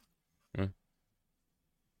 Yeah.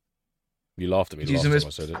 You laughed at me last time I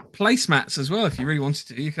said it. Placemats as well, if you really wanted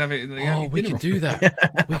to. You could have it in the we could do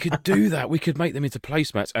that. We could do that. We could make them into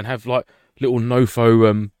placemats and have like little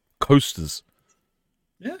NoFo coasters.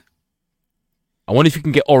 Yeah. I wonder if you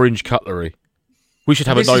can get orange cutlery. We should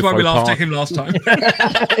have a NoFo. This is why we laughed at him last time.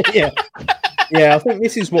 Yeah, I think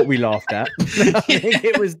this is what we laughed at. I think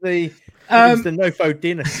it was the NoFo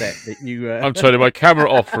dinner set that you. I'm turning my camera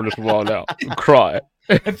off for a little while now and cry.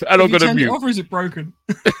 And I'm going to mute. Off, or is it broken?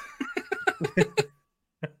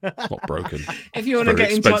 It's not broken. If you want to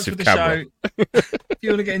get in touch with the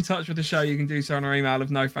show, you can do so on our email of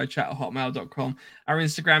nofochat@hotmail.com. Our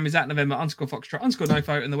Instagram is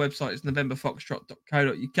 @November_Foxtrot_NoFo, and the website is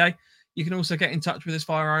novemberfoxtrot.co.uk. You can also get in touch with us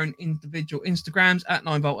via our own individual Instagrams at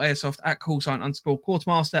 9volt Airsoft, at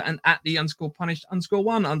 @callsign_Quartermaster, and at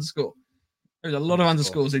 @the_punished_1_. There's a lot of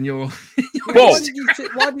underscores in your. Why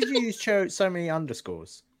did you use so many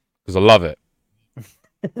underscores? Because I love it.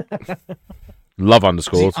 Love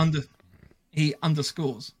underscores. He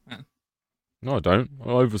underscores. Man. No, I don't. I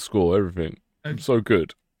overscore everything. I'm so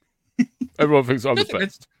good. Everyone thinks I'm the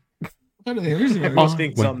best. I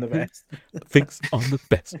think I'm the best. Thinks I'm the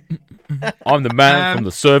best. I'm the man from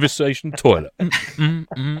the service station toilet.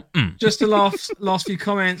 Just the last few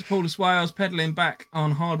comments. Paulus Wales pedaling back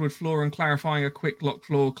on hardwood floor and clarifying a quick lock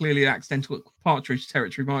floor. Clearly accidental partridge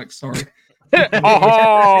territory, Mike. Sorry. He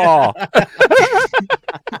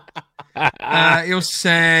also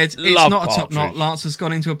said, it's not a top knot. Lance has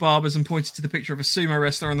gone into a barber's and pointed to the picture of a sumo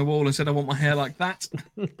wrestler on the wall and said, I want my hair like that.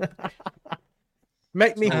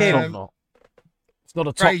 Make me him. It's not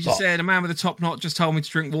a top knot. Said, a man with a top knot just told me to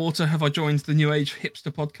drink water. Have I joined the New Age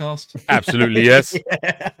hipster podcast? Absolutely, yes.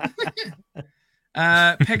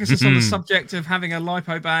 Pegasus on the subject of having a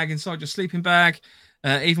lipo bag inside your sleeping bag.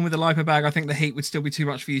 Even with a lipo bag, I think the heat would still be too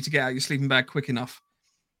much for you to get out your sleeping bag quick enough.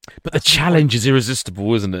 But the challenge is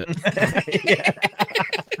irresistible, isn't it?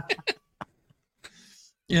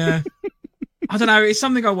 Yeah. I don't know. It's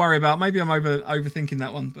something I worry about. Maybe I'm overthinking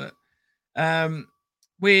that one. But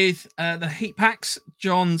with the heat packs,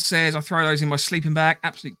 John says, I throw those in my sleeping bag.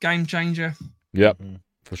 Absolute game changer. Yep,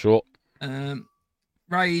 for sure.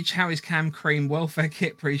 Rage, how is Cam Cream welfare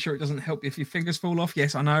kit? Pretty sure it doesn't help you if your fingers fall off.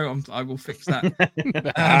 Yes, I know. I will fix that.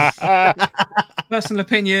 Personal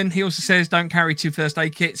opinion. He also says don't carry 2 first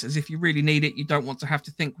aid kits, as if you really need it, you don't want to have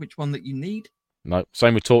to think which one that you need. No,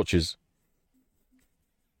 same with torches.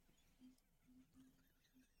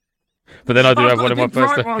 But then I do have one in my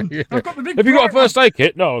first aid one. kit. I've got the big Have you got a bright first aid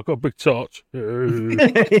kit? No, I've got a big torch.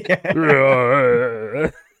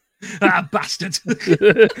 Ah, bastard.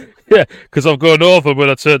 Yeah, because I've got an orphan when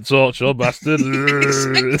I turn torch on, bastard.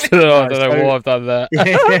 I don't know why I've done that.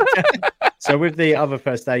 So with the other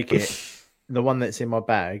first aid kit, the one that's in my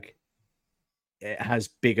bag, it has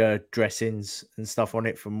bigger dressings and stuff on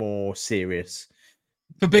it for more serious.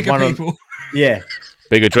 For bigger people. Yeah.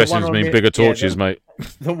 Bigger dressings mean bigger torches, mate.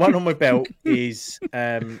 The one on my belt is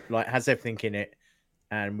like has everything in it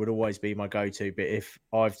and would always be my go-to. But if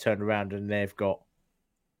I've turned around and they've got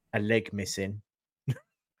a leg missing,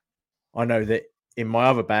 I know that in my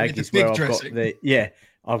other bag is where I've got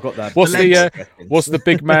I've got that. What's the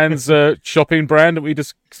big man's shopping brand that we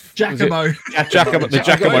just Giacomo. The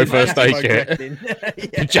Giacomo first aid kit.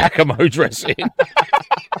 The Giacomo dressing.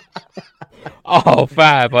 Oh,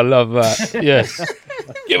 fab! I love that. Yes,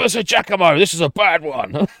 give us a Giacomo. This is a bad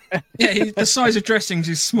one. Yeah, the size of dressings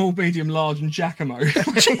is small, medium, large, and Giacomo.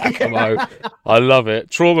 Giacomo, I love it.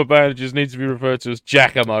 Trauma bandages need to be referred to as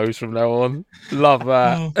Giacomos from now on. Love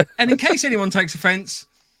that. Oh. And in case anyone takes offence,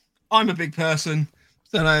 I'm a big person.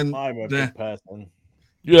 So I'm a big person.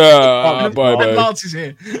 Yeah, baby. Lance is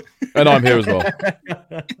here, and I'm here as well.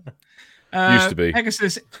 Used to be.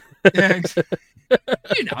 Pegasus. Yeah.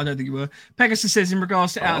 I don't think you were. Pegasus says in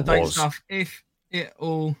regards to out-of-date stuff, if it's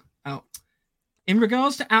all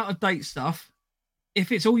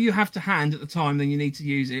you have to hand at the time, then you need to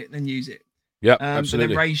use it, then use it. Yeah, absolutely. But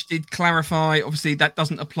then Rage did clarify, obviously, that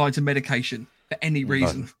doesn't apply to medication for any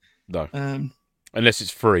reason. No. Unless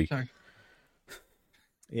it's free. So.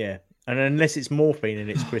 Yeah. And unless it's morphine and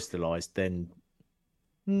it's crystallized, then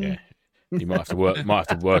yeah. You might have to work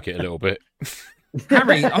it a little bit.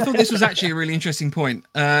 Harry, I thought this was actually a really interesting point.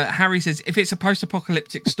 Harry says, if it's a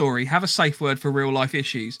post-apocalyptic story, have a safe word for real-life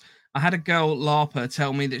issues. I had a girl, Larper,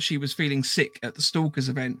 tell me that she was feeling sick at the Stalkers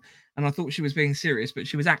event, and I thought she was being serious, but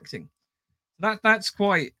she was acting. That's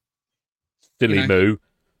quite... Silly moo.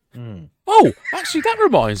 Mm. Oh, actually, that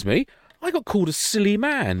reminds me. I got called a silly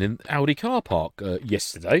man in Audi car park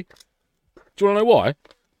yesterday. Do you want to know why?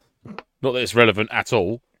 Not that it's relevant at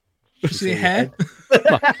all. See your hair?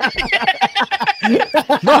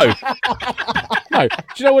 No. Do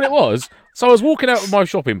you know what it was? So I was walking out with my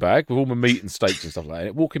shopping bag with all my meat and steaks and stuff like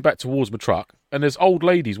that, walking back towards my truck, and there's old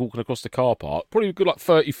ladies walking across the car park, probably a good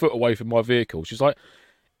 30 foot away from my vehicle. She's like,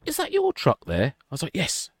 "Is that your truck there?" I was like,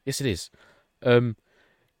 Yes, it is.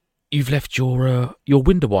 You've left your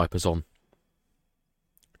window wipers on.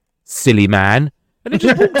 Silly man. And it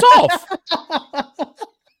just walked off.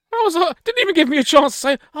 I was like, didn't even give me a chance to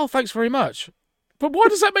say, "Oh, thanks very much." But why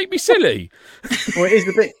does that make me silly? Well, it is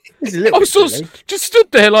a bit. It's a little I was just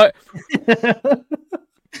stood there like,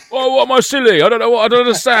 "Oh, what am I silly? I don't know. I don't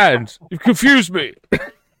understand. You've confused me."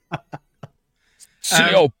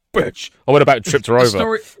 Silly old bitch. I went about and tripped her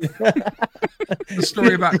over. The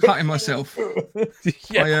story about cutting myself.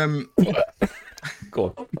 Yeah.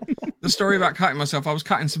 Go on. The story about cutting myself. I was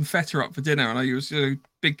cutting some feta up for dinner, and I used a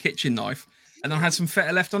big kitchen knife, and I had some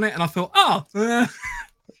feta left on it, and I thought,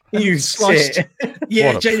 you sliced.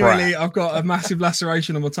 Yeah, genuinely, I've got a massive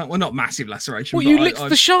laceration on my tongue. Well, not massive laceration. Well, you licked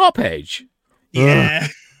the sharp edge. Yeah.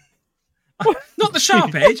 Not the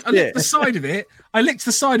sharp edge. I licked the side of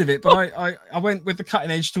it. But I went with the cutting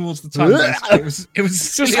edge towards the tongue. It was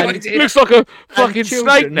just it looks like a fucking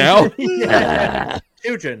snake now.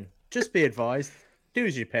 Children, just be advised. Do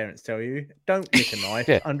as your parents tell you. Don't lick a knife.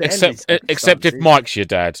 Except if Mike's your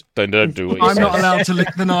dad, then don't do what you I'm not allowed to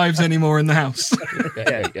lick the knives anymore in the house.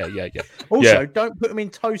 Yeah. Also, don't put them in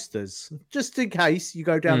toasters, just in case you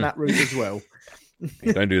go down that route as well.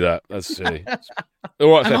 Don't do that. That's silly.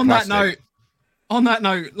 All right, and on that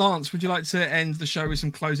note, Lance, would you like to end the show with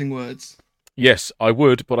some closing words? Yes, I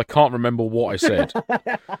would, but I can't remember what I said.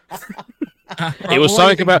 It was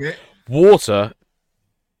something about water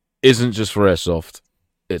isn't just for airsoft,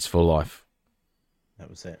 it's for life.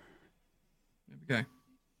 That was it. There we go.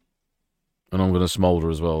 And I'm going to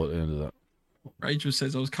smoulder as well at the end of that. Rachel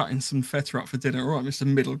says I was cutting some feta up for dinner. All right, Mr.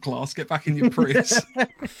 Middle Class, get back in your Prius.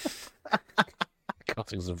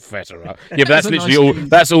 Cutting some feta up. Yeah, but that's literally all.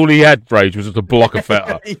 That's all he had, Rage, was just a block of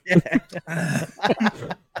feta. He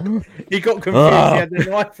got confused. He had the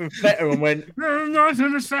knife and feta and went. Right.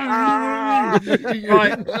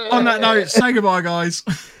 On that note, say goodbye, guys.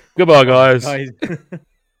 Goodbye, guys.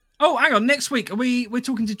 Oh, hang on. Next week, we're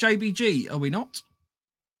talking to JBG, are we not?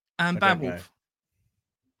 And Bad Wolf.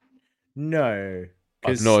 No.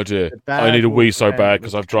 I have no idea. I need a wee so bad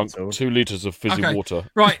because I've drunk 2 litres of fizzy water.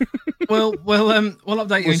 Right. We'll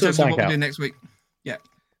update you in terms of what out. we do next week. Yeah.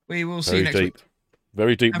 We will see you next week.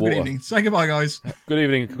 Very deep Have water. a good evening. Say goodbye, guys. Good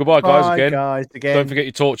evening. Goodbye, guys, again. Don't forget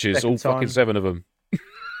your torches. Second All fucking time. 7 of them.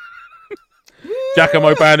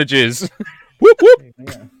 Giacomo bandages. Whoop, whoop.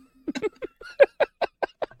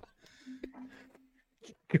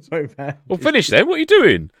 Well, finish then. What are you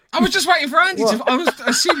doing? I was just waiting for Andy to. I was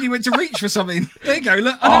assuming you went to reach for something. There you go.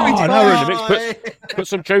 Look, I know I know we're in the mix. Put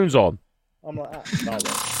some tunes on. I'm like that.